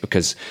case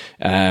because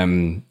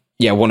one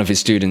of his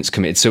students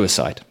committed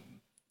suicide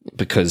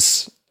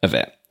because of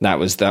it. That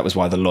was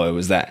why the lawyer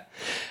was there.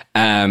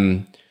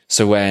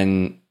 So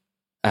when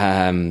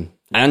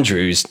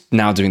Andrew's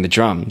now doing the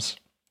drums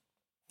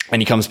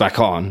and he comes back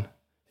on,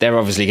 they're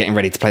obviously getting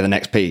ready to play the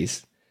next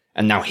piece.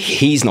 And now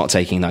he's not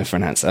taking no for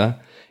an answer.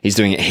 He's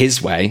doing it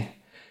his way.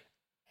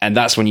 And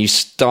that's when you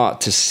start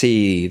to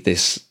see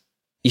this,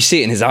 you see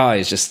it in his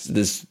eyes, just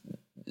this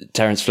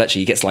Terence Fletcher,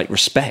 he gets like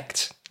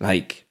respect,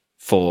 like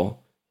for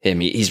him.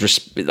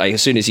 He's like,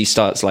 as soon as he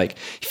starts, like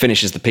he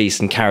finishes the piece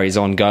and carries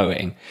on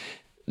going,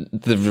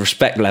 the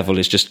respect level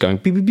is just going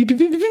beep, beep, beep, beep,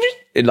 beep, beep,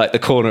 in like the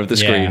corner of the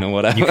screen or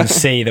whatever. You can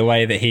see the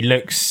way that he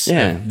looks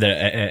at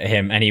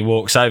him, and he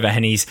walks over,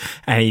 and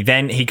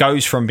he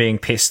goes from being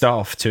pissed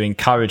off to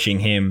encouraging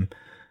him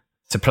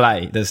to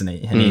play, doesn't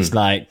he? And he's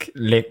like,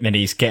 and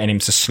he's getting him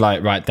to slow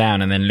it right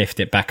down and then lift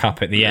it back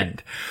up at the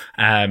end.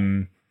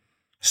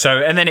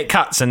 So, and then it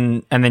cuts,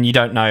 and then you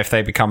don't know if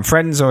they become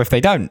friends or if they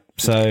don't.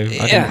 So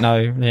I don't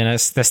know.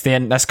 That's the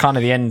end. That's kind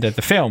of the end of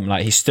the film.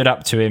 Like, he stood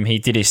up to him, he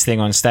did his thing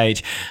on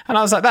stage, and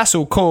I was like, that's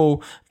all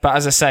cool. But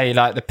as I say,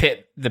 like the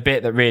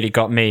bit that really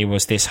got me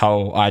was this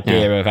whole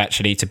idea of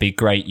actually, to be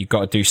great, you've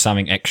got to do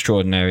something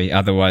extraordinary.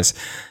 Otherwise,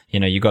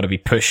 you've got to be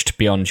pushed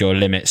beyond your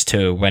limits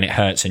to when it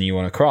hurts and you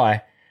want to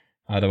cry.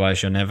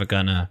 Otherwise, you're never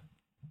gonna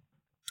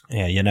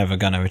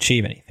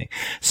achieve anything.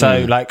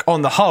 So, like,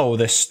 on the whole,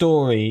 the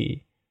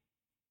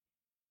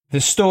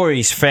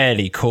story's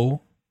fairly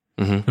cool.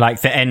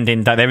 Like the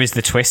ending, there is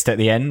the twist at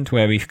the end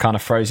where we kind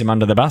of throws him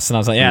under the bus, and I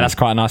was like, that's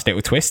quite a nice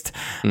little twist.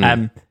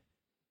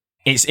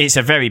 It's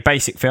a very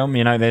basic film,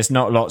 there's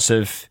not lots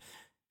of,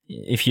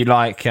 if you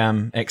like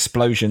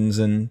explosions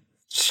and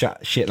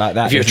shit like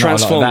that. If you're a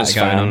Transformers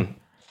fan,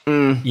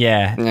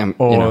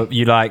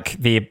 you like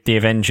the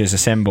Avengers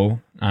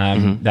Assemble,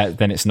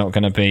 then it's not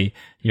going to be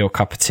your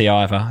cup of tea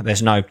either.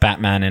 There's no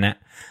Batman in it,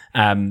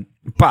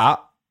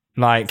 but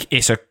like,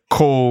 it's a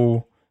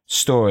cool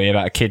story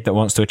about a kid that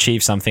wants to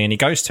achieve something, and he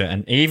goes to it,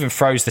 and he even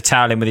throws the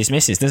towel in with his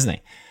missus, doesn't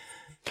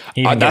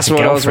he? That's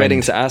what I was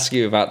waiting to ask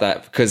you about,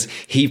 that because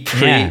he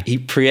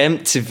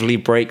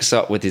preemptively breaks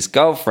up with his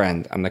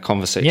girlfriend, and the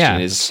conversation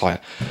is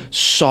like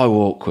so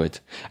awkward.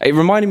 It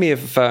reminded me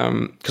of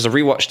because I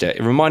rewatched it.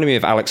 It reminded me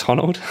of Alex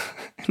Honnold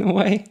in a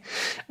way.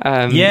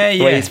 The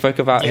way he spoke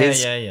about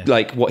his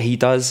like what he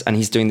does, and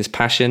he's doing this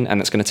passion, and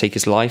it's going to take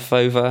his life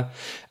over,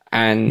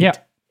 and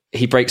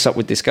he breaks up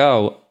with this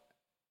girl,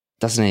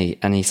 doesn't he?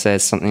 And he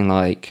says something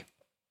like,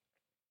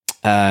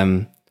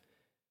 he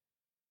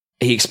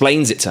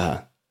explains it to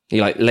her. He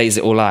like lays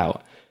it all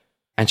out,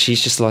 and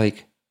she's just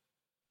like,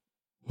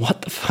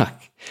 "What the fuck?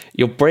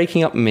 You're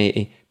breaking up with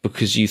me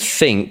because you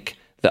think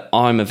that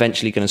I'm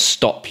eventually going to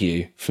stop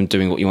you from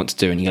doing what you want to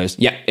do." And he goes,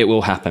 "Yeah, it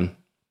will happen."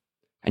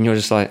 And you're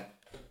just like,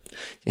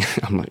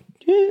 I'm like,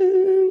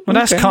 well,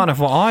 that's kind of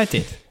what I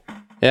did.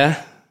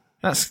 Yeah.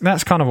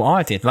 That's kind of what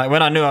I did. Like,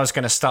 when I knew I was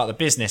going to start the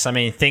business, I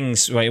mean,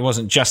 it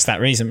wasn't just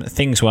that reason, but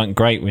things weren't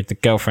great with the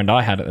girlfriend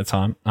I had at the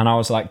time. And I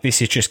was like, this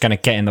is just going to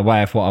get in the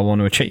way of what I want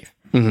to achieve.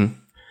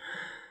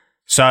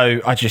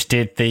 So I just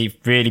did the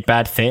really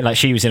bad thing. Like,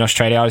 she was in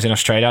Australia, I was in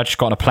Australia. I just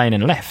got on a plane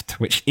and left,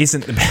 which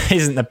isn't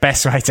the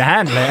best way to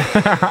handle it.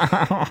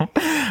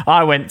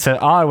 I went to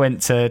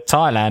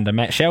Thailand and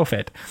met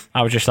Shelford.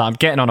 I was just like, I'm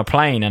getting on a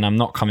plane and I'm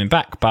not coming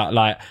back. But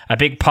like, a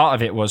big part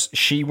of it was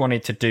she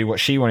wanted to do what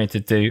she wanted to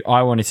do.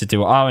 I wanted to do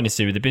what I wanted to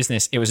do with the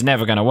business. It was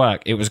never going to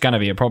work. It was going to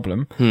be a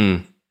problem.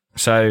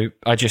 So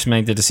I just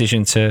made the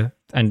decision to,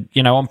 and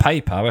on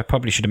paper, I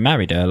probably should have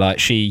married her. Like,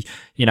 she,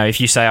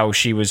 if you say, oh,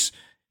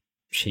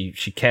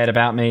 she cared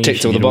about me.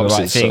 Ticked all the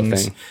boxes, sort of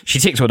thing. She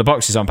ticked all the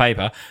boxes on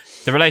paper.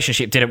 The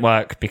relationship didn't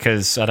work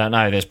because, I don't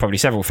know, there's probably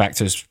several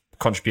factors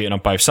contributing on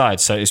both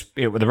sides. So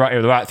it was the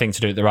right thing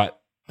to do. The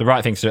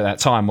right thing to do at that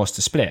time was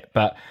to split.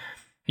 But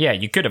yeah,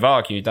 you could have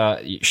argued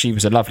that she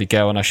was a lovely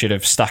girl and I should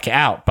have stuck it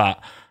out. But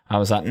I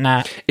was like,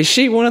 nah. Is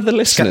she one of the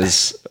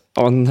listeners?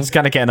 It's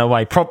going to get in the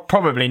way.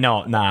 Probably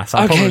not. Nah. So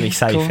I'm probably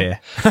safe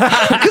here.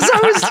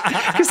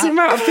 Because the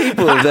amount of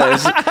people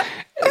that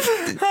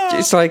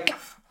it's like,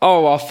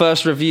 oh, our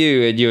first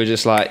review, and you were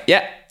just like,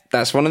 yeah,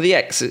 that's one of the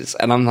exes.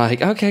 And I'm like,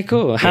 okay,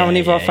 cool. How many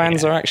of our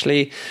fans are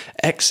actually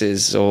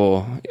exes?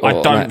 Or I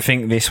don't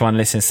think this one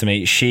listens to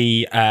me.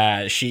 She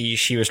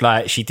was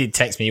like, she did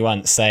text me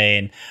once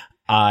saying,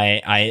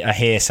 I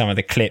hear some of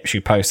the clips you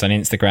post on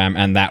Instagram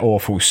and that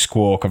awful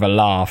squawk of a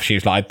laugh. She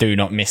was like, I do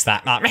not miss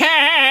that.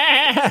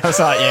 I was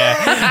like, yeah.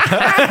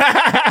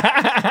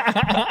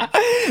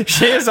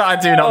 She was like,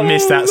 I do not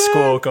miss that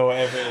squawk or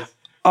whatever it is.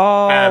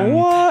 Oh,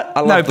 what? I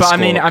love I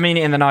mean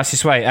it in the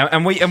nicest way,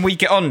 and we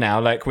get on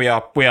now. Like, we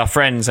are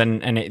friends,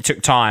 and it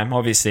took time,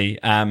 obviously.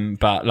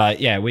 But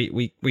like, yeah,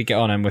 we get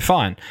on and we're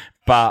fine.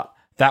 But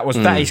that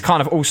is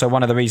kind of also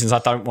one of the reasons I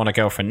don't want a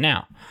girlfriend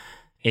now,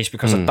 is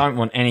because I don't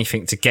want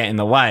anything to get in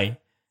the way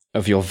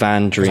of your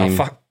van dream,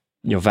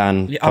 your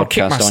van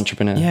podcast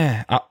entrepreneur.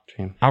 Yeah,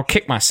 I'll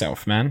kick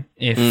myself, man,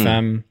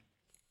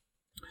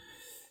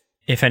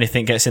 if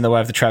anything gets in the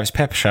way of the Travis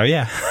Pepper Show,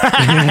 yeah.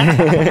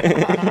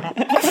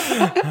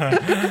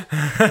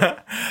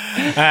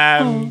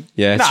 No,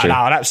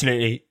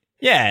 absolutely.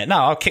 Yeah, no,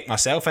 I'll kick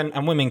myself,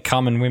 and women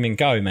come and women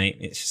go, mate.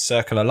 It's a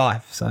circle of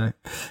life, so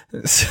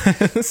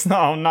it's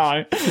not. Oh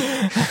no.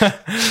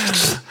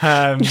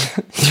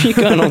 You're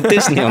going on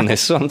Disney on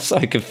this, so I'm so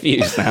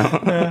confused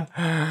now.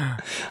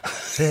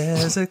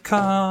 There's a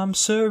calm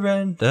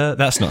surrender.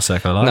 That's not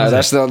circle of life. No,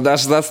 that's not.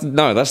 That's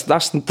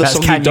the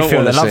song Can you don't feel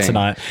want the to love sing.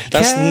 tonight?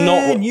 That's Can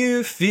not what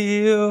you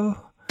feel.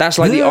 That's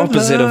like the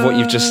opposite of what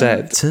you've just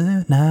said.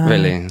 Tonight.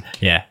 Really?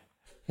 Yeah.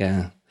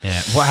 Yeah.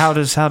 Well, how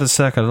does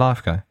circle of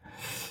life go?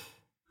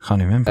 Can't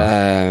even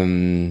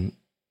remember.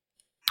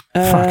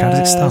 Fuck, how does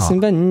it start?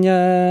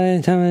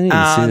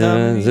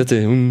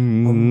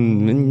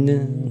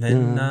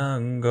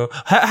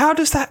 How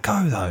does that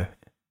go, though?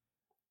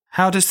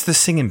 How does the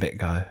singing bit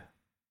go?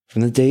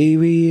 From the day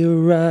we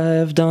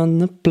arrived on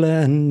the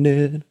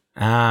planet.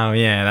 Oh,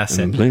 yeah, that's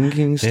it.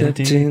 Blinking stepped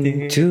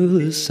into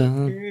the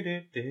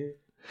sun.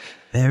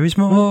 There is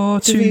more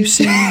to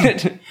see.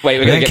 Wait,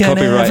 we're going to get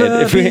copyrighted.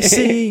 If we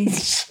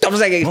stop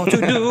singing. What to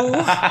do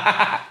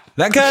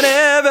that can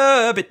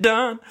never be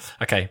done.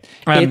 Okay.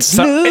 It's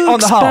so, Luke's on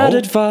the whole, bad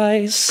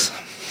advice.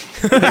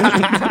 So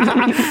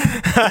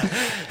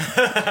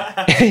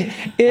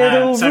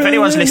if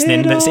anyone's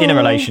listening that's in a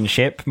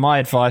relationship, my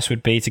advice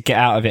would be to get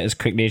out of it as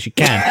quickly as you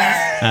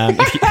can.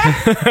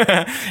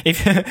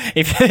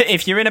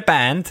 If you're in a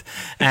band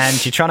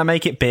and you're trying to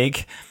make it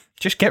big,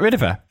 just get rid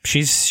of her.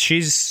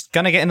 She's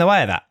gonna get in the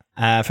way of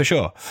that for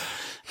sure.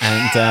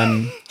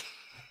 And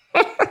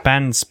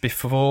bands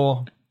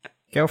before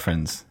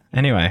girlfriends.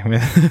 Anyway,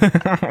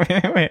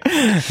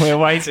 we're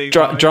waiting.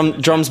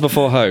 Drums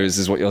before hose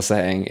is what you're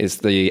saying is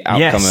the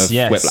outcome of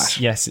Whiplash.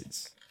 Yes,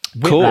 it's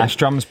Whiplash. Cool.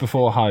 Drums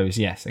before hose.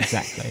 Yes,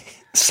 exactly.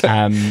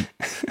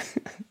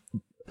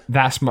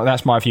 That's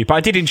my view. But I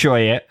did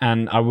enjoy it,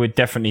 and I would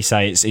definitely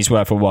say it's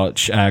worth a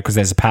watch because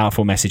there's a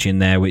powerful message in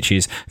there, which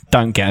is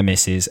don't get a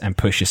missus and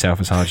push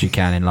yourself as hard as you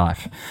can in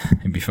life.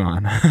 It'll be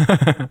fine.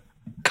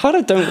 Kind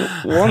of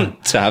don't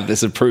want to have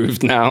this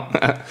approved now.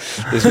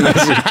 This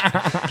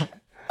message.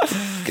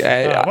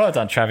 Okay. Well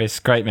done, Travis.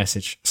 Great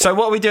message. So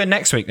what are we doing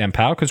next week then,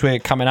 pal? Because we're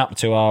coming up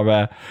to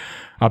our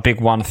big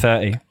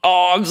 1:30.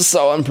 Oh, I'm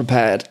so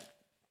unprepared.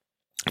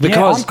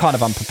 I'm kind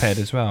of unprepared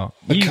as well.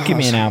 You give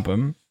me an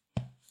album.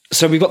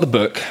 So we've got the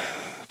book.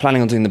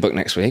 Planning on doing the book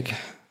next week.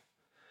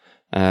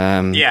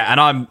 Yeah, and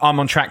I'm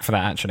on track for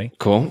that actually.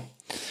 Cool.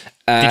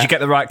 Did you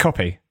get the right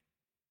copy?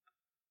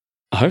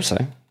 I hope so.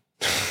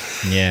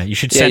 Yeah, you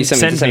should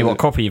send me what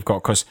copy you've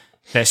got because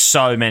there's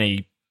so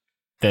many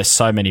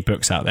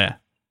books out there.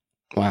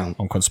 Wow.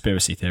 On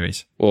conspiracy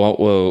theories. Well,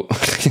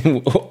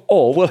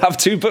 we'll have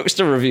 2 books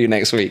to review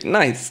next week.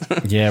 Nice.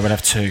 Yeah, we'll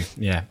have 2.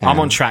 Yeah. I'm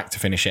on track to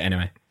finish it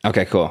anyway.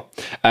 Okay, cool.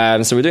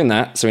 So we're doing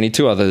that. So we need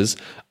 2 others.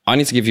 I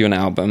need to give you an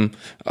album.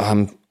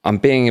 I'm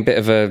being a bit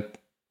of a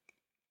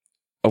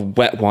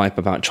wet wipe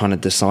about trying to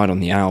decide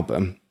on the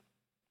album.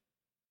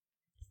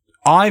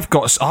 I've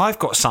got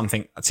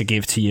something to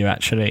give to you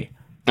actually.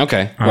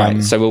 Okay,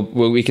 right. So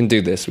we can do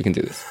this. We can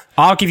do this.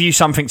 I'll give you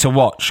something to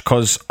watch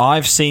because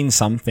I've seen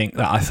something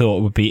that I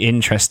thought would be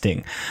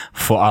interesting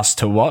for us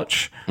to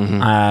watch.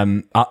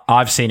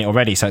 I've seen it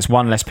already, so it's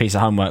one less piece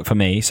of homework for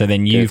me. So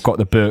then you've got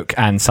the book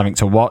and something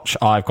to watch.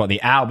 I've got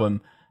the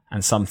album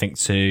and something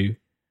to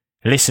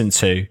listen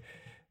to.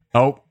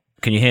 Oh,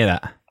 can you hear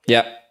that?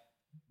 Yep.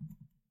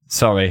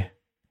 Sorry.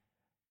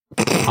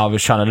 I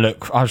was trying to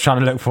look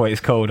for what it's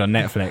called on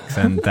Netflix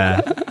and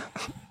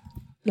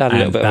Had a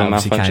little bit of a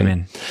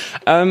malfunction.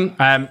 Came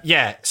in.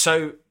 Yeah,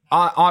 so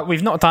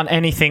we've not done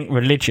anything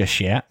religious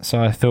yet,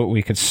 so I thought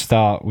we could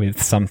start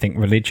with something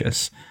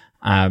religious.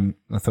 I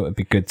thought it'd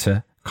be good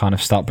to kind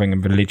of start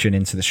bringing religion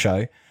into the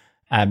show.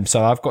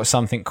 So I've got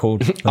something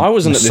called... I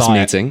wasn't at this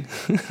meeting.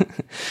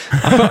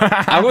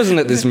 I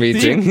wasn't at this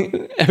meeting.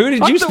 Who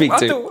did you speak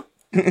to?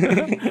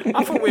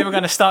 I thought we were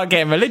going to start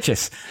getting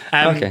religious.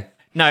 Okay.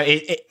 No,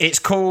 it's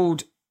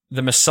called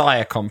the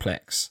Messiah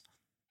Complex.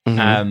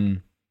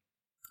 And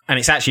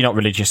it's actually not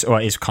religious,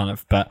 or it is kind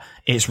of, but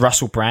it's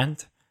Russell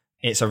Brand.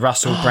 It's a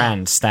Russell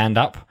Brand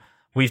stand-up.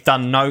 We've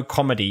done no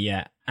comedy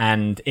yet,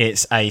 and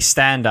it's a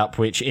stand-up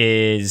which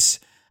is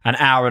an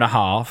hour and a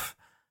half.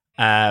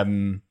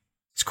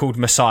 It's called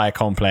Messiah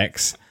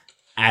Complex,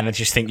 and I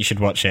just think you should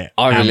watch it.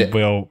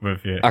 We'll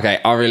review it. Okay,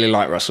 I really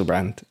like Russell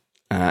Brand.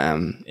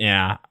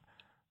 Yeah,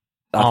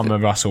 I'm a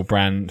Russell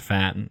Brand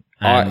fan,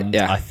 and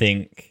I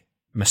think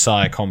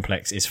Messiah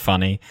Complex is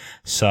funny,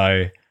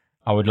 so...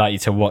 I would like you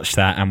to watch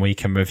that, and we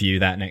can review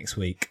that next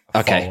week.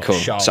 Okay, cool.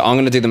 So I'm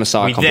going to do the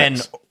Messiah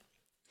Complex. Then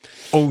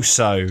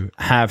also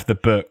have the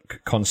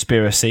book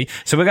Conspiracy.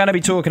 So we're going to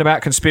be talking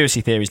about conspiracy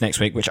theories next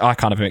week, which I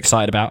kind of am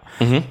excited about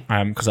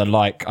because I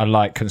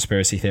like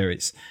conspiracy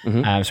theories.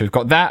 So we've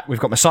got that, we've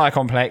got Messiah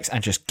Complex,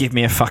 and just give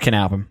me a fucking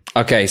album.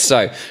 Okay,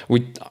 so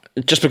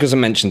just because I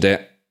mentioned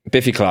it,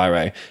 Biffy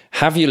Clyro,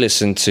 have you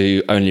listened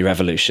to Only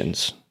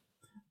Revolutions?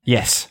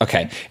 Yes.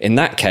 Okay, in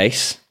that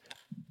case,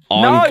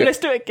 let's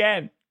do it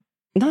again.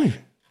 No.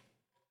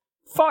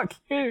 Fuck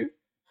you.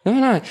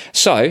 No.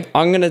 So,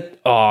 I'm going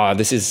to...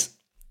 this is...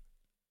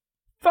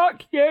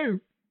 Fuck you.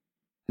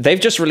 They've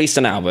just released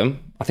an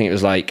album. I think it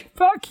was like...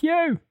 Fuck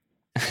you.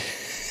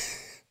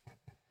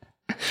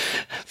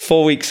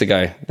 4 weeks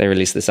ago, they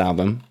released this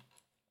album.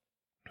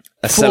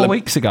 4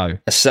 weeks ago?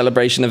 A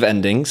celebration of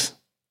endings.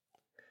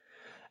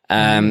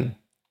 I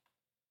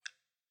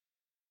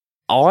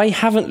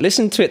haven't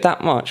listened to it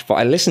that much, but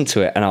I listened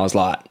to it and I was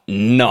like,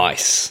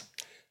 nice.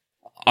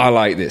 I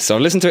like this. So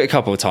I've listened to it a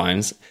couple of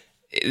times.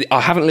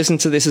 I haven't listened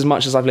to this as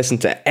much as I've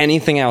listened to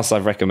anything else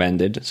I've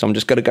recommended. So I'm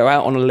just going to go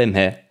out on a limb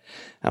here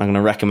and I'm going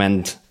to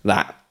recommend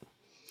that.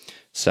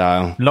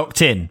 So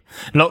Locked in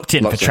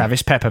for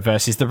Travis Pepper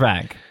versus The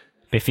Rag.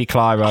 Biffy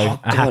Clyro,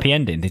 a happy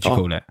ending, did you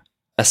call it?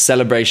 A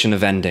celebration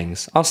of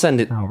endings. I'll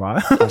send it. All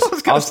right. I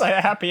was going to say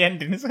a happy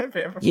ending. Is a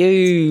bit of a...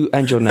 You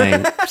and your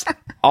name.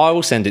 I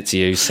will send it to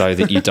you so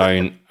that you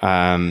don't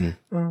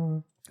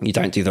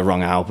do the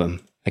wrong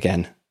album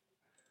again.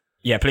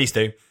 Yeah, please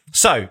do.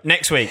 So,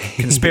 next week,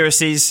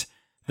 conspiracies,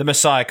 the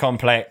Messiah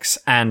Complex,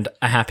 and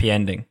a happy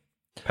ending.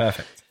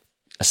 Perfect.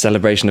 A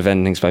celebration of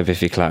endings by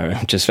Biffy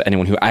Clyro, just for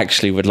anyone who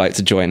actually would like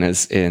to join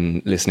us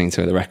in listening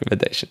to the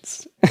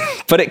recommendations.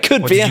 But it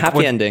could be a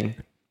happy ending.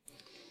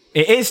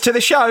 It is to the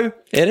show.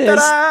 It is.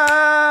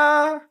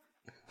 Ta-da!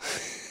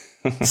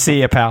 See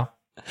ya, pal.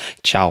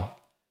 Ciao.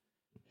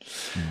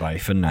 Bye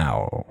for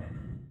now.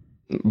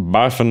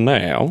 Bye for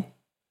now.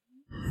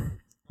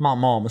 My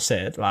mama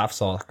said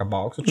life's like a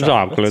box of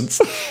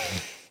chocolates.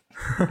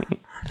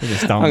 You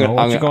just don't know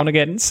what you're going to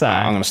get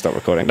inside. I'm going to stop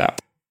recording now.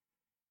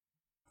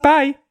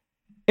 Bye.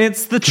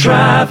 It's the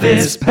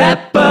Travis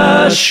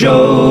Pepper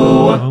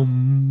Show.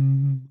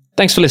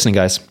 Thanks for listening,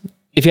 guys.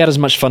 If you had as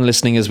much fun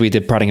listening as we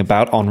did prattling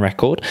about on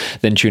record,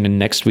 then tune in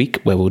next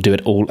week where we'll do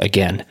it all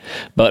again.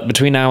 But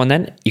between now and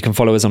then, you can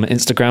follow us on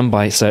Instagram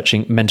by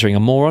searching Mentoring a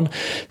Moron.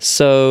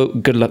 So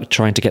good luck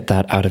trying to get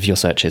that out of your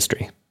search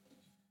history.